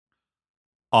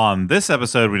On this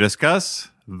episode, we discuss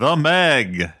The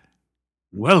Meg.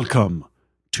 Welcome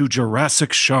to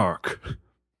Jurassic Shark.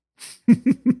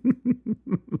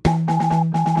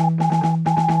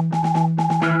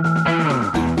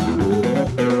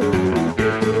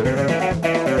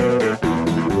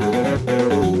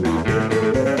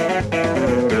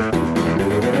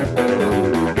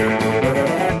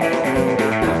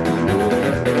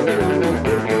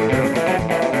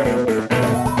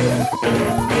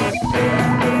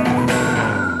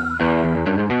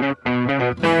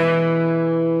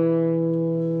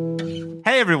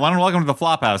 Hey, everyone, and welcome to the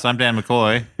Flophouse. I'm Dan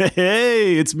McCoy.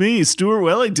 Hey, it's me, Stuart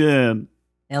Wellington.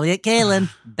 Elliot Kalin,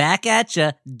 back at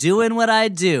ya, doing what I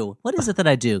do. What is it that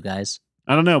I do, guys?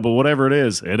 I don't know, but whatever it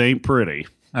is, it ain't pretty.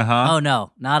 Uh-huh. Oh,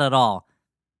 no, not at all.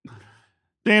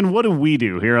 Dan, what do we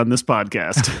do here on this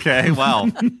podcast? Okay, well,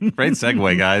 great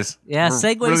segue, guys. Yeah, We're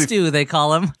Segway really Stew, they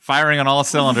call him. firing on all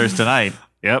cylinders tonight.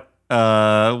 Yep.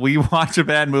 We watch a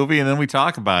bad movie, and then we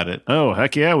talk about it. Oh,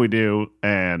 heck yeah, we do.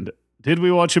 And did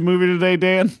we watch a movie today,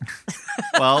 Dan?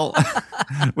 Well,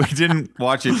 we didn't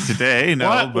watch it today,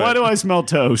 no. Why do I smell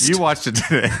toast? You watched it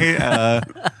today.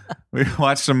 We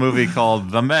watched a movie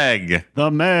called The Meg. The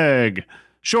Meg.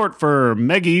 Short for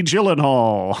Maggie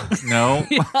Gyllenhaal. No,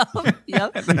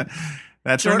 Yep.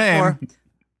 that's her name.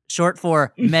 Short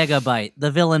for Megabyte,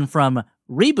 the villain from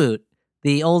Reboot,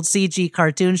 the old CG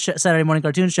cartoon Saturday morning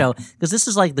cartoon show, because this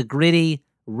is like the gritty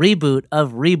reboot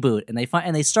of Reboot, and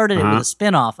they started it with a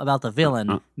spin-off about the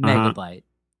villain Megabyte.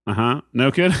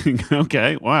 No kidding.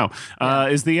 Okay. Wow.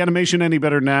 Is the animation any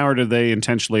better now, or did they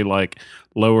intentionally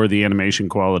lower the animation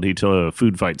quality to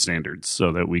food fight standards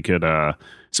so that we could,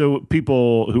 so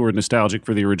people who are nostalgic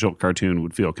for the original cartoon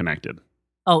would feel connected?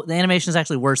 Oh, the animation is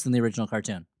actually worse than the original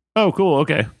cartoon. Oh, cool.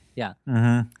 Okay. Yeah.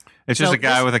 Mm-hmm. It's just So a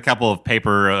guy this- with a couple of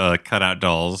paper cutout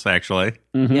dolls, actually.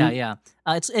 Mhm. Yeah.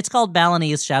 It's called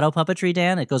Balinese shadow puppetry,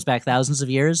 Dan. It goes back thousands of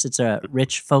years. It's a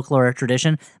rich folklore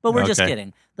tradition, but we're just Okay.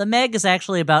 kidding. The Meg is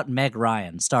actually about Meg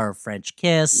Ryan, star of French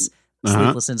Kiss, Uh-huh.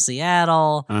 Sleepless in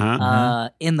Seattle,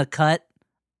 In the Cut.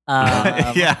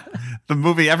 Yeah, the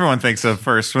movie everyone thinks of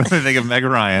first when they think of Meg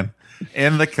Ryan.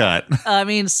 In the Cut. I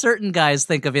mean, certain guys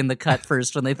think of In the Cut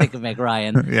first when they think of Meg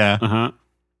Ryan. Yeah.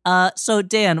 So,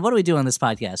 Dan, what do we do on this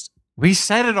podcast? We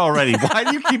said it already. Why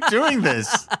do you keep doing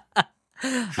this?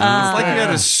 It's like you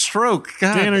had a stroke.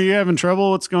 God. Dan, are you having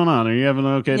trouble? What's going on? Are you having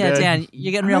an okay Yeah, day? Dan,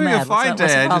 you're getting I'm real doing mad. fine, What's the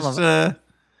Dad. problem?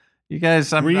 You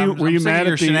guys, I'm Were you sick mad of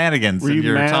your at the- shenanigans were and you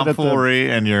your mad at the- tomfoolery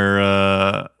and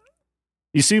your,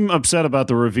 You seem upset about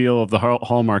the reveal of the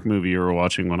Hallmark movie you were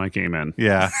watching when I came in.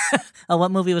 yeah. Oh, what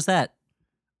movie was that?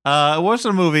 It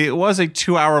wasn't a movie. It was a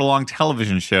 2-hour-long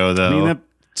television show, though. I mean, that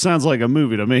sounds like a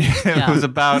movie to me. It Yeah. was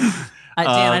about... Dan,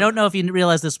 I don't know if you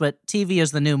realize this, but TV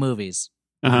is the new movies.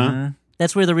 Mhm.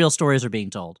 That's where the real stories are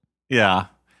being told. Yeah.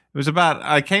 It was about,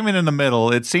 I came in the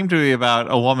middle. It seemed to be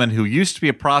about a woman who used to be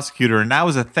a prosecutor and now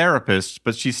is a therapist,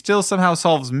 but she still somehow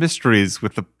solves mysteries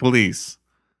with the police.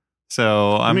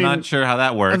 So I'm mean, not sure how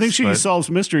that works. I think she but- solves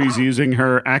mysteries using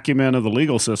her acumen of the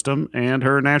legal system and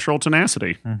her natural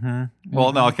tenacity.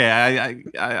 Well, no, okay.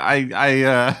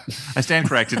 I stand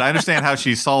corrected. I understand how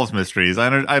she solves mysteries. I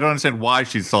don't understand why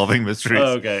she's solving mysteries.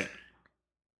 Okay.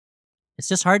 It's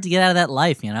just hard to get out of that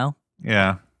life, you know?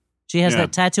 Yeah. She has Yeah.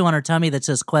 that tattoo on her tummy that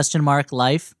says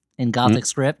 "?life" in Gothic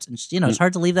script, and it's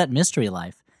hard to leave that mystery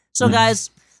life. So, guys,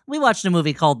 we watched a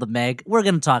movie called The Meg. We're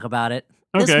going to talk about it.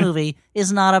 This Okay. movie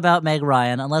is not about Meg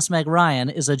Ryan, unless Meg Ryan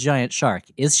is a giant shark.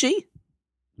 Is she?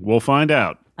 We'll find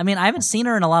out. I mean, I haven't seen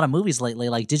her in a lot of movies lately.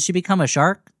 Like, did she become a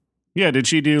shark? Yeah, did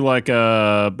she do like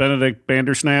a Benedict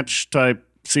Bandersnatch type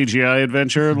CGI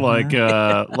adventure like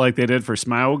they did for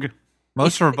Smaug?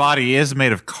 Most of her body is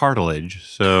made of cartilage,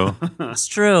 so It's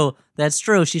true. That's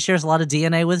true. She shares a lot of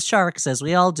DNA with sharks, as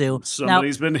we all do.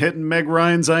 Somebody's been hitting Meg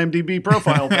Ryan's IMDb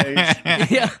profile page. Now,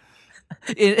 yeah.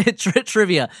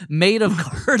 Trivia, made of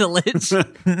cartilage.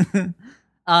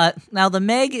 Now, The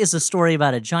Meg is a story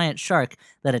about a giant shark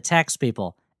that attacks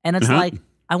people. And it's like,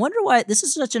 I wonder why this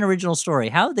is such an original story.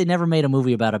 How have they never made a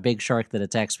movie about a big shark that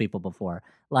attacks people before?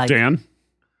 Like, Dan?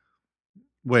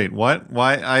 wait, what?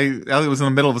 Why? I was in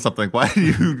the middle of something. Why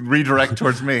did you redirect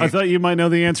towards me? I thought you might know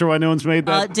the answer why no one's made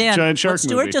that Dan, giant shark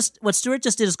movie. what Stuart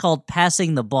just did is called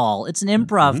passing the ball. It's an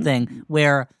improv thing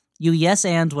where you yes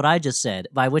and what I just said,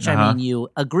 by which I mean you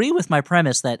agree with my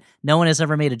premise that no one has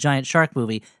ever made a giant shark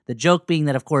movie. The joke being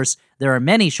that, of course, there are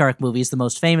many shark movies, the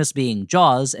most famous being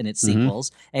Jaws and its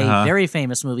sequels, a very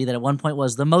famous movie that at one point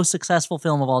was the most successful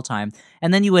film of all time.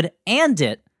 And then you would and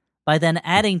it by then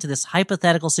adding to this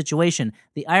hypothetical situation,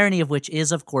 the irony of which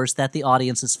is, of course, that the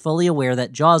audience is fully aware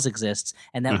that Jaws exists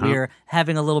and that we're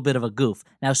having a little bit of a goof.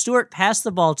 Now, Stuart, pass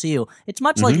the ball to you. It's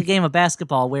much like a game of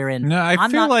basketball wherein... No, I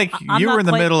feel like you were in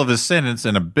the middle of a sentence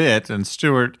in a bit, and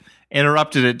Stuart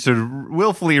interrupted it to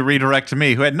willfully redirect to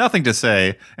me, who had nothing to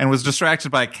say and was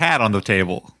distracted by a cat on the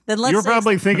table. Then let's You're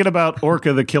probably thinking about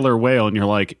Orca the killer whale, and you're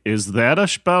like, is that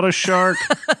about a shark?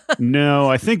 No,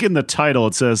 I think in the title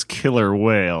it says killer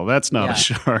whale. That's not a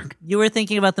shark. You were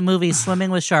thinking about the movie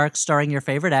Swimming with Sharks, starring your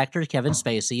favorite actor, Kevin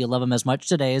Spacey. You love him as much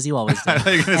today as you always do. I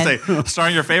thought you were going to say,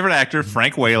 starring your favorite actor,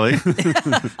 Frank Whaley.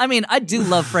 I mean, I do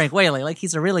love Frank Whaley. Like,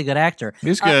 he's a really good actor.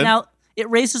 He's good. Now, it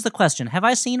raises the question, have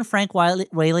I seen Frank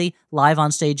Whaley live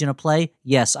on stage in a play?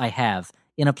 Yes, I have.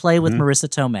 In a play with Marissa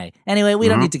Tomei. Anyway, we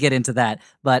don't need to get into that,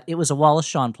 but it was a Wallace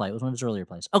Shawn play. It was one of his earlier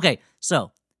plays. Okay,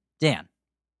 so, Dan.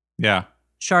 Yeah.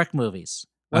 Shark movies.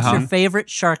 What's your favorite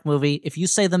shark movie? If you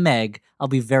say The Meg, I'll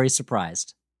be very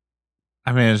surprised.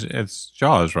 I mean, it's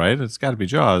Jaws, right? It's got to be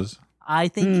Jaws. I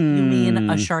think you mean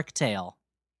A Shark Tale.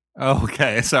 Oh,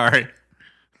 okay, sorry.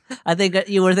 I think that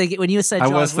you were thinking, when you said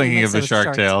Jaws, I was thinking of The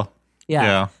Shark Tale.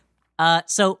 Yeah.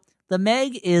 So The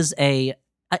Meg is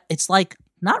it's like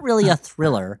not really a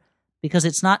thriller because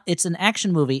it's an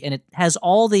action movie and it has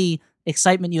all the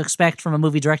excitement you expect from a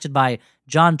movie directed by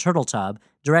John Turteltaub,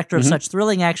 director of such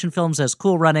thrilling action films as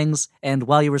Cool Runnings and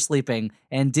While You Were Sleeping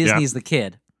and Disney's The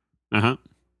Kid.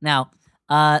 Now,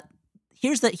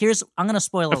 here's I'm going to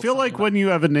spoil. I feel like when you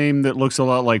have a name that looks a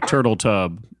lot like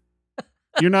Turteltaub,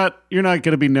 you're not going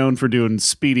to be known for doing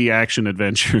speedy action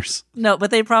adventures. No,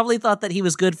 but they probably thought that he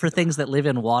was good for things that live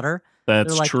in water.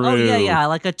 That's like, true. Oh yeah,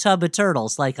 like a tub of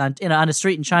turtles, like on a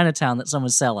street in Chinatown that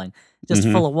someone's selling, just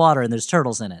full of water and there's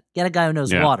turtles in it. Get a guy who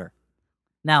knows water.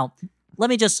 Now, let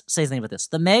me just say something about this.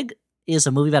 The Meg is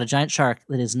a movie about a giant shark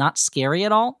that is not scary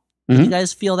at all. Did you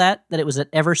guys feel that it was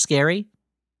ever scary?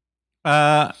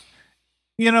 Elliot,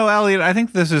 I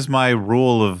think this is my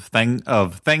rule of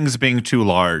things being too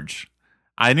large.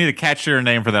 I need a catchier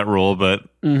name for that rule, but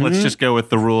let's just go with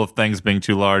the rule of things being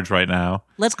too large right now.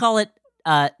 Let's call it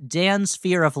Dan's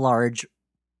fear of large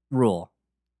rule.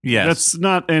 Yes, that's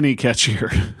not any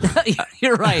catchier.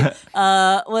 You're right.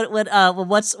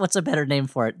 What's a better name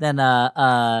for it than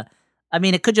I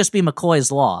mean, it could just be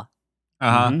McCoy's law.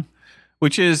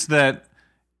 Which is that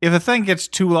if a thing gets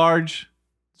too large,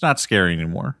 it's not scary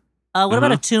anymore. What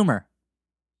about a tumor?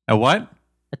 A what?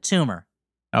 A tumor.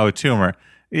 Oh, a tumor.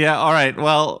 Yeah. All right.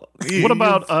 Well, what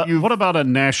about a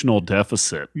national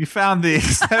deficit? You found the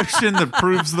exception that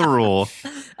proves the rule.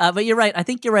 But you're right. I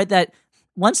think you're right that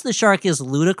once the shark is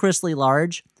ludicrously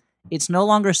large, it's no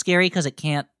longer scary because it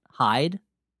can't hide.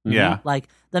 Yeah. Like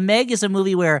The Meg is a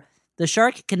movie where the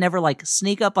shark can never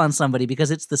sneak up on somebody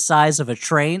because it's the size of a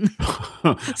train.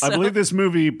 I believe this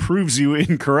movie proves you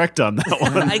incorrect on that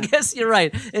one. I guess you're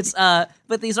right. It's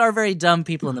but these are very dumb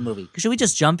people in the movie. Should we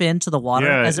just jump into the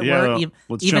water, as it were?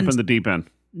 Let's jump in the deep end.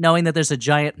 Knowing that there's a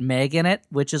giant Meg in it,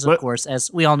 which is, of course,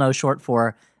 as we all know, short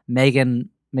for Meghan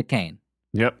McCain.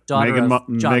 Yep, Megan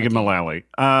Mullally.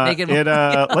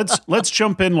 Let's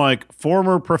jump in like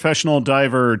former professional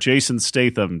diver Jason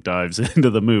Statham dives into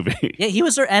the movie. Yeah, he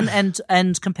was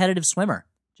and competitive swimmer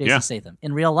Jason Statham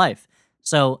in real life.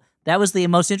 So that was the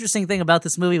most interesting thing about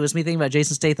this movie was me thinking about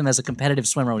Jason Statham as a competitive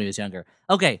swimmer when he was younger.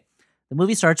 Okay, the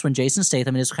movie starts when Jason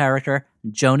Statham and his character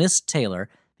Jonas Taylor,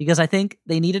 because I think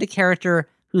they needed a character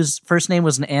whose first name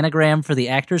was an anagram for the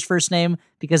actor's first name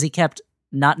because he kept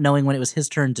not knowing when it was his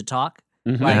turn to talk.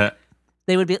 Like,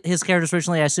 they would be his characters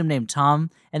originally, I assume, named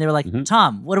Tom, and they were like,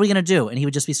 Tom, what are we gonna do? And he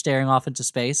would just be staring off into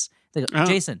space. They go,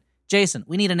 Jason,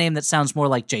 we need a name that sounds more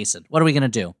like Jason. What are we gonna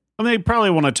do? And they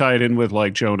probably want to tie it in with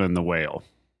like Jonah and the Whale.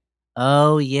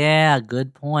 Oh yeah,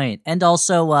 good point. And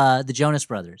also the Jonas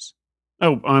Brothers.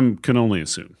 Oh, I can only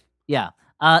assume. Yeah.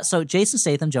 So Jason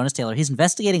Statham, Jonas Taylor, he's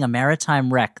investigating a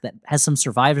maritime wreck that has some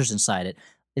survivors inside it.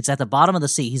 It's at the bottom of the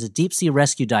sea. He's a deep sea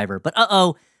rescue diver, but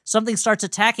something starts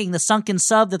attacking the sunken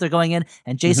sub that they're going in,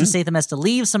 and Jason Statham has to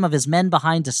leave some of his men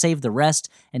behind to save the rest,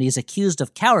 and he's accused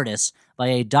of cowardice by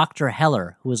a Dr.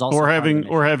 Heller, who is also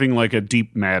having like a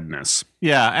deep madness.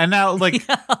 Yeah, and now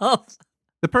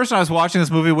the person I was watching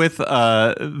this movie with,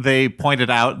 they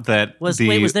pointed out that was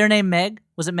their name Meg?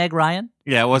 Was it Meg Ryan?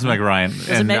 Yeah, it was Meg Ryan.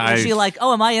 Was she like,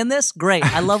 oh, am I in this? Great,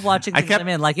 I love watching things I'm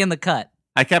in, like in the cut.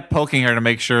 I kept poking her to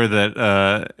make sure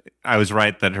that I was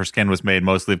right that her skin was made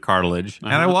mostly of cartilage,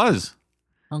 and I was.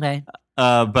 Okay.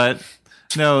 But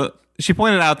no, she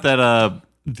pointed out that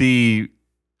the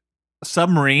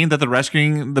submarine that they're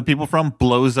rescuing the people from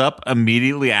blows up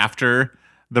immediately after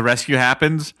the rescue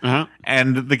happens,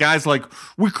 and the guy's like,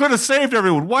 "We could have saved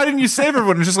everyone. Why didn't you save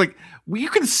everyone?" And it's just like, well, you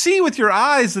can see with your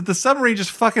eyes that the submarine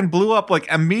just fucking blew up like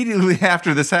immediately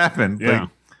after this happened. Yeah. Like,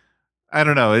 I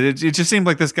don't know. It just seemed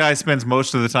like this guy spends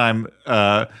most of the time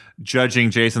judging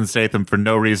Jason Statham for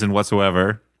no reason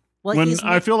whatsoever. Well, When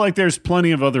I feel like there's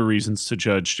plenty of other reasons to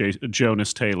judge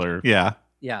Jonas Taylor. Yeah.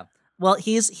 Yeah. Well,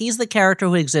 he's the character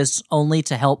who exists only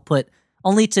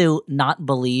to not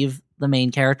believe the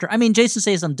main character. I mean, Jason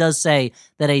Statham does say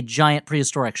that a giant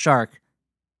prehistoric shark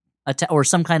or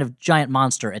some kind of giant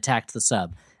monster attacked the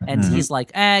sub, and he's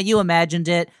like, you imagined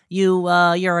it.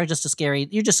 You're just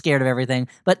scared of everything.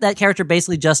 But that character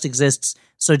basically just exists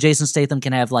so Jason Statham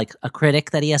can have like a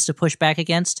critic that he has to push back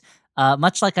against.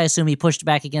 Much like I assume he pushed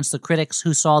back against the critics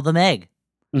who saw The Meg,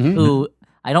 who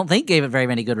I don't think gave it very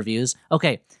many good reviews.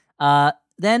 Okay.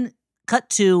 Then cut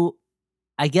to,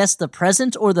 I guess, the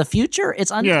present or the future. It's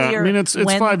unclear. Yeah, I mean, it's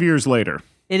 5 years later.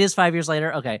 It is 5 years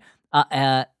later. Okay.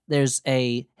 There's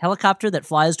a helicopter that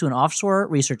flies to an offshore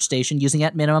research station using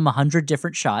at minimum 100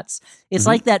 different shots. It's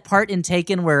like that part in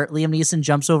Taken where Liam Neeson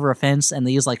jumps over a fence and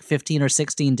they use like 15 or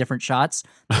 16 different shots.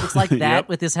 It's like that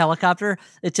with this helicopter.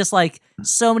 It's just like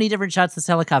so many different shots of this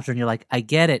helicopter, and you're like, I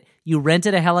get it. You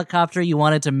rented a helicopter. You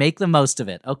wanted to make the most of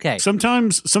it. Okay.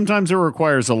 Sometimes it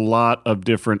requires a lot of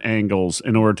different angles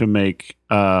in order to make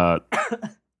Liam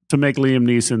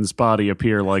Neeson's body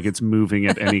appear like it's moving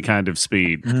at any kind of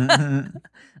speed.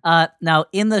 Now,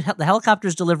 in the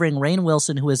helicopter's delivering Rainn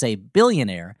Wilson, who is a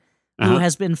billionaire, who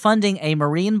has been funding a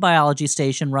marine biology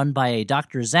station run by a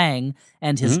Dr. Zhang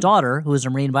and his daughter, who is a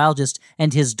marine biologist,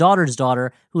 and his daughter's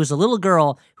daughter, who is a little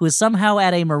girl who is somehow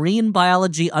at a marine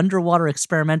biology underwater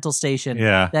experimental station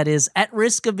that is at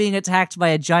risk of being attacked by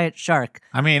a giant shark.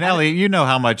 I mean, Ellie, you know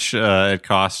how much it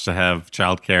costs to have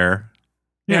childcare.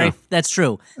 That's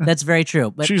true. That's very true.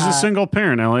 But she's a single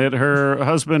parent, Elliot. Her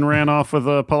husband ran off with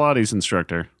a Pilates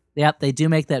instructor. Yep, they do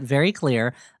make that very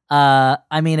clear.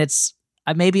 I mean, it's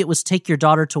maybe it was take your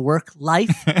daughter to work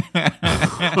life.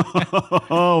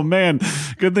 Oh man,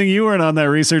 good thing you weren't on that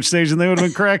research station. They would have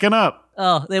been cracking up.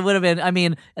 Oh, they would have been. I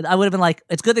mean, I would have been like,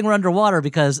 it's a good thing we're underwater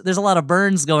because there's a lot of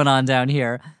burns going on down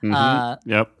here.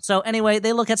 Yep. So anyway,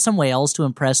 they look at some whales to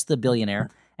impress the billionaire.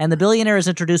 And the billionaire is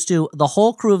introduced to the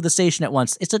whole crew of the station at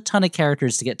once. It's a ton of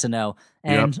characters to get to know,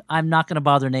 and I'm not going to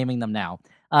bother naming them now.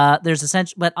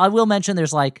 But I will mention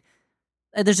there's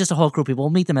just a whole crew of people.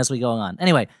 We'll meet them as we go on.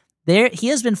 Anyway, he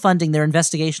has been funding their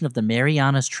investigation of the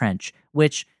Marianas Trench,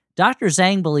 which Dr.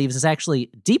 Zhang believes is actually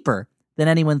deeper than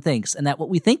anyone thinks, and that what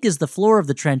we think is the floor of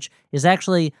the trench is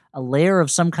actually a layer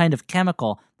of some kind of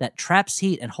chemical that traps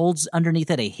heat and holds underneath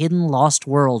it a hidden lost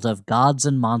world of gods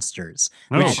and monsters.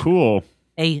 Oh, cool.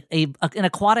 An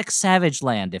aquatic savage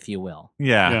land, if you will.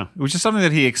 Yeah. Which is something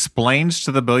that he explains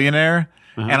to the billionaire.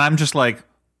 And I'm just like,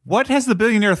 what has the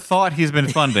billionaire thought he's been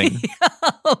funding?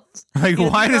 Like,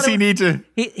 why does he need to?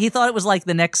 He thought it was like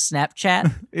the next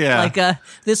Snapchat. Like,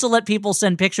 this will let people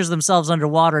send pictures of themselves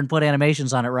underwater and put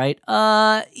animations on it, right?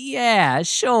 Yeah,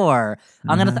 sure.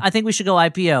 I think we should go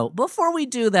IPO. Before we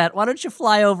do that, why don't you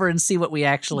fly over and see what we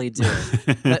actually do?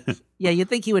 But, yeah, you'd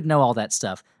think he would know all that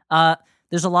stuff.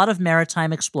 There's a lot of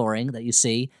maritime exploring that you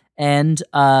see, and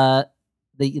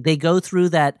they go through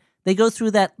that. They go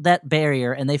through that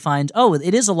barrier, and they find, oh,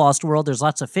 it is a lost world. There's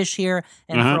lots of fish here.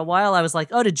 And for a while, I was like,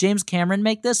 oh, did James Cameron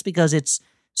make this? Because it's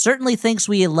certainly thinks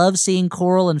we love seeing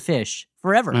coral and fish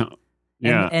forever.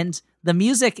 And the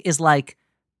music is like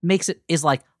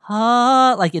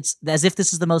like it's as if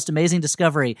this is the most amazing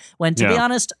discovery. When to be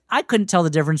honest, I couldn't tell the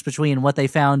difference between what they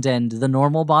found and the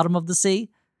normal bottom of the sea.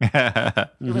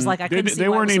 It was like I couldn't see they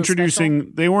why weren't it was so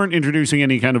introducing they weren't introducing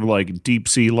any kind of like deep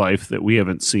sea life that we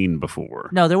haven't seen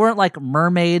before. No, there weren't like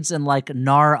mermaids and like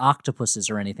Nar octopuses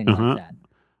or anything like that.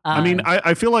 I mean,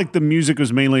 I feel like the music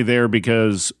was mainly there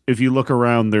because if you look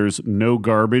around, there's no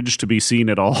garbage to be seen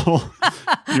at all.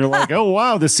 You're like, oh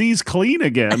wow, the sea's clean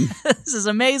again. This is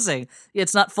amazing.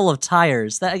 It's not full of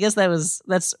tires. I guess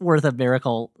that's worth a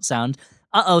miracle sound.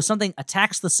 Something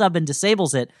attacks the sub and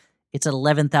disables it. It's at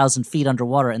 11,000 feet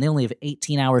underwater, and they only have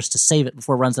 18 hours to save it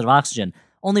before it runs out of oxygen.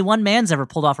 Only one man's ever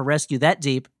pulled off a rescue that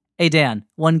deep. Hey, Dan,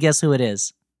 one guess who it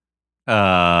is?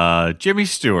 Jimmy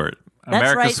Stewart. That's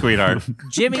America's right. sweetheart.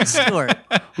 Jimmy Stewart.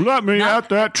 Let me out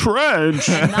that trench.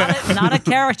 Not a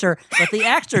character, but the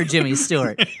actor Jimmy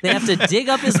Stewart. They have to dig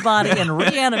up his body and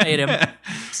reanimate him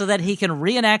so that he can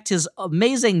reenact his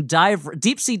amazing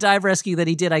deep sea dive rescue that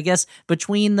he did, I guess,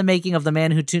 between the making of The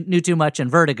Man Who Knew Too Much and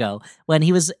Vertigo, when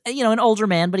he was, an older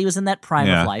man, but he was in that prime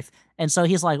of life. And so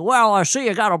he's like, well, I see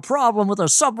you got a problem with a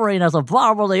submarine at the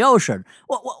bottom of the ocean.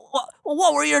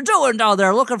 What were you doing down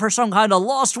there, looking for some kind of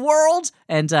lost world?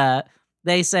 And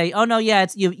they say, "Oh no, yeah,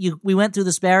 it's you. We went through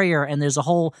this barrier, and there's a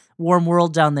whole warm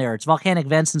world down there. It's volcanic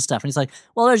vents and stuff." And he's like,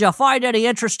 "Well, did you find any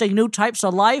interesting new types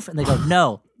of life?" And they go,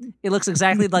 "No, it looks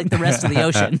exactly like the rest of the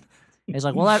ocean." And he's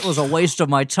like, "Well, that was a waste of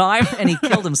my time," and he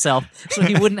killed himself so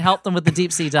he wouldn't help them with the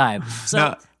deep sea dive.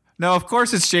 So, no, of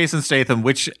course it's Jason Statham,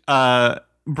 which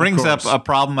brings up a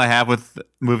problem I have with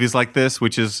movies like this,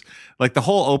 which is like the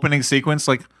whole opening sequence.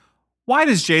 Like, why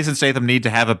does Jason Statham need to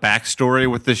have a backstory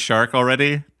with this shark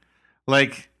already?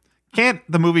 Like, can't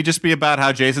the movie just be about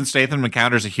how Jason Statham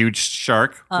encounters a huge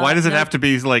shark? Why does it have to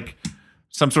be like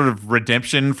some sort of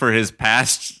redemption for his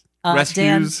past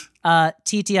rescues? Dan,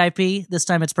 TTIP, this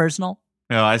time it's personal.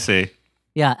 Oh, I see.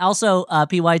 Yeah. Also,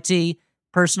 PYT,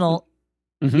 personal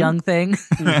young thing.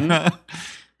 But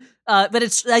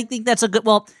I think that's a good,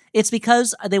 it's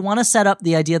because they want to set up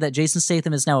the idea that Jason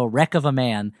Statham is now a wreck of a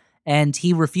man and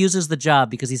he refuses the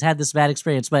job because he's had this bad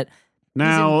experience. But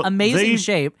now, he's in amazing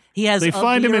shape. He has a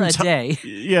beer a day.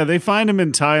 Yeah, they find him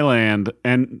in Thailand,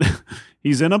 and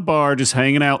he's in a bar just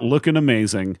hanging out, looking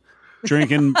amazing,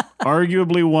 drinking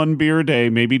arguably 1 beer a day,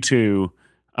 maybe 2.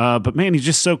 But man, he's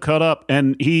just so cut up,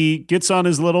 and he gets on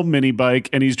his little mini bike,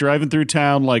 and he's driving through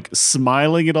town, like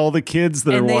smiling at all the kids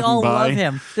that are walking by. And they all love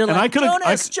him. They're and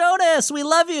like, Jonas, we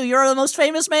love you. You're the most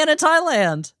famous man in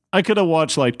Thailand. I could have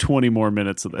watched like 20 more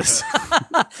minutes of this.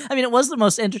 I mean, it was the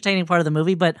most entertaining part of the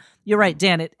movie, but you're right,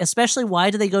 Dan. Especially, why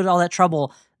do they go to all that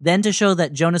trouble then to show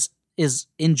that Jonas is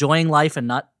enjoying life and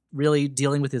not really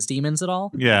dealing with his demons at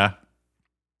all? Yeah.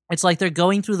 It's like they're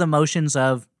going through the motions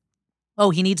of,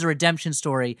 oh, he needs a redemption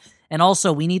story, and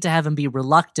also we need to have him be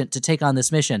reluctant to take on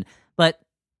this mission. But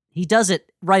he does it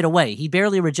right away. He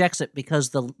barely rejects it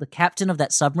because the captain of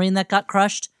that submarine that got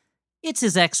crushed, it's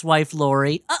his ex-wife,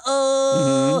 Lori. Uh-oh!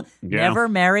 Mm-hmm. Yeah. Never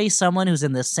marry someone who's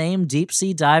in the same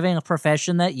deep-sea diving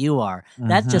profession that you are.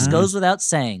 That just goes without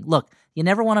saying. Look, you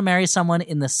never want to marry someone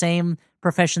in the same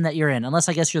profession that you're in, unless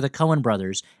I guess you're the Coen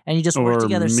brothers, and you just work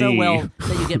together so well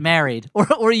that you get married.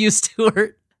 Or you,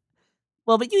 Stuart.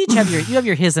 Well, but you each have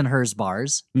your his and hers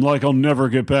bars. Like, I'll never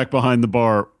get back behind the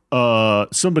bar.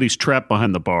 Somebody's trapped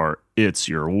behind the bar. It's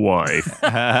your wife.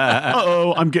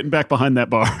 Uh-oh, I'm getting back behind that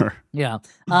bar. Yeah.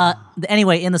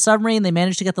 Anyway, in the submarine, they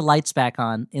managed to get the lights back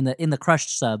on in the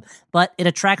crushed sub, but it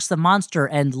attracts the monster,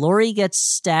 and Lori gets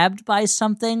stabbed by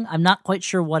something. I'm not quite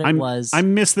sure what it was. I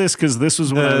missed this because this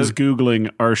was when I was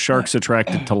Googling, are sharks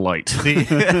attracted to light?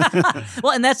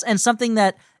 Well, and something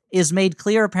that is made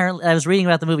clear, apparently, I was reading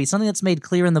about the movie, something that's made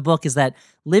clear in the book is that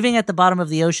living at the bottom of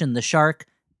the ocean, the shark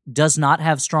does not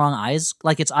have strong eyes.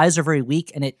 Like, its eyes are very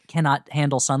weak and it cannot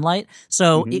handle sunlight.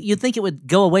 So you'd think it would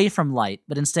go away from light,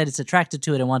 but instead it's attracted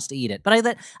to it and wants to eat it.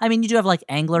 But I mean, you do have like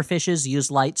angler fishes use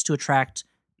lights to attract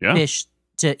fish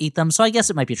to eat them. So I guess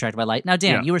it might be attracted by light. Now,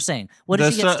 Dan, you were saying, what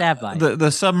did she get stabbed by?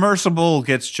 The submersible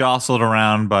gets jostled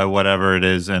around by whatever it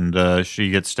is, and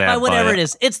she gets stabbed by whatever it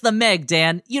is. It's the Meg,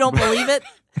 Dan. You don't believe it?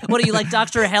 What are you, like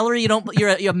Dr. Heller?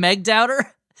 You're a Meg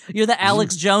doubter? You're the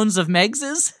Alex Jones of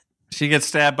Megses? She gets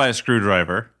stabbed by a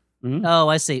screwdriver. Mm-hmm. Oh,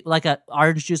 I see. Like a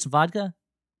orange juice and vodka?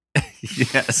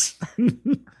 Yes.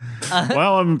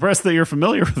 Well, I'm impressed that you're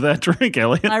familiar with that drink,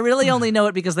 Elliot. I really only know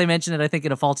it because they mentioned it, I think,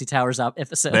 in a Fawlty Towers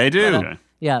episode. They do. But,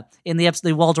 yeah, in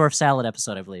the Waldorf salad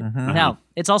episode, I believe. Now,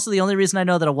 it's also the only reason I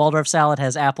know that a Waldorf salad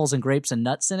has apples and grapes and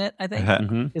nuts in it, I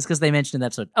think, is because they mentioned in the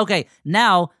episode. Okay,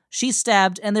 now she's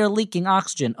stabbed and they're leaking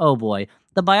oxygen. Oh, boy.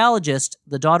 The biologist,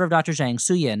 the daughter of Dr. Zhang,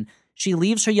 Su-Yin, she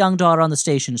leaves her young daughter on the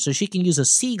station so she can use a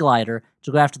sea glider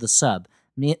to go after the sub.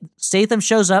 Statham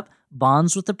shows up,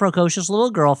 bonds with the precocious little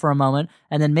girl for a moment,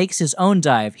 and then makes his own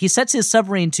dive. He sets his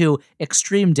submarine to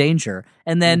extreme danger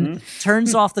and then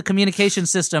turns off the communication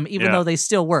system, even though they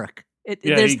still work.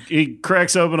 He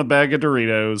cracks open a bag of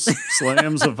Doritos,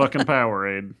 slams a fucking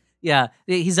Powerade. Yeah,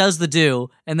 he does the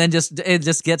do, and then it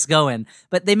just gets going.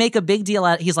 But they make a big deal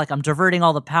out. He's like, I'm diverting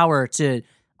all the power to,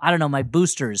 I don't know, my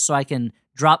boosters so I can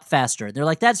drop faster. They're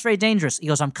like, that's very dangerous. He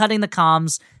goes, I'm cutting the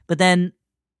comms, but then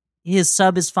his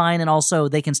sub is fine, and also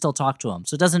they can still talk to him.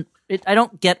 So I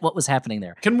don't get what was happening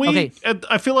there. Can we? Okay.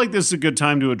 I feel like this is a good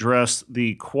time to address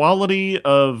the quality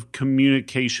of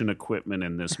communication equipment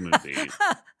in this movie.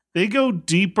 They go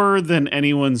deeper than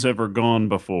anyone's ever gone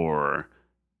before,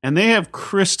 and they have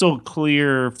crystal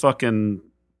clear fucking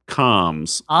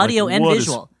comms, audio and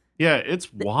visual.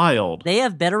 It's wild. They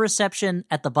have better reception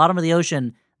at the bottom of the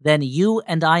ocean than you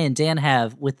and I and Dan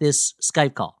have with this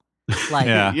Skype call. Like,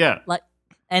 like.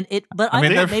 And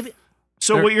maybe.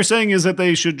 So what you're saying is that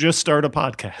they should just start a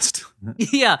podcast.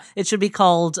 Yeah, it should be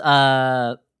called.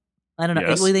 I don't know.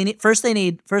 Yes. They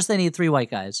need 3 white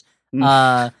guys,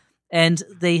 and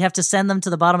they have to send them to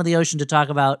the bottom of the ocean to talk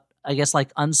about, I guess,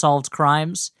 like unsolved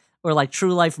crimes. or like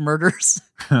True Life Murders,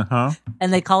 Uh-huh.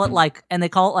 and they call it like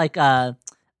the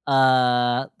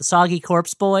Soggy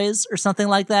Corpse Boys or something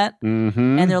like that.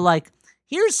 Mm-hmm. And they're like,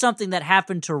 here's something that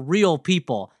happened to real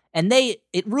people, and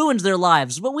it ruined their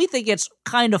lives, but we think it's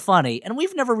kind of funny, and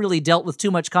we've never really dealt with too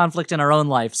much conflict in our own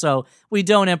life, so we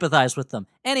don't empathize with them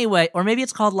anyway. Or maybe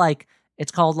it's called like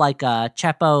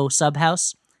Chapo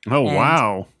Subhouse. Oh, And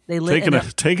wow. They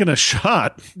live Taking a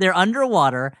shot. they're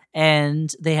underwater,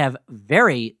 and they have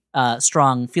very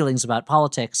strong feelings about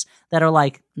politics that are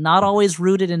like not always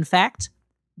rooted in fact,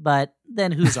 but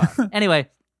then whose are? Anyway,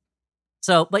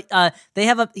 so but they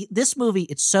have this movie.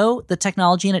 The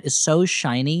technology in it is so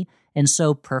shiny and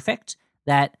so perfect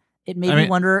that it made me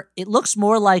wonder. It looks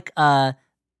more like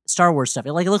Star Wars stuff.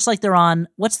 It looks like they're on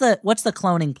what's the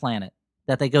cloning planet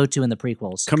that they go to in the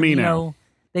prequels? Camino.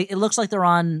 It looks like they're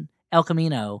on El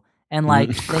Camino, and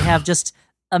like they have just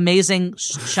amazing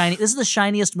shiny. This is the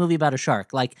shiniest movie about a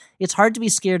shark. Like, it's hard to be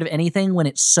scared of anything when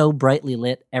it's so brightly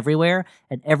lit everywhere,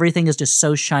 and everything is just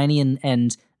so shiny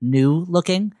and new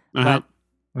looking. Uh-huh.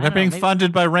 But They're being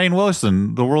funded by Rainn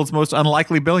Wilson, the world's most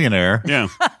unlikely billionaire. Yeah.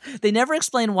 they never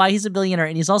explain why he's a billionaire,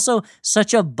 and he's also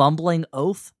such a bumbling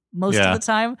oath most of the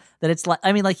time that it's like,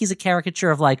 I mean, like, he's a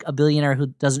caricature of like a billionaire who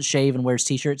doesn't shave and wears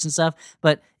t-shirts and stuff.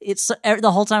 But it's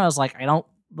the whole time I was like, I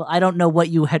don't know what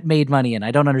you had made money in.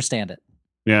 I don't understand it.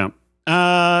 Yeah.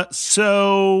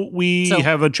 So we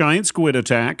have a giant squid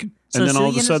attack, and then all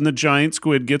of a sudden the giant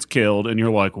squid gets killed, and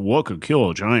you're like, what could kill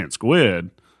a giant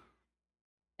squid?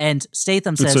 And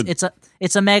Statham says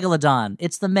it's a megalodon.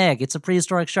 It's the Meg. It's a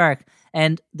prehistoric shark.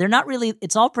 And they're not really.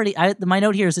 It's all pretty. My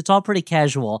note here is it's all pretty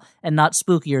casual and not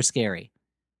spooky or scary.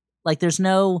 Like there's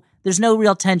no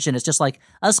real tension. It's just like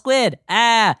a squid.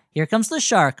 Ah, here comes the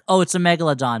shark. Oh, it's a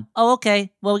megalodon. Oh,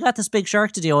 okay. Well, we got this big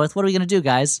shark to deal with. What are we gonna do,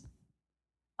 guys?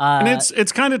 And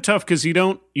it's kind of tough because you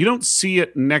don't see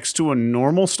it next to a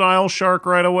normal style shark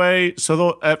right away.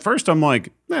 So at first I'm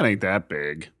like, that ain't that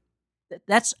big.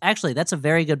 That's a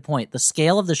very good point. The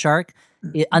scale of the shark,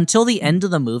 until the end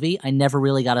of the movie, I never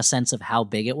really got a sense of how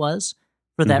big it was.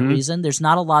 For that reason, there's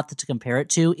not a lot to compare it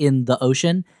to in the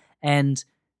ocean, and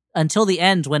until the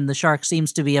end, when the shark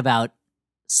seems to be about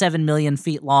 7 million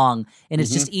feet long and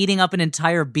it's just eating up an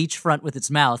entire beachfront with its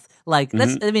mouth, like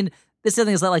that's. I mean, this thing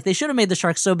is that like they should have made the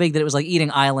shark so big that it was like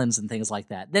eating islands and things like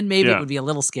that. Then maybe it would be a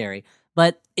little scary,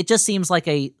 but it just seems like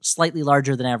a slightly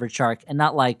larger than average shark, and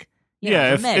not like.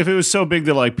 If it was so big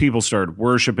that like people started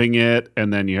worshiping it,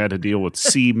 and then you had to deal with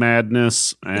sea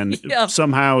madness, and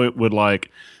somehow it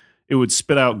would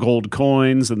spit out gold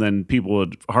coins, and then people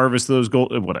would harvest those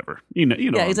gold, whatever. You know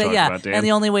what I'm talking about, Dan. And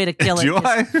the only way to kill it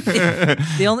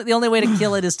the only way to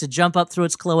kill it is to jump up through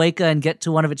its cloaca and get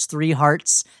to one of its 3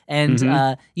 hearts, and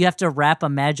you have to wrap a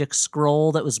magic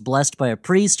scroll that was blessed by a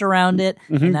priest around it.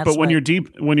 And that's but when you're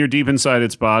deep inside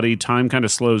its body, time kind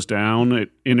of slows down.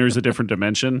 It enters a different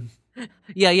dimension.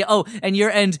 Yeah. Oh,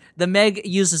 and the Meg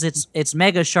uses its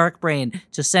mega shark brain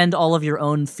to send all of your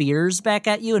own fears back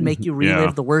at you and make you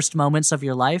relive the worst moments of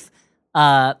your life.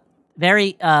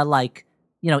 Very like,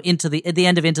 into the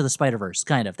end of Into the Spider-Verse,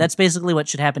 kind of. That's basically what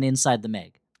should happen inside the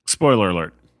Meg. Spoiler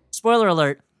alert. Spoiler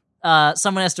alert.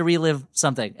 Someone has to relive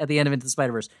something at the end of Into the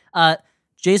Spider-Verse.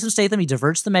 Jason Statham, he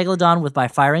diverts the Megalodon by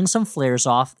firing some flares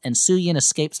off, and Su-Yin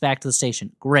escapes back to the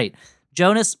station. Great.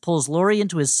 Jonas pulls Laurie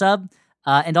into his sub,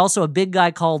 and also a big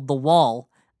guy called The Wall.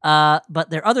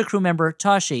 But their other crew member,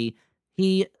 Toshi,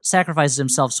 he sacrifices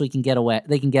himself so he can get away.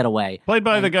 They can get away. Played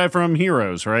by the guy from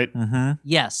Heroes, right? Mm-hmm.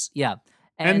 Yes, yeah.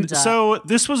 And so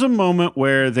this was a moment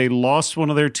where they lost one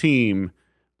of their team,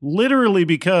 literally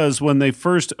because when they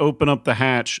first open up the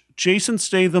hatch, Jason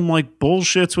Statham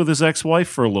bullshits with his ex-wife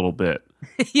for a little bit.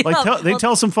 They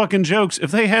tell some fucking jokes. If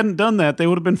they hadn't done that, they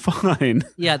would have been fine.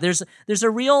 Yeah, there's a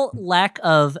real lack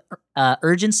of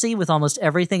urgency with almost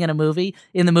everything in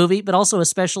the movie, but also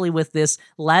especially with this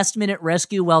last minute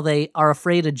rescue while they are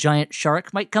afraid a giant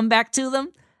shark might come back to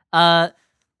them.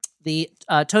 The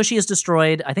Toshi is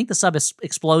destroyed. I think the sub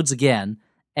explodes again,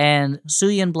 and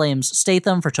Su-Yin blames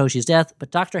Statham for Toshi's death,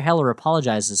 but Dr. Heller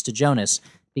apologizes to Jonas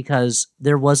because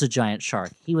there was a giant shark.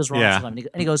 He was wrong. And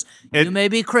he goes, you may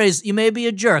be crazy, you may be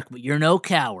a jerk, but you're no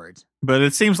coward. But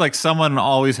it seems like someone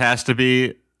always has to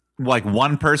be, like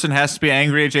one person has to be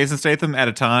angry at Jason Statham at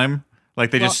a time.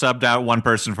 Like they just subbed out one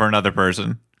person for another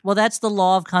person. Well, that's the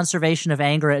law of conservation of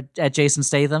anger at Jason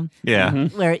Statham. Yeah.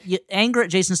 Where anger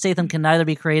at Jason Statham can neither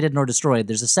be created nor destroyed.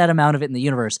 There's a set amount of it in the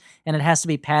universe, and it has to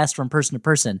be passed from person to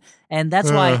person. And that's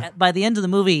why by the end of the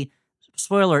movie,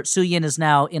 spoiler alert, Su-Yin is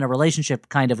now in a relationship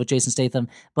kind of with Jason Statham,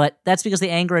 but that's because the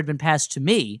anger had been passed to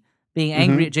me, being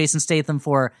angry at Jason Statham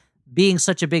for being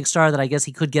such a big star that I guess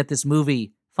he could get this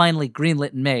movie finally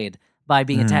greenlit and made by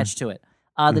being attached to it.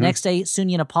 The next day,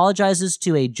 Soon-Yin apologizes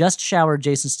to a just-showered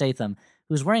Jason Statham,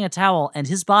 who's wearing a towel, and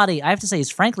his body, I have to say,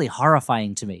 is frankly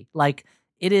horrifying to me. Like,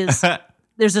 it is...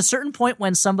 There's a certain point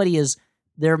when somebody is...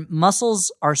 Their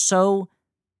muscles are so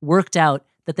worked out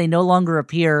that they no longer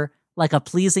appear like a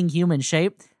pleasing human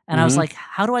shape. And I was like,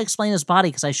 how do I explain his body?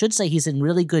 Because I should say he's in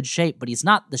really good shape, but he's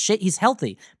not. He's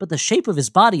healthy, but the shape of his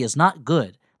body is not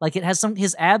good. Like it has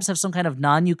his abs have some kind of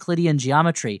non-Euclidean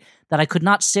geometry that I could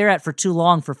not stare at for too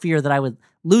long for fear that I would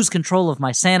lose control of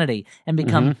my sanity and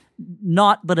become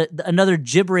another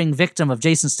gibbering victim of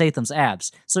Jason Statham's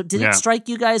abs. So did it strike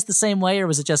you guys the same way, or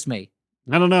was it just me?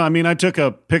 I don't know. I mean, I took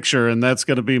a picture, and that's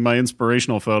going to be my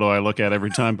inspirational photo I look at every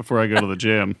time before I go to the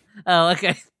gym. Oh,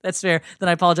 okay. That's fair. Then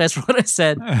I apologize for what I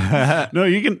said. No,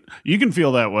 you can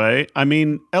feel that way. I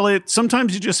mean, Elliot,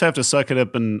 sometimes you just have to suck it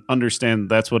up and understand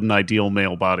that's what an ideal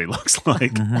male body looks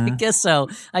like. I guess so.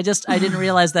 I didn't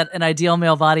realize that an ideal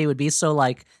male body would be so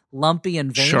like lumpy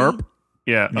and veiny. Sharp?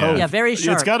 Yeah. Oh, yeah, very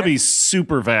sharp. It's got to be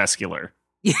super vascular.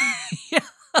 Yeah.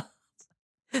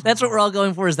 That's what we're all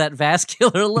going for, is that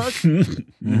vascular look.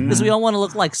 Because we all want to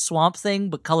look like Swamp Thing,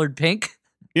 but colored pink.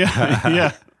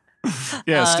 Yeah.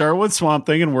 Start with Swamp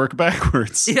Thing and work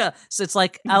backwards. Yeah, so it's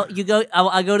like I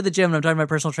go to the gym and I'm talking to my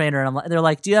personal trainer, and they're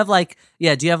like, do you have like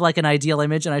an ideal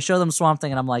image? And I show them Swamp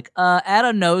Thing, and I'm like, add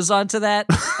a nose onto that,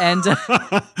 and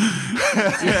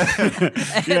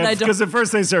because at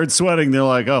first they started sweating. They're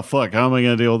like, oh fuck, how am I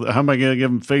gonna give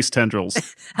him face tendrils?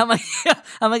 how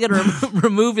am I gonna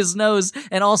remove his nose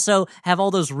and also have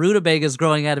all those rutabagas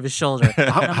growing out of his shoulder?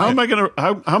 How am I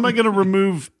gonna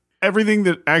remove everything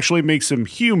that actually makes him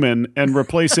human and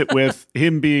replace it with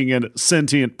him being a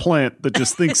sentient plant that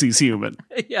just thinks he's human?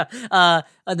 Yeah.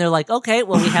 And they're like, okay,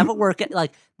 well, we have a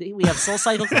we have Soul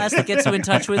Cycle class that gets you in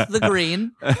touch with the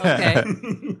green. Okay.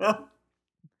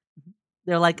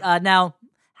 They're like, now,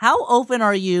 how open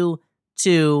are you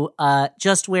to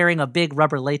just wearing a big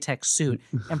rubber latex suit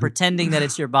and pretending that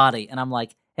it's your body? And I'm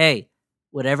like, hey,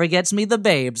 whatever gets me the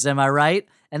babes, am I right?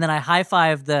 And then I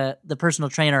high-five the personal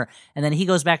trainer, and then he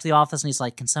goes back to the office and he's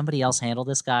like, "Can somebody else handle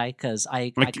this guy? Because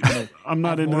I'm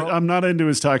not into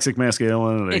his toxic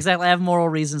masculinity." Exactly, I have moral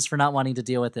reasons for not wanting to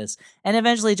deal with this. And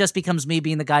eventually, it just becomes me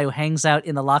being the guy who hangs out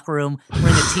in the locker room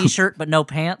wearing a t-shirt but no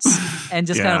pants, and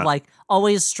just kind of like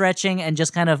always stretching and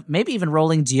just kind of maybe even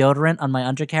rolling deodorant on my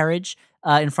undercarriage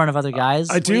in front of other guys.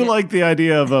 I do like the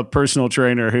idea of a personal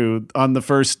trainer who, on the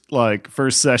first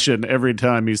session, every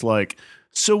time he's like,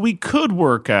 so we could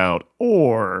work out,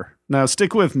 or now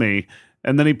stick with me.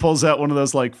 And then he pulls out one of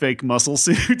those like fake muscle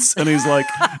suits, and he's like,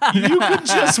 you could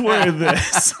just wear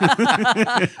this.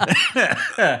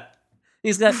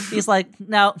 He's like,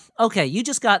 now, okay, you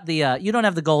just got the, you don't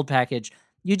have the gold package.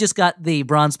 You just got the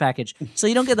bronze package. So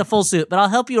you don't get the full suit, but I'll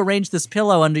help you arrange this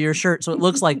pillow under your shirt so it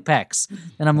looks like pecs.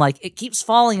 And I'm like, it keeps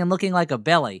falling and looking like a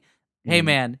belly. Hey,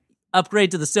 man,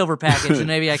 upgrade to the silver package and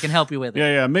maybe I can help you with it.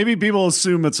 Yeah. Maybe people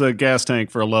assume it's a gas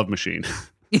tank for a love machine.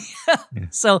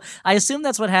 So I assume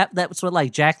that's what that's what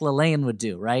like Jack LaLanne would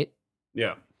do, right?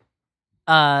 Yeah.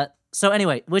 So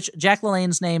anyway, which Jack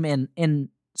LaLanne's name in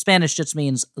Spanish just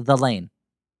means the lane.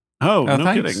 Oh, no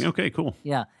thanks. kidding. Okay, cool.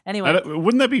 Yeah. Anyway,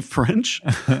 wouldn't that be French?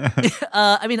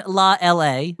 I mean, La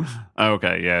L.A.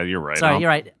 Okay, yeah, you're right. Sorry, you're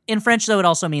right. In French, though, it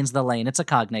also means the lane. It's a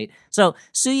cognate. So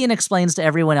Soon-Yin explains to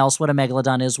everyone else what a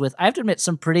megalodon is with, I have to admit,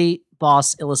 some pretty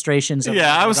boss illustrations of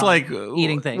I was like,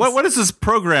 eating things. What is this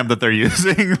program that they're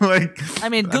using? Like, I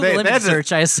mean, Google image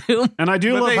search, I assume. And I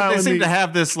do love how they seem to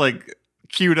have this like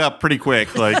queued up pretty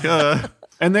quick. Like,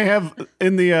 and they have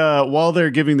in the while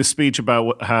they're giving the speech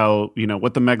about how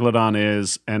what the megalodon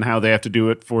is and how they have to do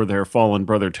it for their fallen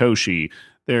brother Toshi.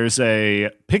 There's a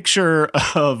picture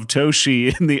of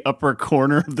Toshi in the upper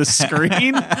corner of the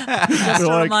screen. They're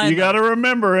like, you got to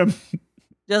remember him,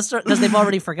 just because they've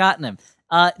already forgotten him.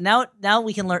 Now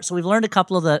we can learn. So we've learned a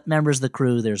couple of the members of the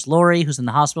crew. There's Lori, who's in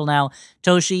the hospital now.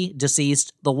 Toshi,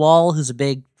 deceased. The Wall, who's a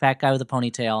big fat guy with a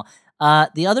ponytail.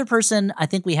 The other person I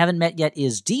think we haven't met yet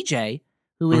is DJ,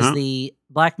 who is the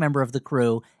black member of the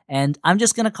crew. And I'm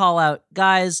just going to call out,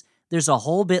 guys, there's a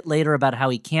whole bit later about how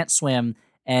he can't swim,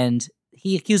 and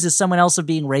he accuses someone else of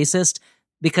being racist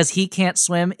because he can't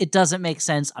swim. It doesn't make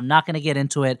sense. I'm not going to get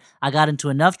into it. I got into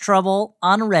enough trouble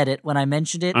on Reddit when I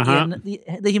mentioned it in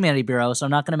the Humanity Bureau, so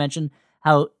I'm not going to mention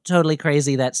how totally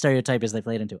crazy that stereotype is they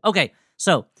played into. Okay,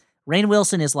 so Rainn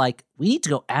Wilson is like, we need to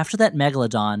go after that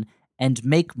megalodon and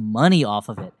make money off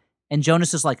of it. And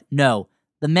Jonas is like, no,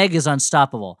 the Meg is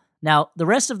unstoppable. Now, the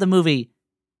rest of the movie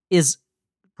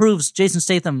proves Jason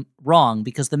Statham wrong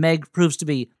because the Meg proves to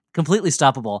be completely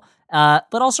stoppable.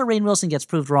 But also Rainn Wilson gets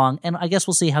proved wrong, and I guess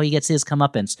we'll see how he gets his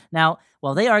comeuppance. Now,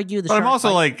 while they argue, But I'm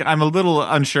also I'm a little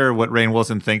unsure what Rainn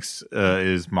Wilson thinks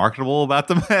is marketable about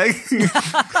the Meg.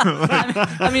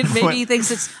 I mean, maybe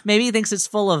he thinks it's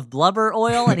full of blubber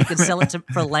oil, and he can sell it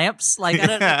for lamps. Like I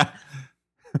don't know.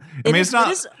 I mean,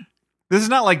 this is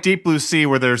not like Deep Blue Sea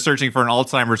where they're searching for an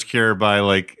Alzheimer's cure by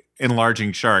like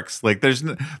enlarging sharks. Like there's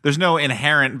no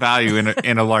inherent value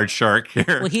in a large shark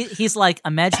here. Well, he's like,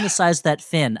 imagine the size of that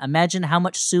fin. Imagine how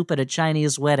much soup at a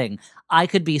Chinese wedding I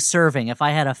could be serving if I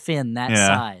had a fin that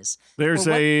size. There's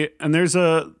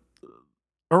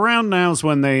around now is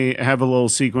when they have a little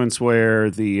sequence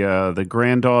where the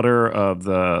granddaughter of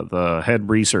the head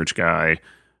research guy,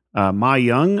 Ma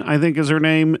Young, I think is her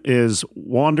name, is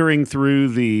wandering through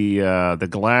the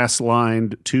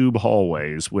glass-lined tube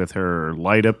hallways with her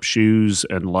light-up shoes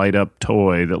and light-up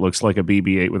toy that looks like a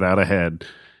BB-8 without a head.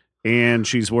 And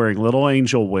she's wearing little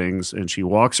angel wings, and she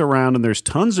walks around, and there's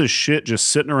tons of shit just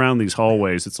sitting around these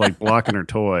hallways. It's like blocking her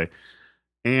toy.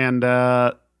 And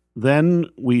then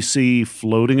we see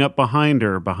floating up behind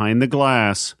her, behind the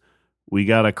glass, we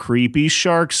got a creepy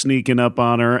shark sneaking up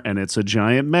on her, and it's a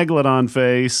giant megalodon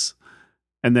face.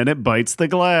 And then it bites the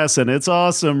glass, and it's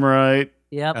awesome, right?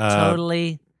 Yep,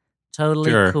 totally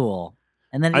sure. cool.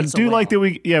 And then I do like that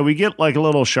we get like a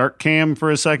little shark cam for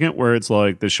a second where it's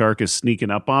like the shark is sneaking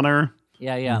up on her.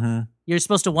 Yeah. Mm-hmm. You're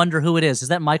supposed to wonder who it is. Is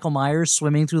that Michael Myers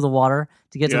swimming through the water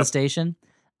to get to the station?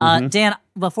 Dan,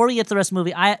 before we get to the rest of the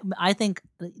movie, I think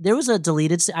there was a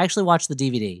deleted. I actually watched the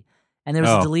DVD. And there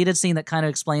was a deleted scene that kind of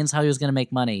explains how he was going to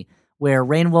make money, where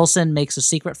Rainn Wilson makes a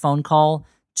secret phone call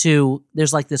to,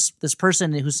 there's like this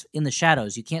person who's in the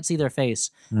shadows. You can't see their face.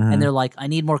 And they're like, I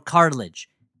need more cartilage.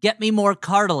 Get me more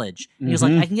cartilage. And he was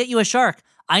like, I can get you a shark.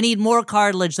 I need more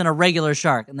cartilage than a regular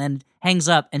shark. And then hangs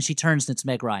up and she turns and it's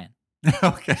Meg Ryan.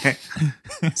 Okay.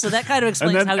 So that kind of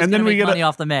explains how he's going to make money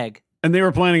off the Meg. And they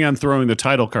were planning on throwing the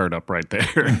title card up right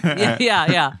there.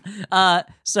 Yeah.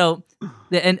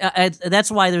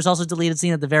 That's why there's also a deleted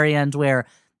scene at the very end where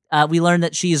we learn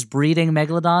that she's breeding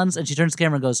megalodons, and she turns to the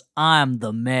camera and goes, I'm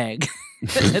the Meg.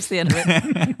 That's the end of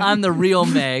it. I'm the real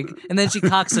Meg. And then she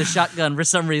cocks a shotgun for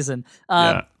some reason.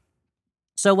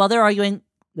 So while they're arguing,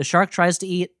 the shark tries to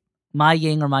eat Ma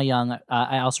Ying or Ma Young.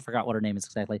 I also forgot what her name is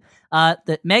exactly.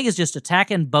 That Meg is just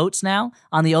attacking boats now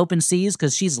on the open seas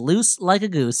because she's loose like a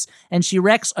goose, and she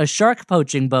wrecks a shark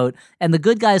poaching boat. And the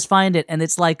good guys find it, and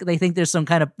it's like they think there's some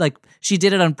kind of like she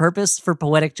did it on purpose for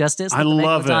poetic justice. I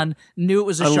love it. Knew it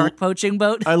was a shark poaching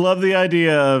boat. I love the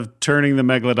idea of turning the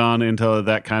megalodon into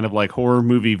that kind of like horror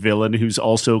movie villain who's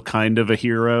also kind of a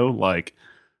hero, like.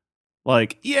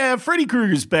 Yeah, Freddy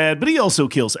Krueger's bad, but he also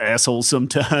kills assholes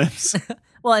sometimes.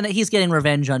 Well, and he's getting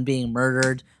revenge on being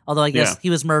murdered. Although I guess he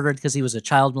was murdered because he was a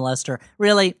child molester.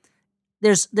 Really,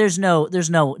 there's no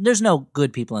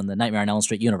good people in the Nightmare on Elm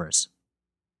Street universe.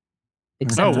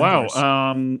 Except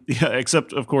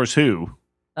except of course who?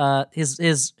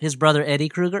 His brother Eddie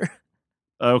Krueger.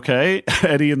 Okay,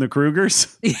 Eddie and the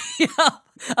Krugers. Yeah,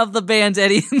 of the band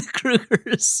Eddie and the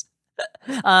Krugers.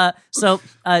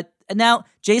 Now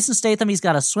Jason Statham, he's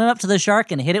got to swim up to the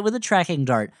shark and hit it with a tracking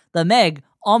dart. The Meg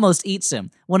almost eats him.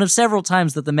 One of several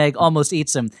times that the Meg almost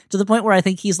eats him, to the point where I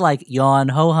think he's like, yawn,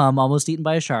 ho-hum, almost eaten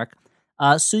by a shark.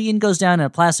 Suyin goes down in a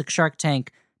plastic shark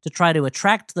tank to try to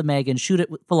attract the Meg and shoot it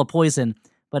full of poison,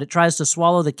 but it tries to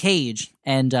swallow the cage,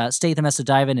 and Statham has to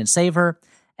dive in and save her.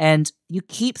 And you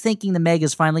keep thinking the Meg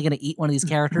is finally going to eat one of these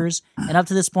characters, and up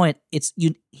to this point,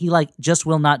 he like just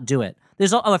will not do it.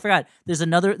 I forgot.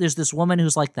 There's this woman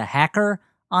who's like the hacker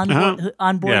on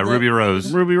board. Yeah, Ruby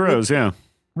Rose. Ruby Rose, yeah.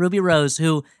 Ruby Rose,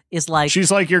 who is like... She's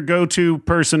like your go-to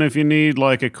person if you need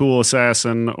like a cool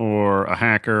assassin or a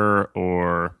hacker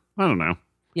or, I don't know.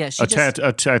 Yeah,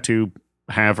 a tattoo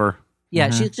haver.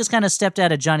 Yeah, she just kind of stepped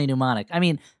out of Johnny Mnemonic. I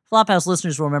mean, Flophouse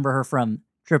listeners will remember her from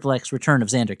Triple X Return of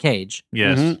Xander Cage.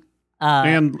 Yes.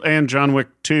 And John Wick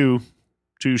 2.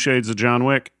 2 Shades of John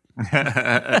Wick.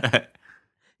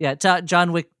 Yeah,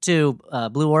 John Wick 2,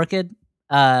 Blue Orchid,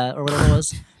 or whatever it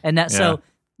was. And that, so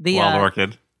the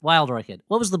Wild Orchid.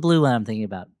 What was the blue one I'm thinking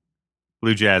about?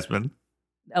 Blue Jasmine.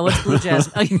 Oh, what's Blue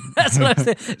Jasmine? Oh, that's what I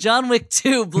was saying. John Wick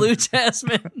 2, Blue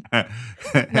Jasmine.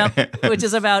 Now, which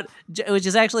is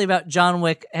actually about John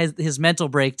Wick his mental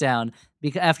breakdown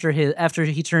after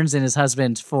he turns in his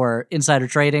husband for insider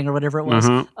trading or whatever it was.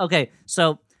 Okay,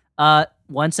 so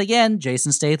once again,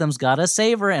 Jason Statham's got to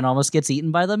save her and almost gets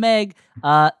eaten by the Meg.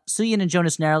 Suyin and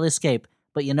Jonas narrowly escape,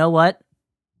 but you know what?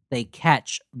 They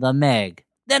catch the Meg.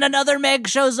 Then another Meg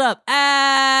shows up.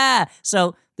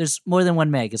 So there's more than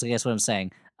one Meg, is I guess what I'm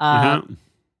saying.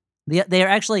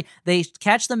 They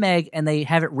catch the Meg and they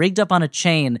have it rigged up on a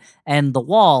chain, and the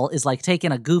wall is like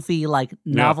taking a goofy like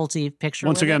novelty picture.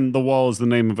 Once again, the wall is the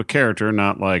name of a character,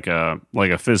 not like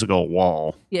a physical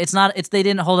wall. Yeah, it's not. They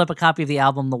didn't hold up a copy of the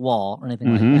album The Wall or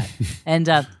anything like that. And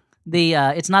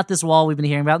it's not this wall we've been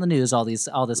hearing about in the news all this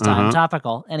time.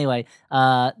 Topical. Anyway,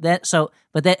 and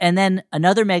then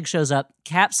another Meg shows up,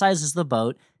 capsizes the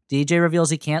boat. DJ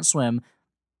reveals he can't swim.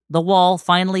 The wall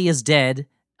finally is dead.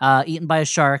 Eaten by a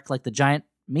shark, like the giant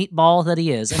meatball that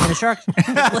he is. I mean, a shark.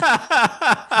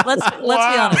 let's be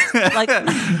honest. Like,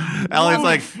 Elliot's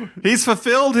like, he's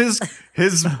fulfilled his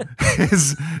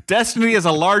destiny as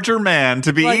a larger man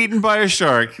to be eaten by a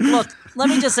shark. Look, let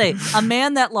me just say, a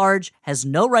man that large has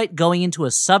no right going into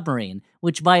a submarine,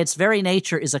 which by its very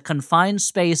nature is a confined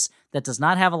space that does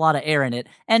not have a lot of air in it,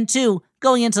 and 2,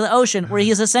 going into the ocean where he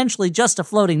is essentially just a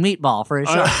floating meatball for a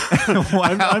shark.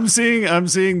 Wow. I'm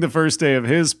seeing the first day of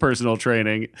his personal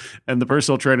training, and the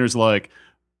personal trainer's like,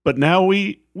 but now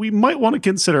we might want to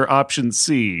consider option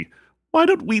C. Why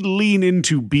don't we lean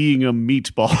into being a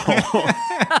meatball?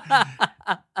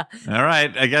 All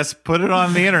right, I guess put it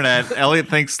on the internet. Elliot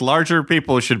thinks larger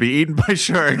people should be eaten by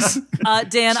sharks.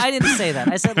 Dan, I didn't say that.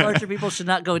 I said larger people should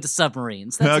not go into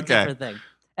submarines. That's a different thing.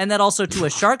 And that also to a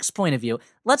shark's point of view.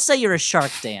 Let's say you're a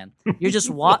shark, Dan. You're just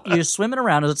you're swimming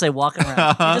around. Let's say walking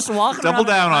around. You're just walking Double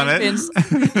around. Down on it. Fins.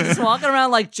 You're just walking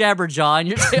around like Jabberjaw in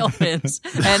your tail fins,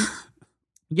 and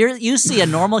you see a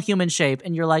normal human shape,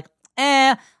 and you're like,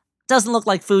 doesn't look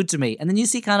like food to me. And then you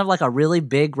see kind of like a really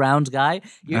big round guy.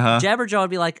 Jabberjaw would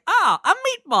be like, a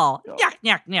meatball, yuck,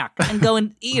 yuck, yuck, and go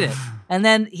and eat it. And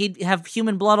then he'd have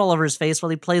human blood all over his face while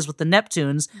he plays with the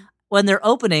Neptunes when they're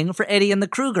opening for Eddie and the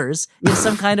Krugers in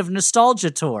some kind of nostalgia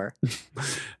tour.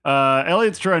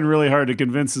 Elliot's trying really hard to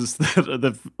convince us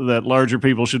that larger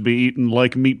people should be eaten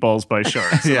like meatballs by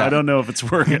sharks. I don't know if it's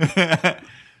working.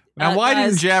 Now, why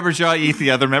didn't Jabberjaw eat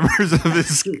the other members of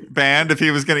his band if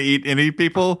he was going to eat any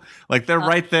people? Like, they're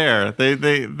right there.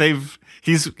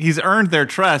 He's earned their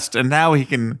trust, and now he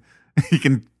can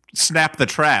snap the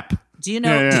trap. Do you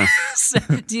know?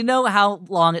 Do you know how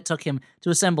long it took him to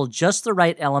assemble just the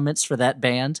right elements for that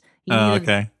band?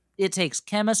 It takes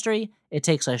chemistry. It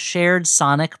takes a shared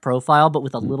sonic profile, but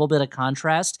with a little bit of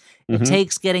contrast. It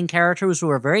takes getting characters who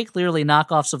are very clearly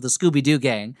knockoffs of the Scooby-Doo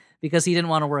gang because he didn't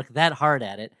want to work that hard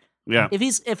at it. Yeah.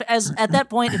 At that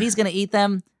point, if he's going to eat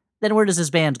them, then where does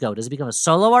his band go? Does he become a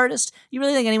solo artist? You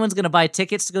really think anyone's going to buy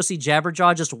tickets to go see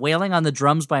Jabberjaw just wailing on the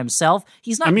drums by himself?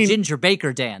 He's not Ginger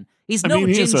Baker, Dan. He's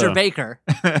Ginger Baker.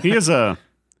 He is a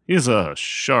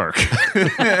shark.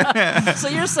 So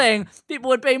you're saying people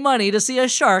would pay money to see a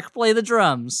shark play the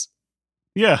drums?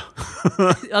 Yeah.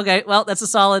 Okay, well, that's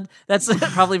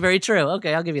probably very true.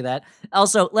 Okay, I'll give you that.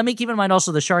 Also, let me keep in mind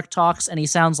also the shark talks and he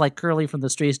sounds like Curly from the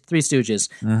Three Stooges.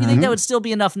 Do you think that would still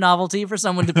be enough novelty for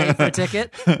someone to pay for a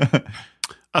ticket?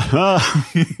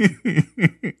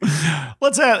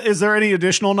 Let's add, is there any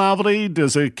additional novelty?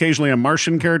 Does occasionally a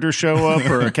Martian character show up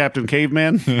or a Captain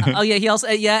Caveman? Oh yeah,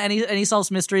 and he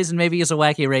solves mysteries and maybe he's a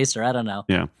wacky racer. I don't know.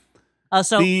 Yeah.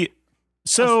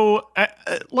 So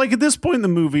like at this point in the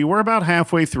movie, we're about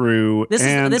halfway through,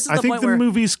 and I think the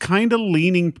movie's kind of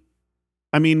leaning.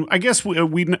 I mean, I guess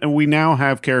we now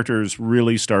have characters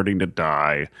really starting to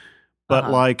die, but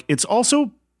like it's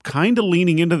also kind of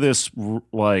leaning into this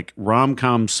like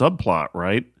rom-com subplot,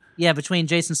 right? Yeah, between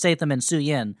Jason Statham and Su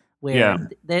Yin, where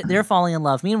they're falling in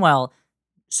love. Meanwhile,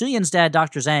 Su Yin's dad,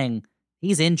 Dr. Zhang,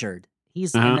 he's injured.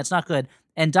 And that's not good.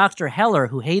 And Dr. Heller,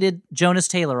 who hated Jonas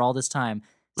Taylor all this time,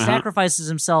 sacrifices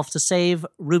himself to save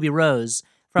Ruby Rose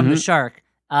from the shark.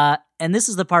 And this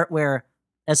is the part where,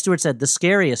 as Stuart said, the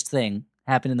scariest thing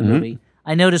happened in the movie.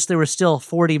 I noticed there were still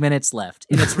 40 minutes left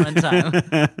in its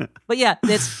runtime. But yeah,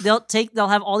 they'll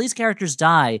have all these characters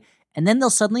die, and then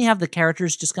they'll suddenly have the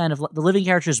characters just kind of the living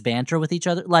characters banter with each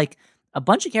other. Like a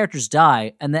bunch of characters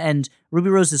die, and Ruby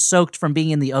Rose is soaked from being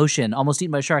in the ocean, almost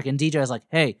eaten by a shark. And DJ is like,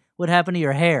 "Hey, what happened to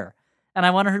your hair?" And I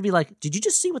wanted her to be like, "Did you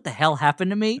just see what the hell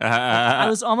happened to me? I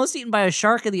was almost eaten by a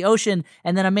shark in the ocean,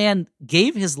 and then a man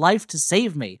gave his life to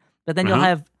save me." But then you'll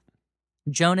have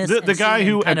Jonas, the guy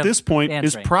who at this point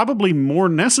is probably more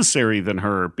necessary than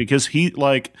her, because he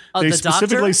they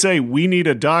specifically say we need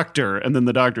a doctor, and then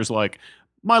the doctor's like,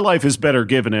 my life is better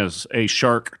given as a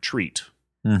shark treat.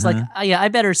 It's like, I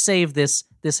better save this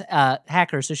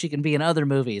hacker so she can be in other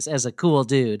movies as a cool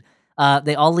dude.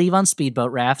 They all leave on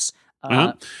speedboat rafts.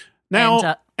 Now,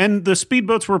 and the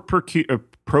speedboats were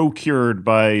procured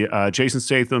by Jason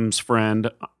Statham's friend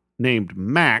named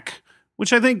Mac,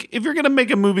 which I think if you're going to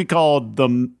make a movie called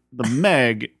The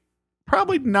Meg,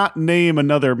 probably not name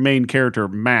another main character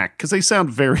Mac because they sound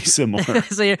very similar.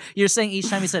 So you're saying each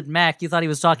time he said Mac, you thought he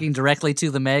was talking directly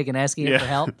to the Meg and asking him for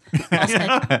help?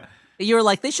 Also, you were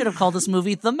like, they should have called this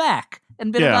movie The Mac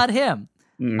and been about him.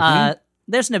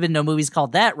 There's been no movies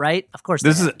called that, right? Of course.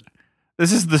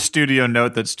 This is the studio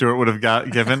note that Stuart would have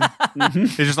given.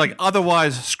 It's just like,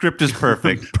 otherwise, script is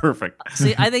perfect. Perfect.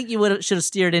 See, I think you should have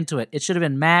steered into it. It should have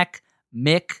been Mac,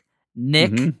 Mick,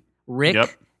 Nick,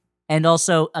 Rick, and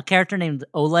also a character named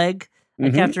Oleg,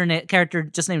 a character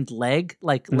just named Leg,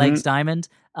 like Legs Diamond.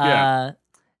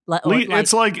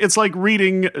 It's like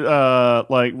reading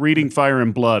Fire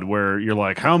and Blood, where you're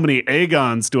like, how many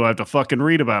Agons do I have to fucking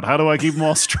read about? How do I keep them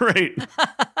all straight?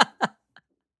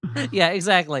 Yeah,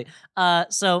 exactly.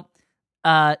 So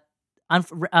Rainn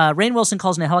Wilson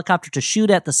calls in a helicopter to shoot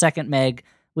at the second Meg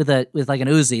with like an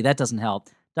Uzi. That doesn't help.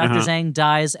 Dr. Zhang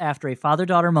dies after a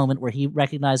father-daughter moment where he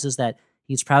recognizes that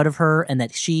he's proud of her and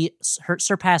that she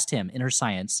surpassed him in her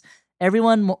science.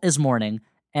 Everyone is mourning,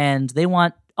 and they're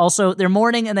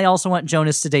mourning, and they also want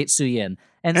Jonas to date Su-Yin.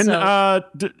 And so,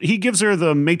 he gives her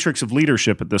the matrix of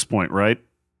leadership at this point, right?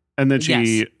 And then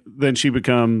she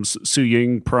becomes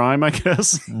Su-Ying Prime, I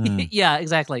guess. Yeah,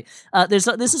 exactly. This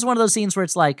is one of those scenes where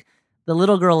it's like the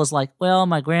little girl is like, well,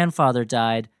 my grandfather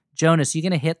died. Jonas, you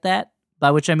going to hit that?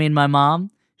 By which I mean my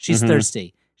mom. She's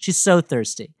thirsty. She's so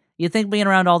thirsty. You'd think being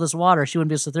around all this water, she wouldn't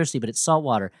be so thirsty, but it's salt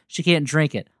water. She can't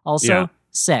drink it. Also,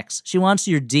 sex. She wants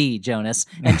your D, Jonas.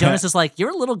 And Jonas is like, you're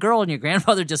a little girl and your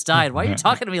grandfather just died. Why are you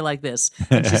talking to me like this?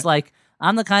 And she's like,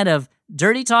 I'm the kind of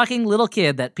dirty talking little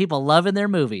kid that people love in their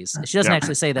movies. She doesn't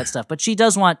actually say that stuff, but she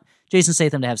does want Jason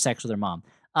Statham to have sex with her mom.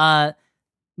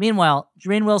 Meanwhile,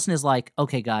 Rainn Wilson is like,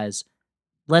 okay, guys,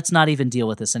 let's not even deal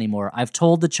with this anymore. I've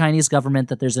told the Chinese government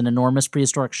that there's an enormous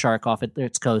prehistoric shark off at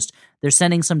its coast. They're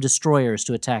sending some destroyers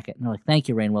to attack it. And they're like, thank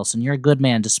you, Rainn Wilson. You're a good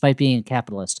man, despite being a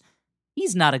capitalist.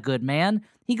 He's not a good man.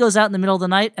 He goes out in the middle of the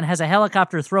night and has a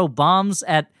helicopter throw bombs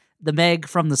at the Meg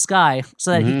from the sky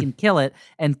so that he can kill it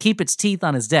and keep its teeth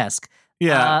on his desk.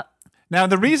 Yeah. Now,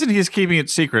 the reason he's keeping it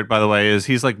secret, by the way, is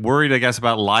he's like worried, I guess,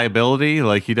 about liability.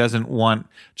 Like he doesn't want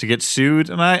to get sued.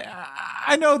 And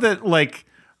I know that like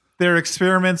their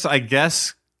experiments, I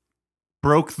guess,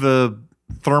 broke the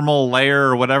thermal layer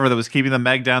or whatever that was keeping the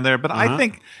Meg down there. But I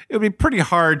think it would be pretty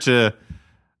hard to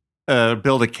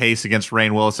build a case against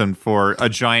Rainn Wilson for a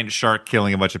giant shark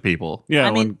killing a bunch of people.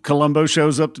 Yeah, when Columbo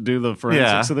shows up to do the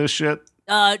forensics of this shit.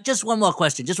 Just one more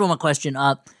question.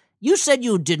 You said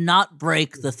you did not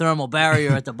break the thermal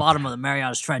barrier at the bottom of the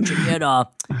Marianas Trench,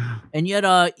 and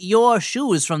yet your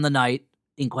shoes from the night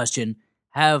in question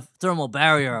have thermal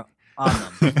barrier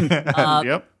on them.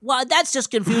 Yep. Well, that's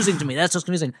just confusing to me.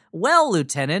 Well,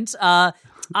 Lieutenant, I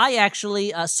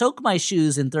actually soak my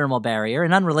shoes in thermal barrier,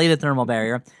 an unrelated thermal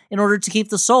barrier, in order to keep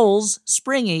the soles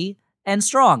springy and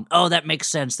strong. Oh, that makes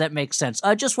sense.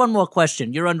 Just one more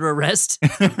question. You're under arrest.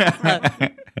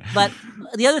 But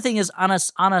the other thing is, on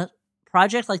a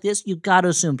project like this, you got to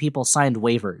assume people signed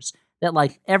waivers. That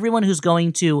like everyone who's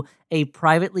going to a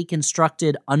privately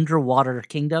constructed underwater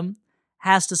kingdom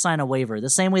has to sign a waiver. The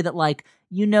same way that like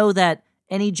that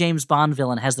any James Bond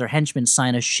villain has their henchmen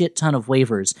sign a shit ton of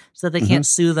waivers so that they can't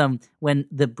sue them when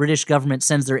the British government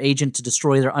sends their agent to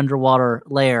destroy their underwater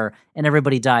lair and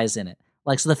everybody dies in it.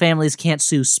 Like, so the families can't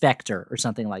sue Spectre or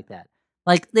something like that.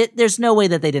 Like, there's no way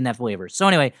that they didn't have waivers. So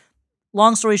anyway,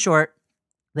 long story short,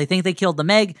 they think they killed the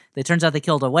Meg. It turns out they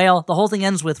killed a whale. The whole thing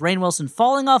ends with Rainn Wilson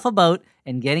falling off a boat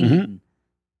and getting eaten.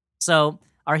 So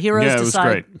our heroes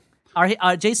decide...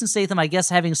 Our Jason Statham, I guess,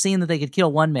 having seen that they could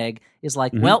kill one Meg, is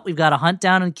like, well, we've got to hunt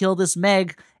down and kill this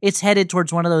Meg. It's headed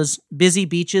towards one of those busy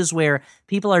beaches where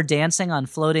people are dancing on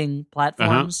floating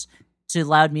platforms to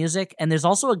loud music. And there's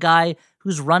also a guy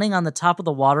who's running on the top of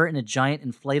the water in a giant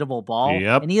inflatable ball.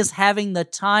 Yep. And he is having the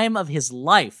time of his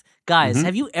life. Guys,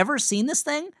 have you ever seen this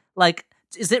thing? Like,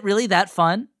 is it really that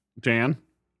fun? Dan?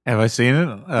 Have I seen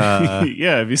it?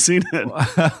 Yeah, have you seen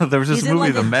it? There was this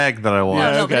movie, The Meg, that I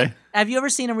watched. Yeah, okay. Have you ever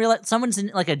seen him realize someone's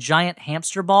in like a giant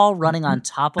hamster ball running on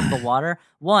top of the water?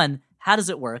 One, how does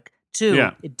it work? Two,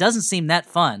 it doesn't seem that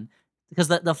fun because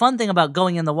the fun thing about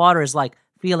going in the water is like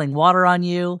feeling water on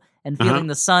you and feeling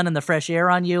the sun and the fresh air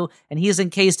on you. And he is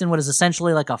encased in what is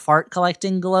essentially like a fart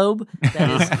collecting globe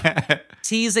that is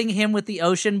teasing him with the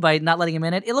ocean by not letting him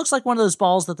in it. It looks like one of those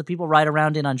balls that the people ride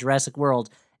around in on Jurassic World,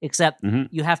 except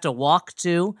you have to walk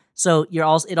too. So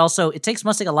it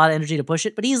must take a lot of energy to push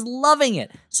it, but he's loving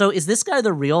it. So is this guy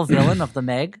the real villain of the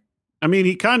Meg? I mean,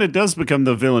 he kind of does become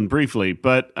the villain briefly,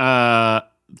 but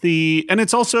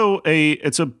it's also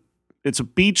it's a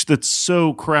beach that's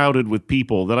so crowded with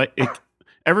people that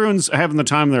everyone's having the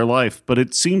time of their life, but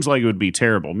it seems like it would be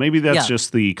terrible. Maybe that's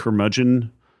just the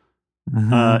curmudgeon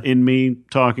in me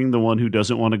talking, the one who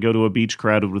doesn't want to go to a beach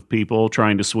crowded with people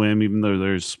trying to swim, even though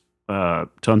there's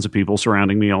tons of people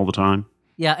surrounding me all the time.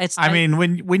 Yeah, I mean,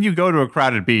 when you go to a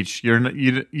crowded beach,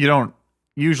 you don't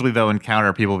usually though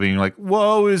encounter people being like,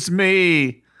 "Woe is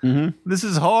me! This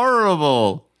is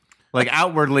horrible." Like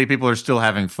outwardly, people are still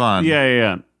having fun.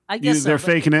 Yeah. I guess they're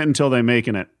faking it until they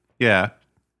making it. Yeah.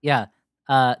 Yeah.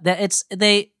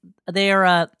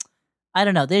 They're I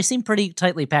don't know. They seem pretty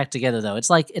tightly packed together though. It's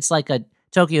like a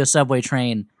Tokyo subway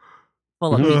train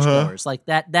full of beachgoers, like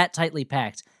that tightly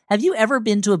packed. Have you ever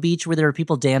been to a beach where there are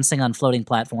people dancing on floating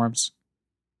platforms?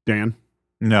 Dan?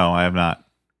 No, I have not.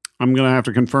 I'm going to have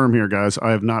to confirm here, guys.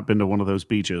 I have not been to one of those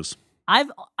beaches. I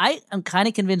am kind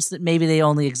of convinced that maybe they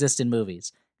only exist in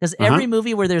movies. Because every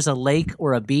movie where there's a lake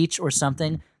or a beach or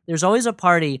something, there's always a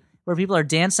party where people are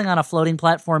dancing on a floating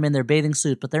platform in their bathing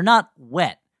suit, but they're not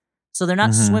wet. So they're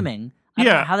not swimming. I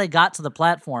don't know how they got to the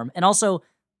platform. And also,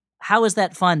 how is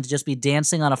that fun to just be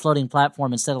dancing on a floating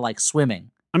platform instead of like swimming?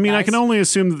 I mean, I can only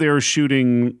assume that they were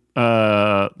shooting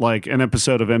like an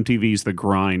episode of MTV's The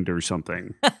Grind or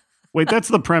something. Wait, that's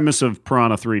the premise of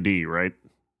Piranha 3D, right?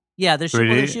 Yeah, they're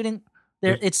shooting.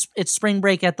 It's spring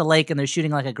break at the lake, and they're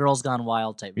shooting like a Girls Gone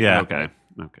Wild type. Yeah. Okay.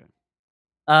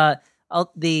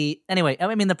 Anyway,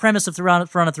 I mean, the premise of Piranha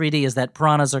 3D is that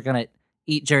piranhas are going to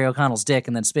eat Jerry O'Connell's dick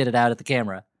and then spit it out at the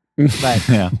camera. But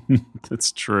Yeah.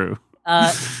 That's true.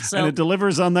 So And it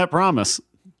delivers on that promise.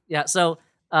 yeah, so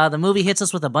the movie hits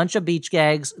us with a bunch of beach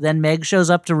gags. Then Meg shows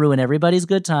up to ruin everybody's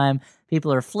good time.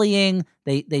 People are fleeing.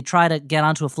 They try to get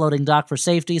onto a floating dock for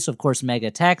safety, so of course Meg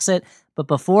attacks it. But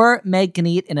before Meg can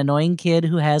eat an annoying kid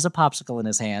who has a popsicle in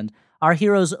his hand, our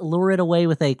heroes lure it away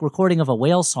with a recording of a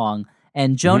whale song,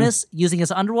 and Jonas, using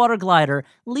his underwater glider,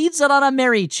 leads it on a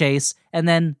merry chase, and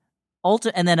then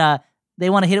they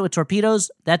want to hit it with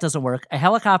torpedoes. That doesn't work. A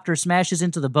helicopter smashes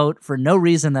into the boat for no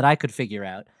reason that I could figure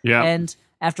out. Yeah. And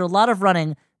after a lot of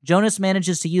running, Jonas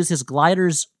manages to use his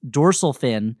glider's dorsal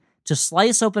fin to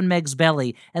slice open Meg's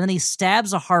belly, and then he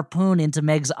stabs a harpoon into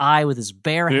Meg's eye with his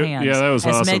bare hands. Yeah, that was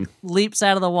as awesome. Meg leaps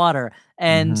out of the water,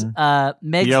 and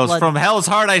Meg's Yells, blood. "From hell's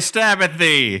heart I stab at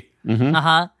thee."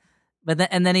 But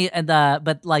then he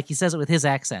says it with his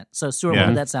accent. So Stuart, what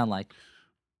would that sound like?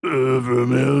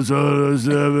 From hell's heart I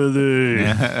stab at thee.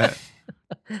 Yeah.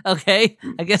 Okay,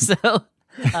 I guess so.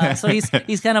 So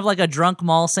he's kind of like a drunk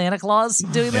mall Santa Claus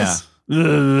doing this.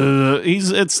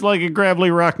 It's like a gravelly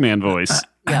Rockman voice.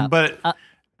 Yeah. But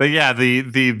yeah,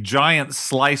 the giant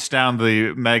slice down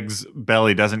the Meg's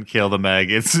belly doesn't kill the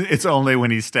Meg. It's only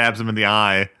when he stabs him in the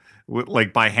eye,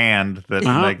 like by hand, that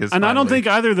Meg is. And I don't finally- think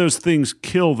either of those things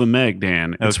kill the Meg,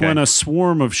 Dan. It's Okay. when a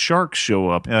swarm of sharks show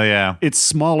up. Oh yeah. Its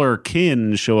smaller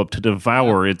kin show up to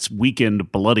devour its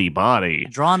weakened, bloody body.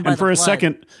 Drawn by and for the a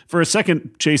blood.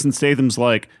 second, Jason Statham's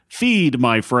like, "Feed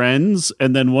my friends,"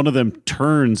 and then one of them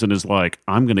turns and is like,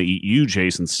 "I'm going to eat you,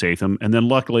 Jason Statham." And then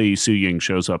luckily, Su Ying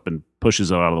shows up and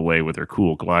pushes it out of the way with her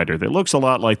cool glider that looks a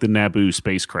lot like the Naboo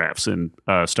spacecrafts in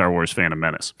Star Wars: Phantom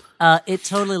Menace. It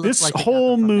totally looks This like they got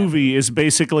whole them from movie is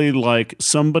basically like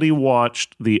somebody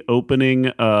watched the opening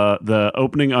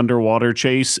underwater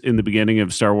chase in the beginning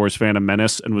of Star Wars: Phantom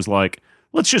Menace and was like,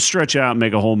 let's just stretch out and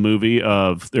make a whole movie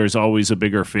of "there's always a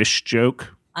bigger fish"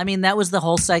 joke. I mean, that was the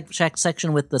whole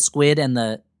section with the squid and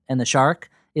the shark.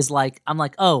 Is like, I'm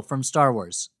like, oh, from Star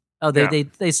Wars. Oh,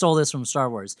 they stole this from Star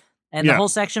Wars. And the whole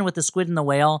section with the squid and the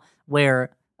whale, where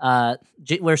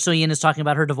Su Yin is talking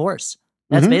about her divorce.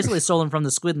 That's basically stolen from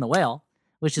the squid and the whale,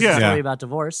 which is a story about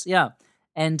divorce. Yeah,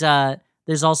 and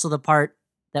there's also the part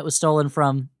that was stolen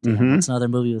from. What's another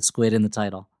movie with squid in the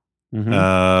title?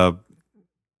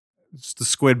 It's the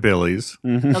Squidbillies.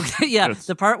 Okay, yeah,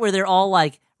 the part where they're all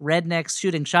like rednecks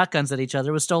shooting shotguns at each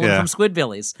other was stolen from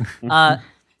Squidbillies.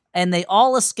 And they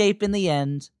all escape in the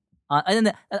end.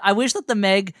 And I wish that the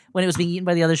Meg, when it was being eaten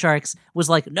by the other sharks, was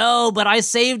like, "No, but I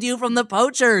saved you from the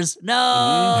poachers.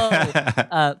 No."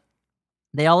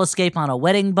 They all escape on a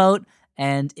wedding boat,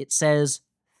 and it says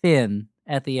 "fin"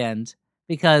 at the end.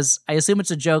 Because I assume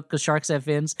it's a joke because sharks have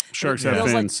fins. Sharks It have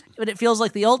feels fins. but it feels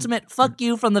like the ultimate fuck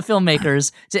you from the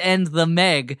filmmakers to end the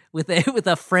Meg with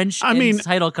a French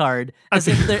title card, as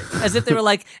if they were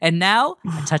like, "And now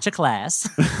a touch of class."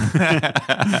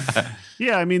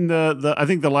 Yeah, I mean I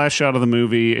think the last shot of the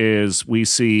movie is we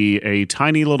see a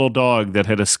tiny little dog that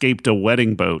had escaped a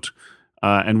wedding boat.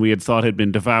 And we had thought had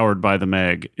been devoured by the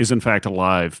Meg, is in fact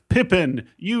alive. Pippin,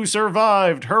 you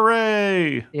survived!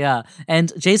 Hooray! Yeah,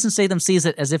 and Jason Statham sees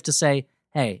it as if to say,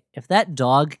 "Hey, if that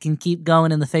dog can keep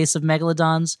going in the face of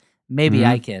megalodons, maybe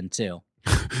I can too."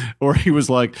 Or he was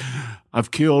like, I've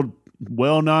killed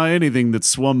well nigh anything that's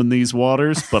swum in these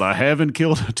waters, but I haven't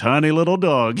killed a tiny little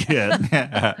dog yet.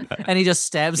 And he just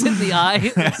stabs it in the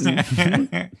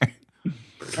eye.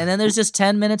 And then there's just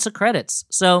 10 minutes of credits.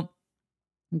 So,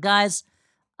 guys,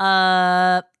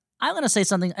 I'm going to say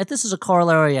something. This is a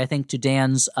corollary, I think, to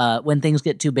Dan's when things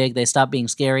get too big, they stop being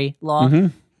scary law. Mm-hmm.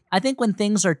 I think when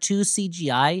things are too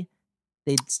CGI,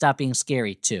 they stop being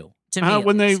scary too. To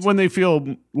me, when they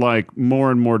feel like more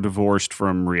and more divorced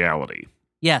from reality.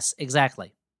 Yes,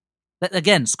 exactly.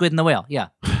 Again, Squid and the Whale. Yeah.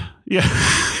 Yeah.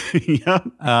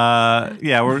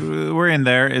 Yeah, we're in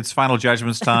there. It's Final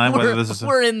Judgment's time.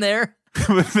 We're in there.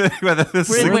 whether this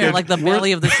We're is in where, like the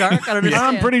belly of the shark? I don't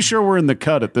understand. I'm pretty sure we're in the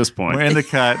cut at this point. We're in the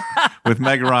cut with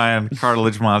Meg Ryan,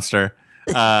 Cartilage Monster.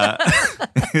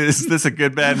 Is this a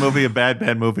good bad movie, a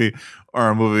bad movie, or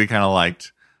a movie we kind of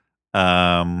liked?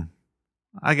 I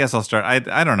guess I'll start.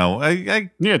 I don't know.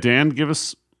 Yeah, Dan, give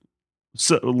us.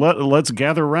 So let's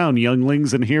gather around,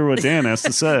 younglings, and hear what Dan has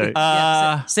to say.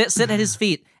 Sit at his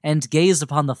feet and gaze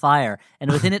upon the fire,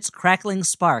 and within its crackling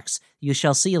sparks you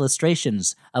shall see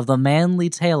illustrations of the manly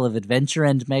tale of adventure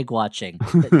and meg-watching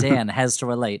that Dan has to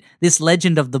relate. This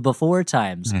legend of the before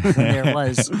times when there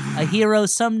was a hero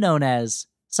some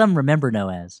remember know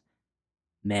as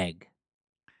Meg.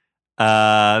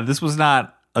 This was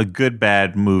not a good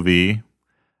bad movie.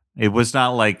 It was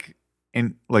not like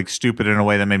stupid in a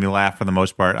way that made me laugh for the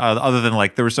most part. Other than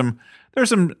like there were some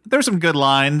good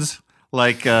lines.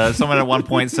 Like someone at one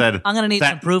point said, "I'm gonna need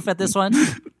some proof at this one."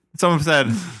 Someone said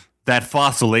that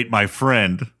fossil ate my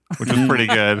friend, which was pretty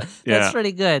good. That's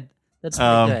pretty good. That's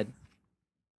pretty good.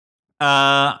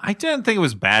 I didn't think it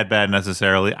was bad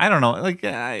necessarily. I don't know. Like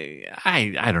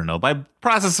I don't know. By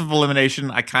process of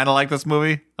elimination, I kind of like this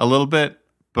movie a little bit.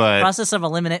 But process of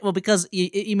eliminate. Well, because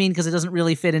you mean because it doesn't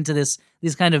really fit into these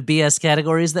kind of BS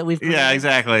categories that we've created? Yeah,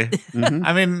 exactly. Mm-hmm.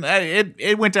 I mean,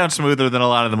 it went down smoother than a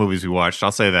lot of the movies we watched.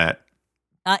 I'll say that.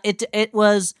 It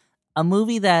was a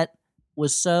movie that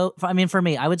was so. I mean, for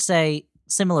me, I would say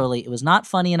similarly, it was not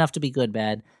funny enough to be good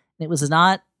bad. It was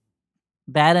not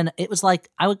bad, and it was like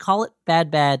I would call it bad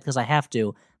because I have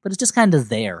to, but it's just kind of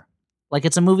there. Like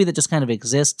it's a movie that just kind of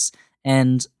exists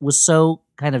and was so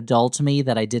kind of dull to me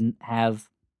that I didn't have.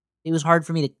 It was hard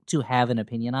for me to have an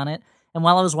opinion on it. And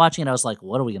while I was watching it, I was like,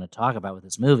 what are we going to talk about with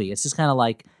this movie? It's just kind of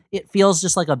like, it feels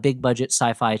just like a big budget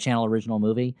sci-fi channel original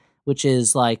movie, which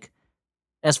is like,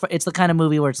 it's the kind of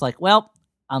movie where it's like, well,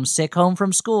 I'm sick home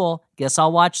from school. Guess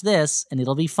I'll watch this and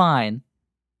it'll be fine.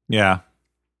 Yeah.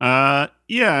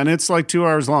 Yeah, and it's like 2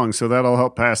 hours long, so that'll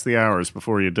help pass the hours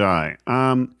before you die.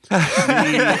 Yeah,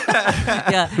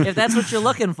 if that's what you're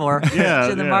looking for,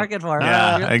 yeah, in the market for.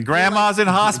 Yeah, and grandma's in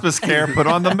hospice care. Put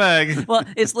on the Meg. Well,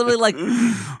 it's literally like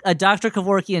a Dr.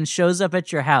 Kevorkian shows up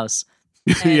at your house.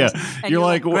 And you're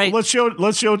like, well, let's show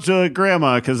it to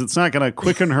grandma because it's not going to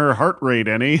quicken her heart rate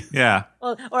any. Yeah.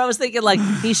 Well, or I was thinking like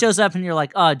he shows up and you're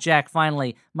like, oh, Jack,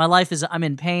 finally, I'm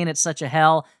in pain. It's such a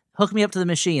hell. Hook me up to the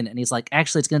machine. And he's like,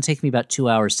 actually, it's going to take me about 2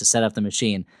 hours to set up the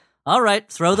machine. All right,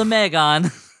 throw the Meg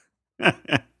on.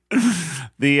 I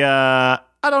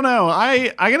don't know.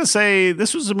 I got to say,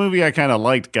 this was a movie I kind of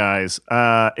liked, guys.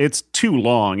 It's too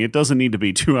long. It doesn't need to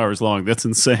be 2 hours long. That's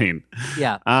insane.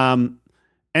 Yeah. And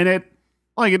it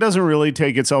doesn't really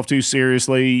take itself too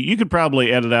seriously. You could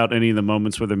probably edit out any of the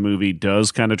moments where the movie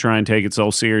does kind of try and take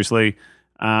itself seriously.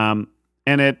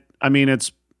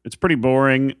 It's pretty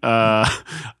boring.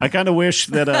 I kind of wish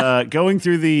that going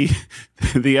through the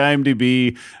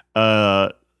IMDb,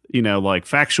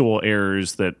 factual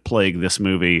errors that plague this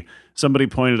movie, somebody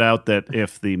pointed out that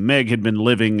if the Meg had been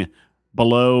living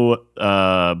below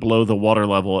the water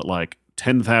level at like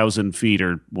 10,000 feet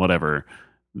or whatever,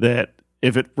 that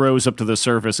if it rose up to the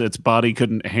surface, its body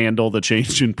couldn't handle the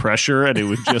change in pressure and it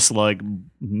would just like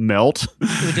melt.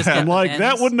 I'm like,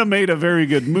 that wouldn't have made a very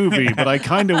good movie, but I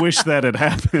kind of wish that had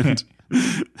happened.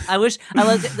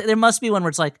 There must be one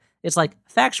where it's like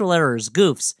factual errors,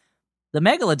 goofs. The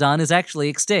megalodon is actually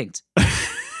extinct.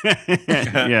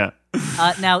 Yeah.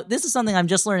 Now, this is something I'm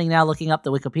just learning now looking up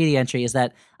the Wikipedia entry is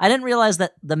that I didn't realize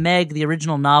that the Meg, the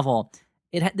original novel,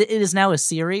 it is now a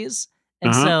series.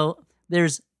 And so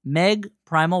there's Meg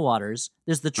Primal Waters.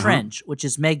 There's The Trench, which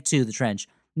is Meg 2, The Trench.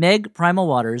 Meg Primal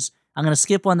Waters. I'm going to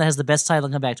skip one that has the best title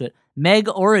and come back to it. Meg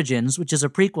Origins, which is a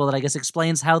prequel that I guess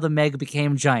explains how the Meg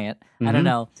became giant. I don't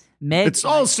know. Meg. It's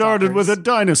all started with a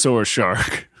dinosaur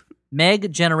shark.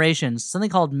 Meg Generations,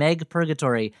 something called Meg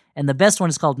Purgatory, and the best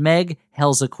one is called Meg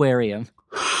Hell's Aquarium.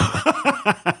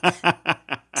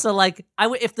 So,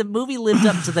 if the movie lived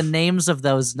up to the names of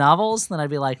those novels, then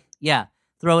I'd be like, yeah,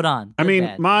 throw it on. I Good, mean,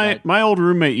 bad, my right? my old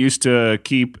roommate used to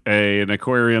keep an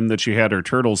aquarium that she had her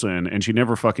turtles in, and she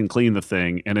never fucking cleaned the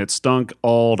thing, and it stunk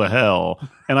all to hell.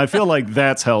 And I feel like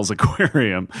that's hell's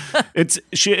aquarium.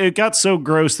 It got so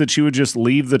gross that she would just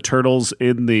leave the turtles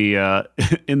in the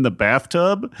in the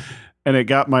bathtub, and it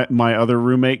got my other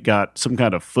roommate got some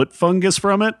kind of foot fungus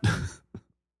from it.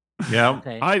 Yeah.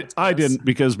 Okay, I gross. didn't,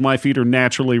 because my feet are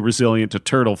naturally resilient to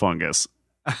turtle fungus.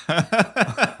 Yeah,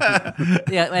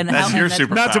 and That's how, your and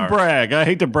super- Not to Power. brag. I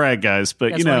hate to brag, guys,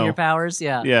 but That's you one of know, your powers.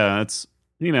 Yeah. yeah, it's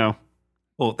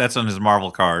Well, that's on his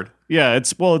Marvel card. yeah,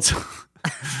 it's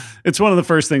it's one of the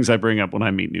first things I bring up when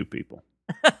I meet new people.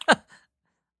 All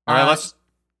right, Uh, let's.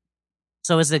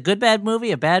 So is it a good bad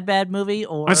movie, a bad movie,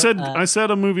 or I said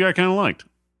a movie I kind of liked.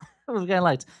 we kind of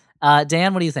liked?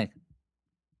 Dan, what do you think?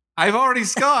 I've already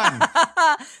gone.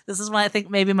 This is I think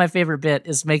maybe my favorite bit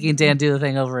is making Dan do the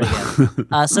thing over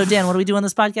again. So Dan, what do we do on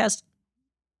this podcast?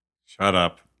 Shut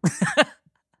up.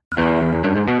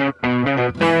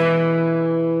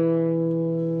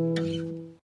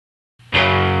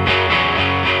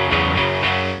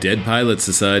 Dead Pilot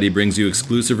Society brings you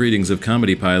exclusive readings of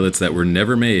comedy pilots that were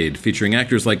never made, featuring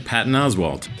actors like Patton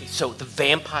Oswalt, So the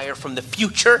vampire from the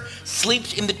future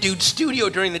sleeps in the dude's studio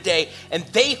during the day, and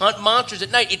they hunt monsters at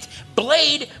night. It's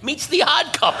Blade meets the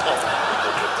Odd Couple.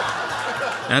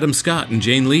 Adam Scott and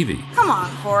Jane Levy, Come on,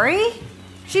 Corey.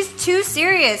 She's too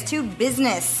serious, too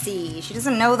business-y. She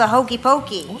doesn't know the hokey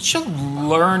pokey. She'll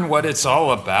learn what it's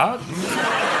all about.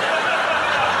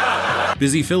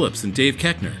 Busy Phillips and Dave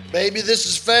Keckner, Baby, this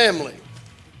is family.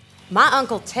 My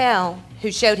Uncle Tell,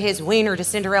 who showed his wiener to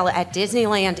Cinderella at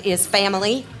Disneyland, is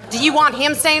family. Do you want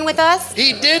him staying with us?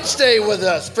 He did stay with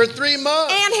us for 3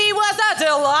 months. And he was a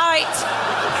delight.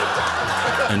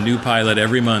 a new pilot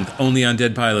every month only on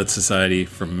Dead Pilot Society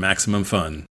for maximum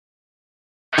fun.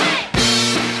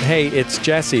 Hey, it's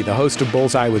Jesse, the host of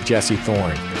Bullseye with Jesse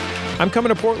Thorne. I'm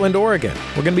coming to Portland, Oregon.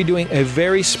 We're going to be doing a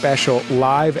very special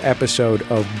live episode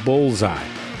of Bullseye,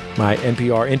 my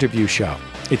NPR interview show.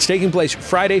 It's taking place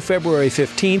Friday, February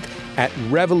 15th at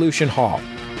Revolution Hall.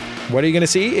 What are you going to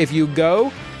see if you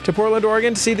go to Portland,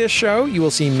 Oregon to see this show? You will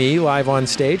see me live on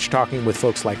stage talking with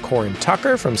folks like Corin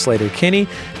Tucker from Slater-Kinney,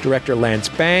 director Lance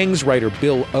Bangs, writer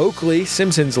Bill Oakley,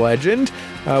 Simpsons legend.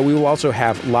 We will also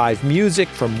have live music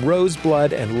from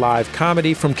Roseblood and live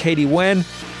comedy from Katie Wen.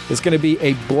 It's going to be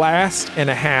a blast and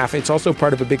a half. It's also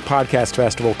part of a big podcast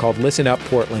festival called Listen Up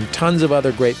Portland. Tons of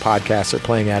other great podcasts are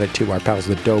playing at it too. Our pals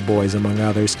the Doughboys, among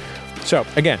others. So,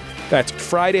 again, that's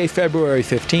Friday, February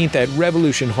 15th at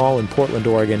Revolution Hall in Portland,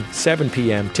 Oregon, 7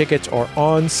 p.m. Tickets are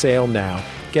on sale now.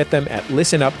 Get them at